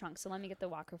in the trunk, so let me get the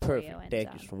walker for you. Perfect. And,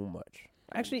 Thank you so much.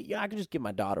 Actually, yeah, I could just give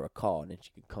my daughter a call, and then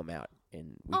she can come out,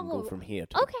 and we can go Oh, from here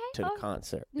to, okay. to the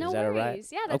concert. No Is that all right?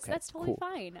 worries. Yeah, that's Okay, totally cool.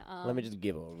 fine. Let me just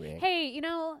give her a ring. Hey,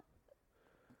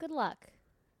 good luck.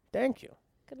 Thank you.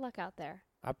 Good luck out there.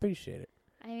 I appreciate it.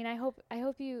 I mean, I hope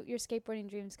your skateboarding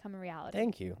dreams come a reality.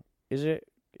 Thank you.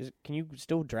 Can you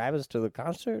still drive us to the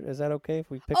concert? Is that okay if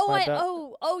we pick Oh, my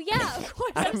yeah, of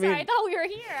course. I I'm sorry. I mean- thought we were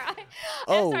here. I'm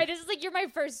Oh. sorry. This is like you're my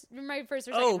first or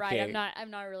second Okay. ride. I'm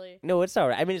not really. No, it's all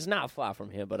right. I mean, it's not far from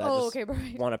here, but I just okay,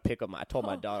 perfect. want to pick up. I told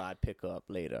my daughter I'd pick her up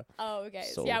later. Oh, okay.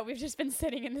 So- Yeah, we've just been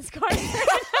sitting in this car. I'm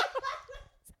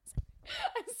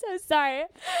so sorry. Yeah,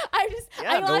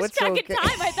 I no, lost it's track okay. of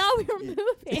time. I thought we were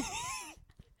moving.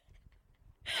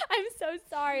 I'm so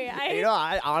sorry. I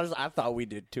honestly I thought we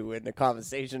did too, and the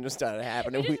conversation just started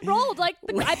happening. It just rolled like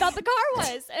I thought the car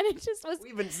was, and it just was.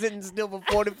 We've been sitting still for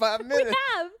 45 We minutes.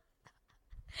 have.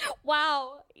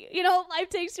 Wow. Life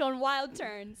takes you on wild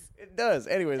turns. It does.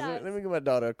 Anyways, It let does. me give my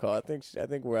daughter a call. I think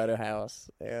we're at her house,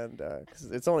 and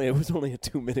cause it was only a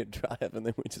 2-minute drive, and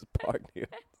then we just parked here.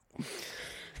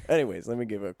 Anyways, let me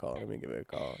give her a call.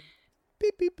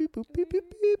 Beep beep beep boop beep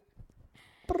beep beep.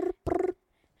 Brr, brr.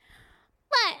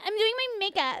 What? I'm doing my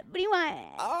makeup. What do you want?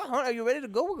 Oh, honey, are you ready to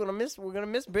go? We're gonna miss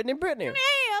Brittany. Okay, I'm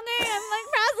like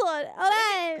frazzled. Hold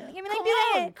on. Give me like 2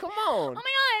 minutes. Come on. Oh my god.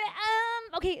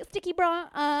 Okay, sticky bra.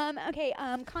 Okay,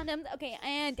 condoms. Okay,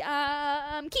 and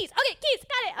keys. Okay, keys.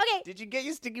 Got it. Okay. Did you get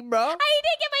your sticky bra? I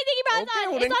did get my sticky bra. It's Okay,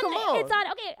 on. well then It's on. come on. It's on.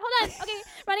 Okay, hold on. Okay,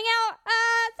 running out.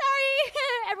 Sorry.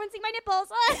 Everyone's seeing my nipples.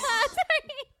 Sorry.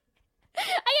 I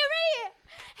get ready.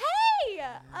 Hey.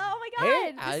 Oh my god.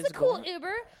 Hey, this how's is a it cool going?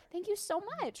 Uber. Thank you so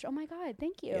much. Oh my god.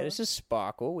 Thank you. Yeah, this is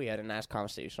Sparkle. We had a nice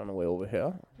conversation on the way over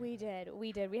here. We did.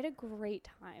 We had a great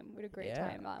time.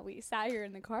 Yeah. Time. We sat here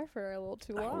in the car for a little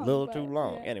too long. A little but, too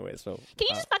long. yeah. Anyway, so. Can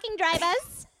you just fucking drive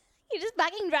us? You just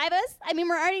fucking drive us? I mean,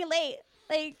 we're already late.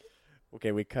 Like,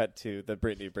 Okay, we cut to the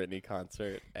Brittany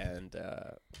concert, and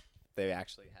they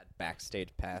actually had backstage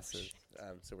passes.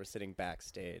 So we're sitting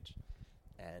backstage,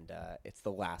 and it's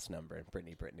the last number, and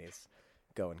Brittany's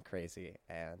going crazy,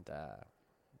 and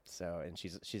and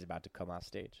she's about to come off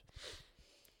stage.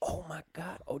 Oh my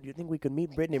God! Oh, do you think we could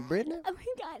meet Brittany? oh my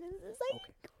god, this is like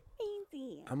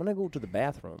crazy. I'm gonna go to the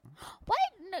bathroom. What?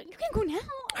 No, you can't go now.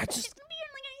 I It's just- gonna be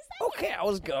in like any second. Okay, I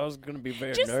was gonna be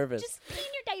very nervous. Just pee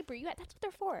in your diaper. That's what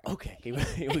they're for. Okay, here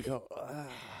we go.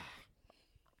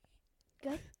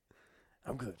 Good?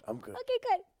 I'm good. Okay,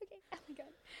 good. Okay. Oh my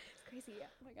god. It's crazy. Oh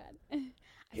my god.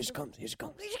 Here she comes. Here she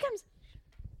comes.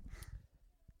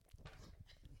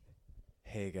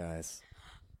 Hey guys,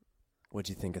 what'd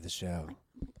you think of the show?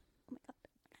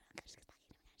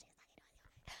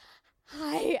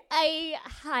 Hi. Hi.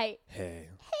 Hey, Hey.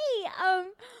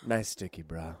 nice sticky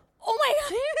bra. Oh my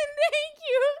god. Thank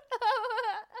you.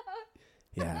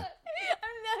 Yeah.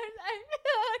 I'm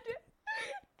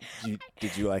not.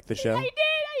 Did you like the show? I did.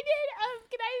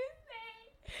 Can I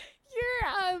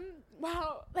say,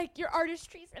 wow, like your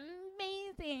artistry's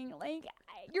amazing. Like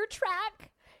your track,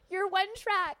 Your one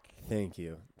track, Thank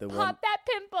you. The Pop That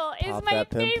Pimple, is Pop my That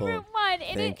Pimple. favorite one.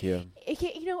 And Thank you.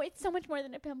 you know, it's so much more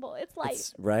than a pimple. It's life.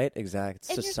 It's right, exact. It's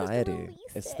And you're supposed to society. release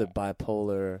It's it. the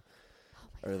bipolar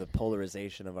Oh my or the God.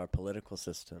 polarization of our political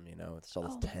system. You know, it's all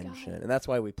this Oh my tension, God. and that's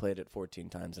why we played it 14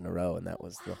 times in a row, and that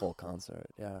was the whole concert.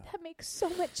 Yeah. That makes so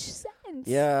much sense.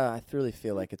 Yeah, I really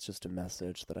feel like it's just a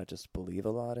message that I just believe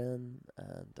a lot in,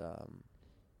 and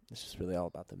it's just really all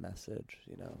about the message,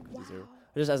 you know. 'Cause these are, Wow.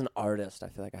 just as an artist, I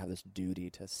feel like I have this duty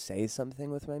to say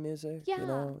something with my music. Yeah. You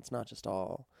know, it's not just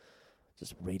all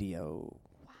just radio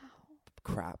Wow.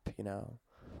 crap. You know.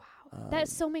 Wow. That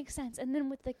so makes sense. And then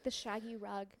with like the shaggy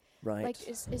rug, Right. like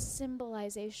is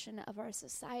symbolization of our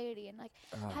society and like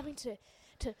Ah. having to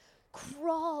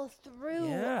crawl through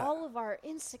Yeah. all of our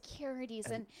insecurities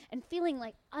and feeling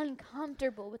like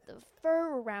uncomfortable with the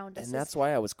fur around us. And that's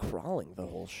why I was crawling the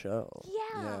whole show.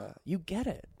 Yeah. You get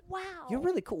it. wow. You're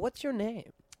really cool. What's your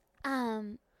name?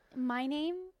 My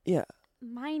name Yeah.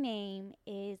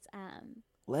 is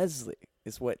Leslie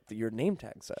is what your name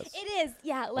tag says. it is,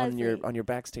 yeah, Leslie. on your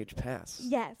backstage pass.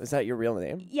 Yes. Is that your real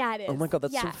name? Yeah, it is. Oh my god,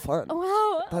 that's so Yeah. fun. Oh,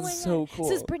 wow. That's oh my so God. cool.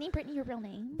 So is Brittany your real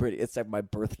name? Brittany, it's like my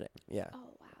birth name. Yeah. Oh wow.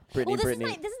 Brittany, oh, this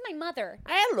Brittany. is my mother.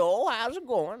 Hello, how's it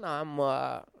going? I'm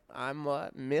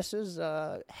Mrs.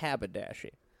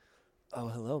 Haberdashy. Oh,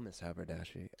 hello, Miss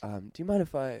Haberdashy. Do you mind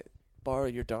if I borrow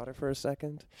your daughter for a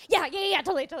second? Yeah,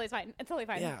 totally fine. It's totally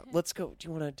fine. Yeah, let's go. Do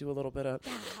you want to do a little bit of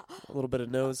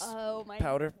nose Oh my.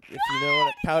 powder, if you know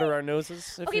what powder our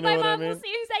noses, if Okay, you know my what I mom mean? will see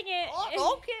you in a second.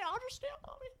 Okay, I'll just stand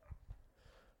on it.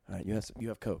 All right, you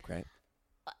have Coke, right?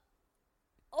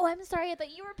 Oh, I'm sorry. I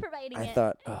thought you were providing I it.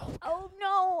 thought, Oh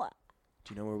no.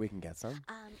 do you know where we can get some?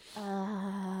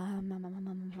 Oh,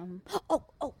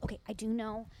 okay. I do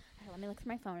know. Let me look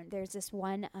through my phone. There's this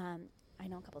one. I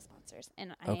know a couple sponsors,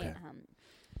 and Okay.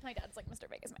 my dad's like Mr.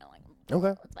 Vegas man. Like,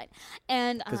 Okay. it's fine.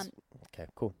 And 'Cause- Okay,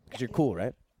 cool. Because you're cool,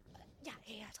 right? yeah,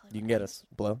 totally. You can get us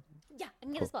blow. Yeah, I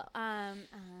can get Cool. us blow.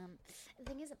 The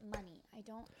thing is, money. I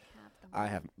don't have the money. I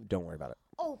have. Don't worry about it.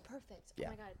 Oh, perfect. Yeah.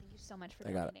 Oh my god, thank you so much for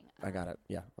I got it. donating. I got it.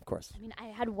 Yeah, of course. I mean, I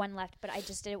had one left, but I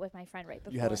just did it with my friend right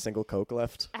before. You had a single Coke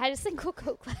left. I had a single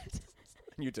Coke left.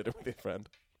 You did it with your friend.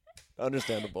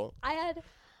 Understandable. I had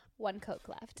one Coke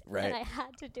left. Right. And I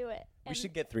had to do it. We And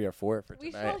should get 3 or 4 for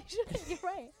We tonight. should. You're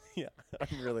right. Yeah,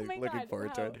 I'm really Oh my looking God,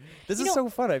 forward to wow. it. This You is know- so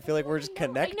fun. I feel like we're just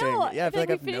connecting. I know. Yeah, I feel like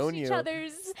we I've known finished you. each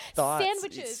other's Thoughts,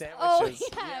 sandwiches. sandwiches.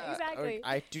 Oh, yeah, exactly.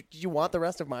 Do you want the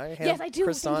rest of my ham Yes, I do.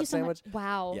 croissant Thank you so sandwich? much.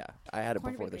 Wow. Yeah, I had it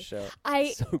Corned before the beef. show.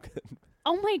 I. So good.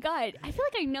 Oh my god. I feel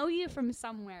like I know you from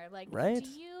somewhere. Like, Right? Do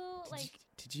you like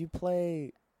Did you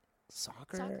play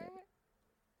soccer? soccer?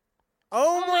 Oh,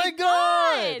 Oh my my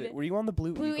god! God! Were you on the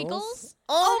Blue Blue Eagles? Eagles?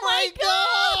 Oh my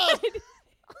god!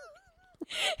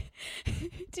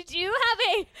 Did you have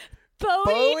a Bowie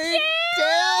Bowie jam?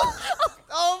 Dale!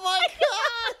 Oh my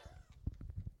god!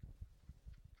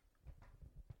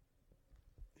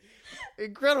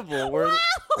 Incredible.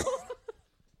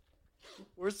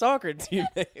 We're soccer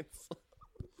teammates.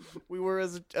 We were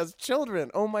as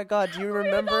children. Oh my god, do you Why are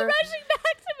remember you not rushing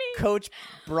back to me? Coach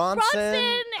Bronson?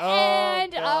 Bronson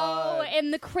and God.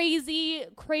 and the crazy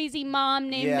mom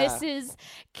named Yeah. Mrs.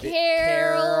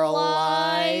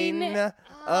 Caroline. Caroline.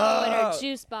 Oh, and her Oh.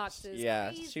 juice boxes. Yeah,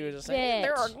 Crazy she was just like, "Hey,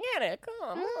 they're bitch. organic.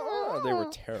 Oh, they were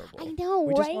terrible. I know,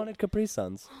 We right? just wanted Capri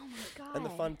Suns. Oh my god. And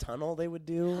the fun tunnel they would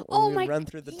do. When Oh we my would run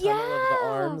through the tunnel of the yeah.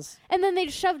 arms. And then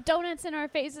they'd shove donuts in our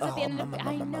faces at the Oh, end of the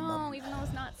I mm. know, even though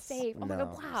it's not safe. Oh my No,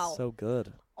 god, wow. so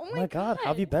good. oh Oh my god, how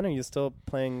have you been? Are you still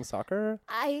playing soccer?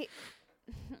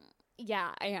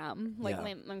 Yeah, I am. Like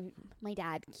Yeah. my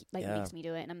dad Yeah. makes me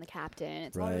do it, and I'm the captain.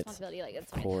 It's all Right. responsibility. Like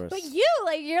it's Of fine. course. But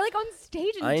you're like on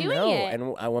stage and I doing know, it.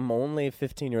 and I'm only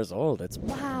 15 years old. It's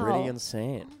Wow. pretty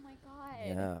insane. Oh my god.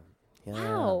 Yeah. Yeah.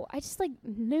 Wow. I just like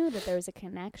knew that there was a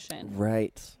connection.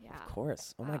 Right. Yeah. Of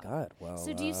course. Oh my Wow. god. Well.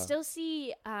 So do you still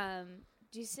see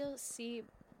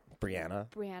Brianna?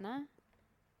 Brianna?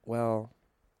 Well,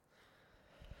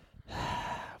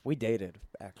 we dated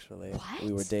actually. We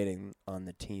were What? dating on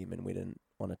the team, and we didn't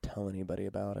want to tell anybody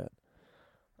about it.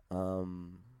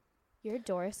 Your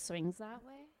door swings that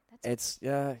way? That's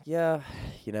It's yeah.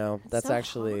 You know, That's that's so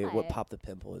actually what hot. Pop the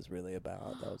Pimple is really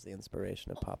about. That was the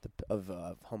inspiration of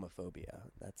of homophobia.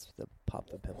 That's the Pop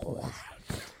the Pimple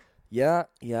is. Yeah.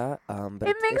 But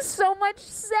it makes it's, so much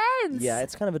sense. yeah,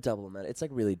 it's kind of a double meta. It's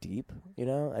like really deep. You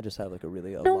know, I just have like a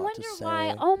really a no lot wonder to say.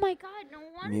 why. Oh my god, no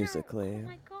wonder. musically. Oh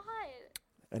my god.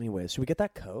 Anyways, should we get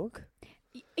that Coke?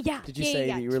 Yeah. Did you yeah, say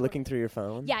yeah, that you were totally. looking through your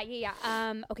phone? Yeah.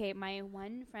 Okay, my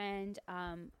one friend,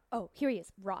 oh, here he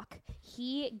is, Rock.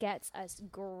 He gets us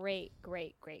great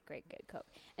Coke.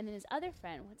 And then his other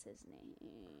friend, what's his name?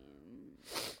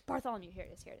 Bartholomew. Here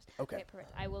it is. Okay.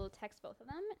 Perfect. I will text both of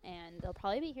them, and they'll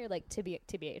probably be here like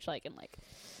TBH like in like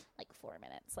 4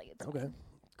 minutes. Like it's Okay. fine.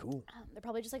 Cool. They're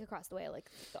probably just like across the way, like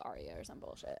the Aria or some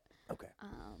bullshit. Okay.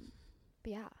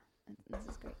 But yeah, this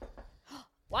is great.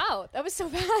 Wow, that was so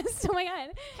fast. Oh my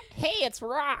god. Hey, it's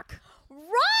Rock.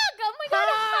 Rock! Oh my god.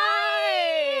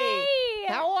 Hi!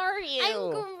 Hi! How are you?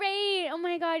 I'm great. Oh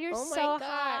my god, you're Oh my so gosh.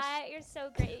 hot. You're so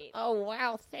great. Oh,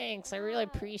 wow, thanks. I really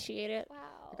appreciate it. Wow.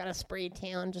 I got a spray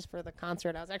tan just for the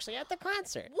concert. I was actually at the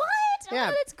concert. What?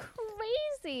 Yeah. Oh, that's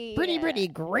crazy. Pretty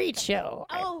great show.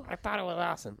 Oh. I thought it was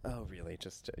awesome. Oh, really?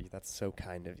 Just that's so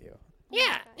kind of you.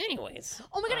 Yeah, anyways.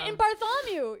 Oh my god, and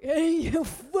Bartholomew. Hey,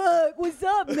 fuck. What's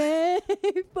up, man?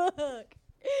 Fuck.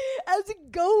 How's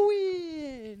it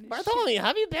going? Bartholomew, how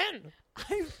have you been?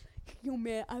 Yo,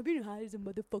 man, I've been high as a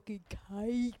motherfucking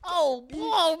kite. Oh,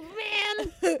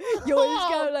 man. Yo, I just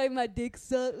got like my dick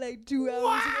sucked like 2 hours ago.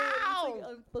 Wow. It's like,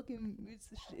 I'm fucking,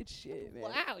 it's shit, man.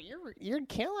 Wow, you're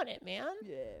killing it, man.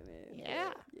 Yeah, man.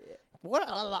 Yeah. Yeah. What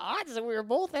are the odds that we were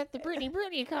both at the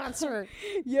Britney concert?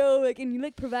 Yo, like, and you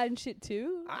like providing shit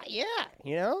too? Yeah.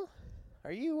 You know?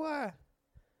 Are you are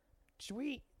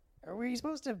we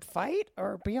supposed to fight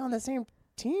or be on the same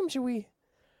team? Should we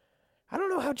I don't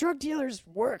know how drug dealers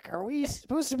work. Are we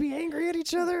supposed to be angry at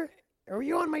each other? Are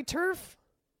you on my turf?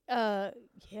 Yeah,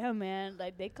 man.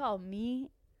 Like, they called me,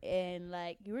 and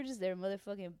like, you were just their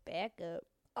motherfucking backup.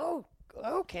 Oh,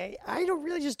 okay. I don't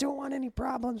want any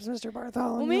problems, Mr.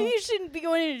 Bartholomew. Well, maybe you shouldn't be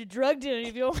going into drug dealing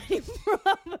if you don't want any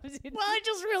problems. Well,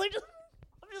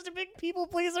 I'm just a big people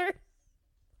pleaser.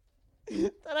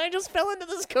 And I just fell into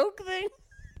this coke thing.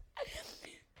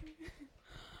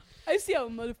 I see how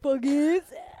motherfucker is.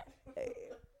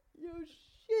 Yo,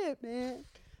 shit, man.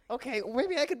 Okay, well,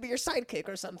 maybe I could be your sidekick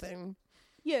or something.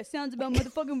 Yeah, sounds about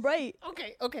motherfucking right.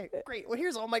 Okay, great. Well,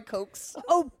 here's all my cokes.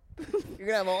 Oh, You're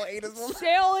gonna have all 8 of them.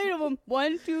 say all 8 of them.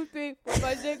 1, 2, 3, 4,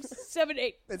 5, 6, 7,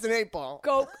 8. It's an 8 ball.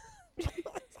 Coke.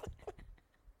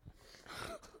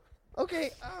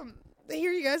 Okay,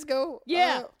 here you guys go.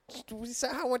 Yeah.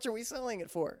 How much are we selling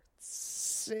it for?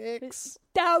 $6,000.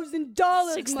 $1,000,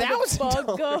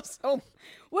 motherfucker. Oh,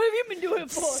 What have you been doing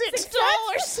it for?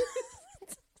 $6.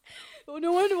 Well,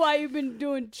 no wonder why you've been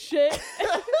doing shit.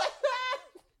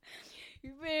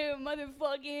 You've been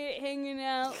motherfucking hanging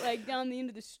out like down the end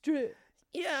of the strip.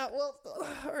 Yeah, well,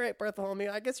 all right, Bartholomew.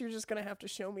 I guess you're just gonna have to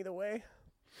show me the way.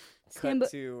 Stand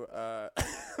Cut to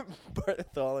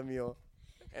Bartholomew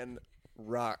and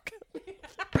Rock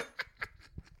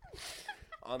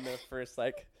on their first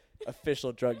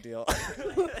official drug deal.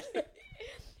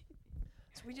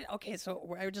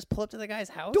 So I would just pull up to the guy's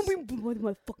house. Don't be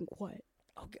motherfucking quiet.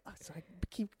 Okay, so I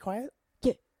keep quiet.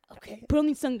 Yeah. Okay. Put on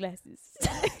these sunglasses.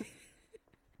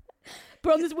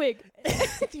 Put on this wig.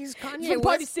 These From Kanye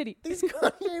Party West, City. these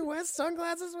Kanye West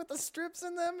sunglasses with the strips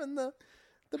in them and the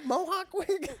mohawk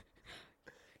wig.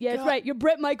 Yeah, that's right. You're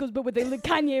Brett Michaels, but with the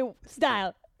Kanye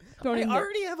style. Thrown I in there.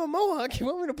 already have a mohawk. You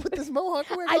want me to put this mohawk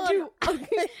wig I on? do.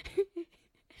 Okay.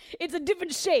 It's a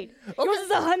different shade. Yours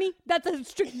is a honey. That's a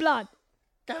strict blonde.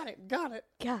 Got it. God.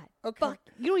 Okay. Fuck.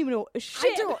 You don't even know a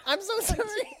shit. I don't. I'm so sorry.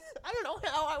 I don't know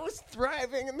how I was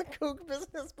thriving in the coke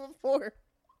business before.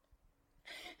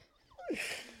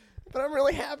 But I'm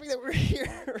really happy that we're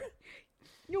here.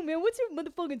 Yo, man, what's your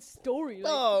motherfucking story?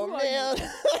 Like, Oh, who are you? man.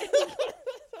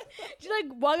 Did you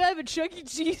like walk out of a Chuck E.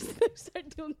 Cheese and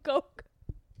start doing coke?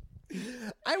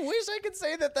 I wish I could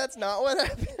say that that's not what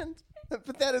happened.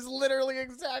 But that is literally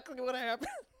exactly what happened.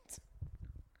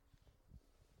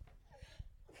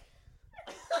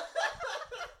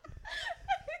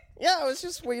 Yeah, I was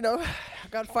just, I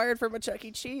got fired from a Chuck E.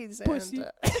 Cheese. Pussy. And,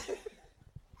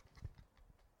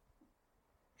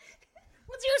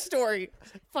 what's your story?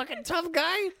 Fucking tough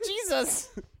guy? Jesus.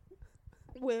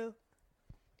 Well,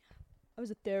 I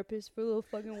was a therapist for a little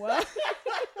fucking while.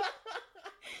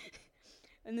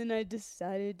 And then I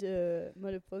decided to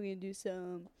motherfucking do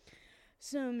some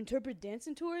interpretive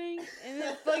dancing touring, and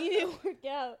then fucking didn't work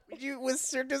out. You was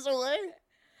Cirque du Soleil?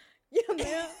 Yeah,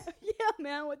 man. Yeah,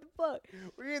 man. What the fuck?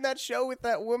 Were you in that show with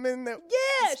that woman that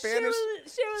Yeah, Spanish?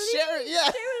 Cheryl,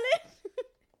 Yeah.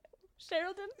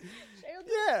 Sheridan.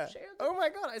 Yeah. Sheridan. Oh my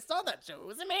god, I saw that show. It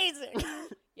was amazing.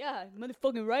 Yeah,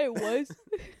 motherfucking right it was.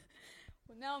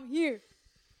 Well, now I'm here,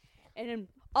 and then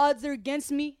odds are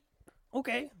against me.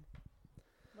 Okay.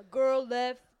 My girl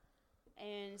left,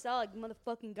 and it's all like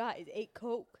motherfucking guys ate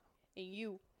coke, and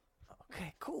you.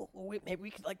 Okay, cool. Well, maybe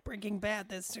we could like Breaking Bad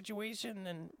this situation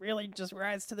and really just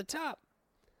rise to the top.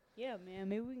 Yeah, man.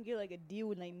 Maybe we can get like a deal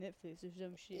with like Netflix or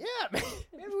some shit. Yeah,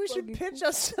 maybe we should Fucking pitch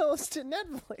ourselves to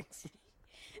Netflix.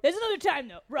 There's another time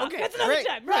though, Rock. Okay, That's another great,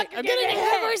 time, great. Rock. I'm getting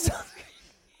ahead of myself.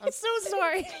 I'm so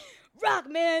sorry. Rock,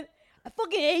 man. I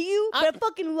fucking hate you, but I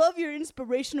fucking love your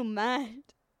inspirational mind.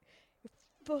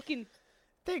 Fucking.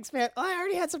 Thanks, man. I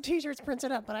already had some T-shirts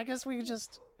printed up, but I guess we could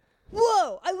just.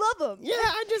 Whoa, I love them. Yeah,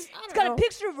 I It's don't got know. a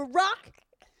picture of a rock,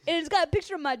 and it's got a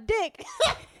picture of my dick.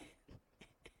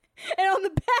 And on the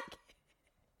back,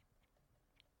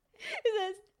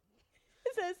 it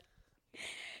says,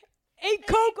 ain't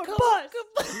coke or bust.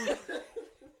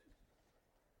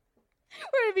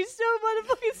 We're gonna be so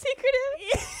motherfucking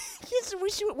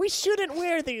secretive. We shouldn't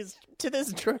wear these to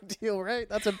this drug deal, right?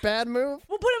 That's a bad move.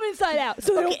 We'll put them inside out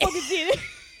so they don't Okay. fucking see it.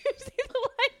 See the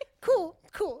light? Cool.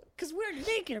 Because we're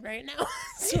naked right now,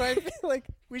 so I feel like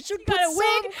we should We put got a some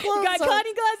wig, we clothes got on.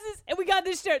 cotton glasses, and we got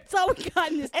this shirt. That's all we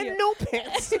got in this deal. And no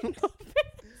pants. And no pants.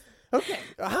 Okay,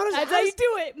 how does That's how how you does-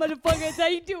 do it, motherfucker. That's how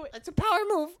you do it. It's a power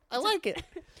move. I like it.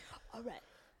 All right.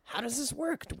 How does this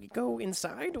work? Do we go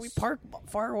inside? Do we park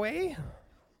far away?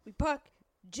 We park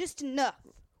just enough.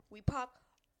 We park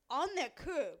on that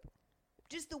curb.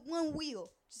 Just the one wheel.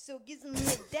 Just so it gives them a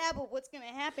little dab of what's going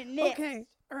to happen next. Okay,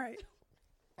 all right.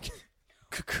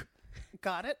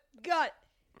 Got it. Got it.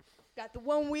 Got the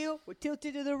one wheel. We're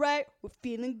tilted to the right. We're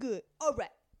feeling good. All right.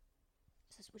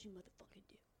 This is what you motherfucking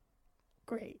do.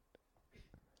 Great.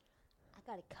 I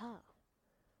got a call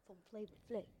from Flavor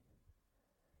Flav.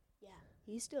 Yeah,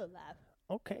 he's still alive.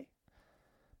 Okay.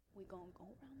 We're going to go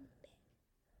around the back.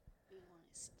 We're going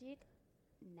to stick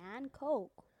 9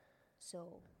 Coke.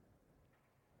 So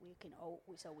we can,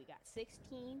 so we got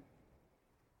 16.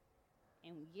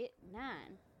 And we get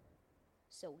 9.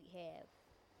 So we have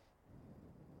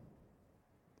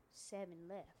 7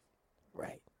 left.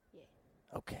 Right. Yeah.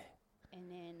 Okay. And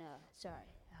then, sorry.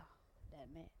 Oh, that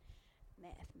math,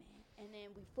 man. And then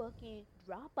we fucking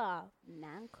drop off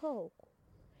 9 Coke.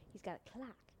 He's got a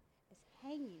clock that's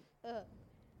hanging up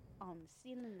on the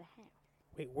ceiling of the house.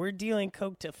 Wait, we're dealing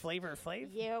coke to Flavor Flav?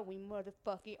 Yeah, we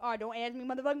motherfucking are. Don't ask me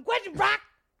motherfucking questions, Brock.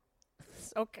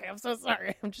 Okay, I'm so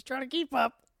sorry. I'm just trying to keep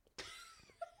up.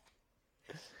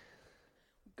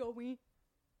 Go in.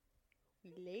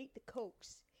 We laid the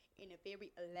Cokes in a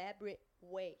very elaborate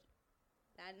way,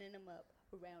 lining them up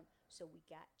around so we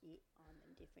got it on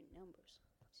the different numbers.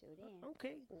 So then,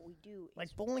 Okay. what we do is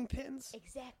Like bowling pins?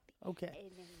 exactly. Okay.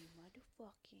 And then we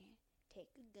motherfucking take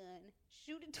a gun,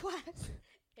 shoot it twice,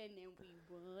 and then we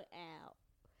run out.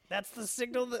 That's the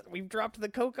signal that we've dropped the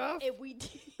coke off? And we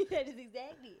did. That is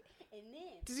exactly it. And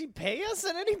then Does he pay us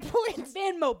at any point?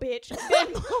 Venmo, bitch.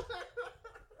 Venmo.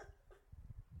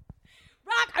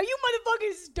 Rock, are you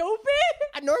motherfucking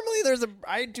stupid? Normally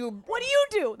I do. What do you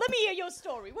do? Let me hear your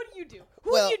story. What do you do?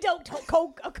 Who Well- you dealt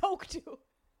coke to?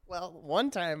 Well,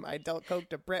 one time I dealt coke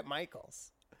to Brett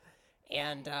Michaels.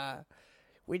 And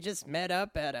we just met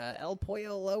up at El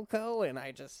Pollo Loco, and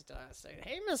I just said,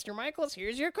 "Hey, Mr. Michaels,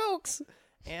 here's your cokes."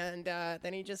 And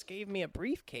then he just gave me a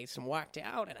briefcase and walked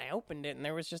out, and I opened it, and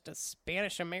there was just a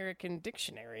Spanish-American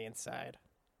dictionary inside.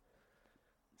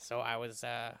 So I was,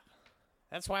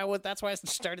 that's why I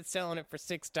started selling it for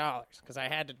 $6, because I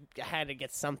had to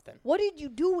get something. What did you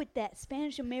do with that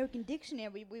Spanish American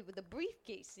dictionary with the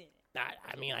briefcase in it?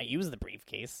 I mean, I use the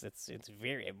briefcase. It's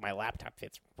my laptop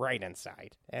fits right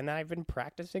inside, and I've been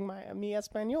practicing mi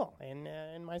español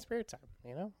in my spare time.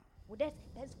 You know. Well,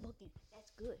 that's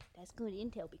good. That's good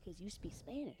intel because you speak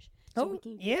Spanish. So we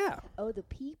can get yeah. other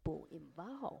people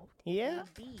involved. Yeah.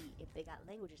 Maybe if they got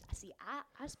languages.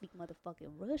 I speak motherfucking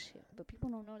Russian, but people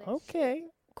don't know that. Okay.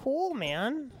 Cool,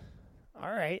 man. All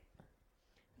right.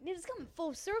 Man, it's coming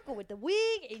full circle with the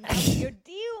wig and your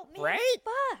deal, man. Right?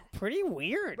 Fuck. Pretty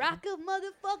weird. Rock of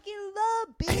motherfucking love,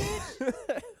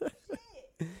 bitch.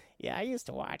 Yeah, I used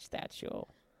to watch that show.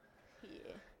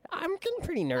 Yeah. I'm getting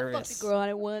pretty I nervous. fucked a girl on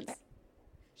it once.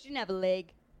 She didn't have a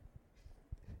leg.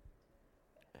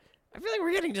 I feel like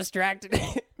we're getting distracted.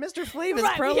 Mr. Flav is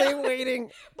Right, probably yeah. waiting.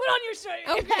 Put on your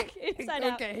shirt. Back inside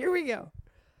out. Okay, here we go.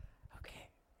 Okay,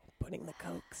 putting the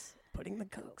cokes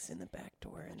in the back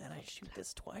door, and then I shoot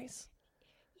this twice.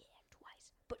 Yeah,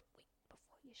 twice. But wait,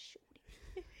 before you shoot it,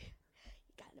 you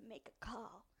gotta make a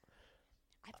call.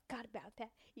 I forgot about that.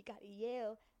 You gotta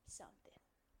yell something.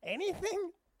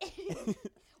 Anything?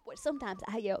 Well, sometimes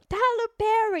I yell, Tyler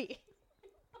Perry.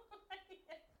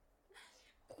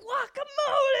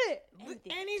 Guacamole.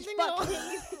 Anything Fuck else? it.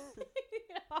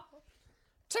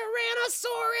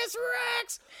 Tyrannosaurus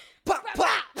Rex! Pop,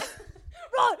 pop!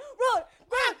 Run.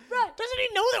 Doesn't he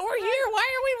know that we're here? Why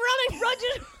are we running? Run,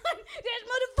 just run. Just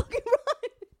motherfucking run.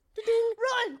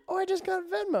 Run. Oh, I just got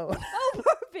Venmo. Oh,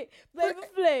 perfect. Flavor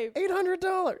Flav.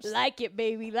 $800. Like it,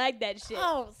 baby. Like that shit.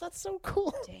 Oh, that's so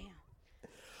cool. Damn.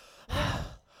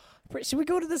 Should we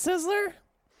go to the Sizzler?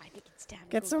 I think it's time to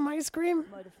Get go some ice cream.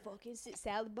 motherfucking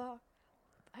salad bar.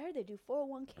 I heard they do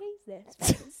 401ks there. It's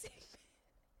fucking sick.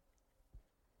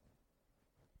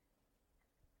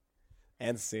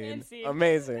 And scene. And scene.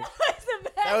 Amazing. That's the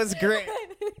best. That was great.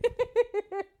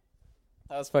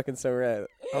 That was fucking so rad.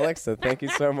 Alexa, thank you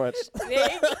so much.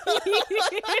 Thank you.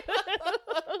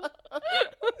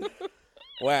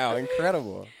 Wow,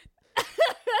 incredible.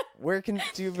 Where do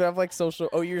you have like social?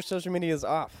 Oh, your social media is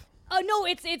off. Oh no,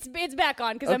 it's back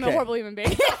on because I'm a Okay. horrible human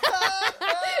being.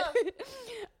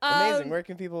 Amazing. Where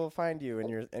can people find you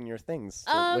and your things?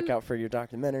 To look out for your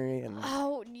documentary and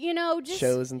Oh, just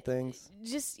shows and things.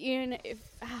 Just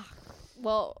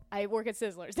well, I work at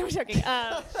Sizzlers. No, I'm joking.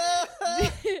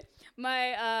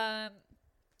 My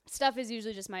stuff is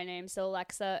usually just my name, so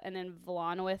Alexa, and then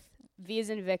Vlanowith, V as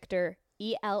in Victor,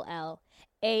 ELLANOWETH.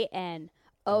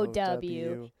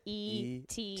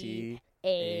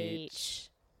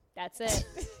 That's it.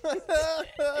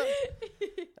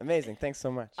 Amazing. Thanks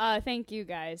so much. Thank you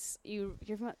guys. You're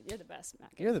the best,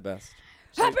 Mac. You're the best.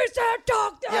 Happy Sad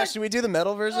Doctor. Yeah, should we do the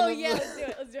metal version? Oh of yeah, this? let's do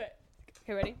it. Let's do it.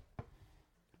 Okay, ready?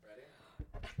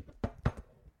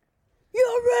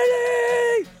 You're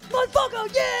ready, motherfucker!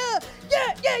 Yeah,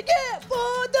 yeah, yeah, yeah!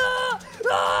 For the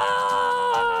ride!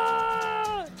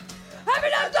 Happy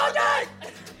Sad Doctor!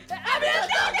 Happy Sad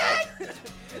Doctor!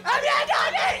 Happy Sad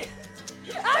Doctor!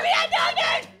 Happy Sad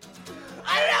Doctor!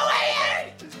 I'm not waiting!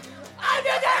 I'm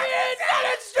just having it set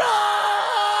it strong!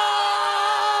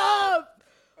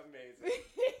 Amazing.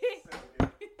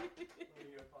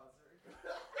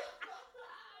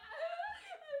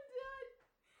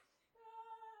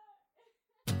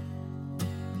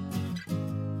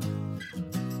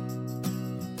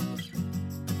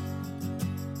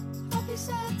 Happy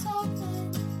sad talking.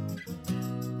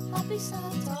 Happy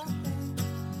sad talking.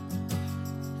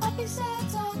 Happy sad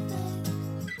talking.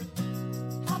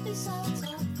 Happy sad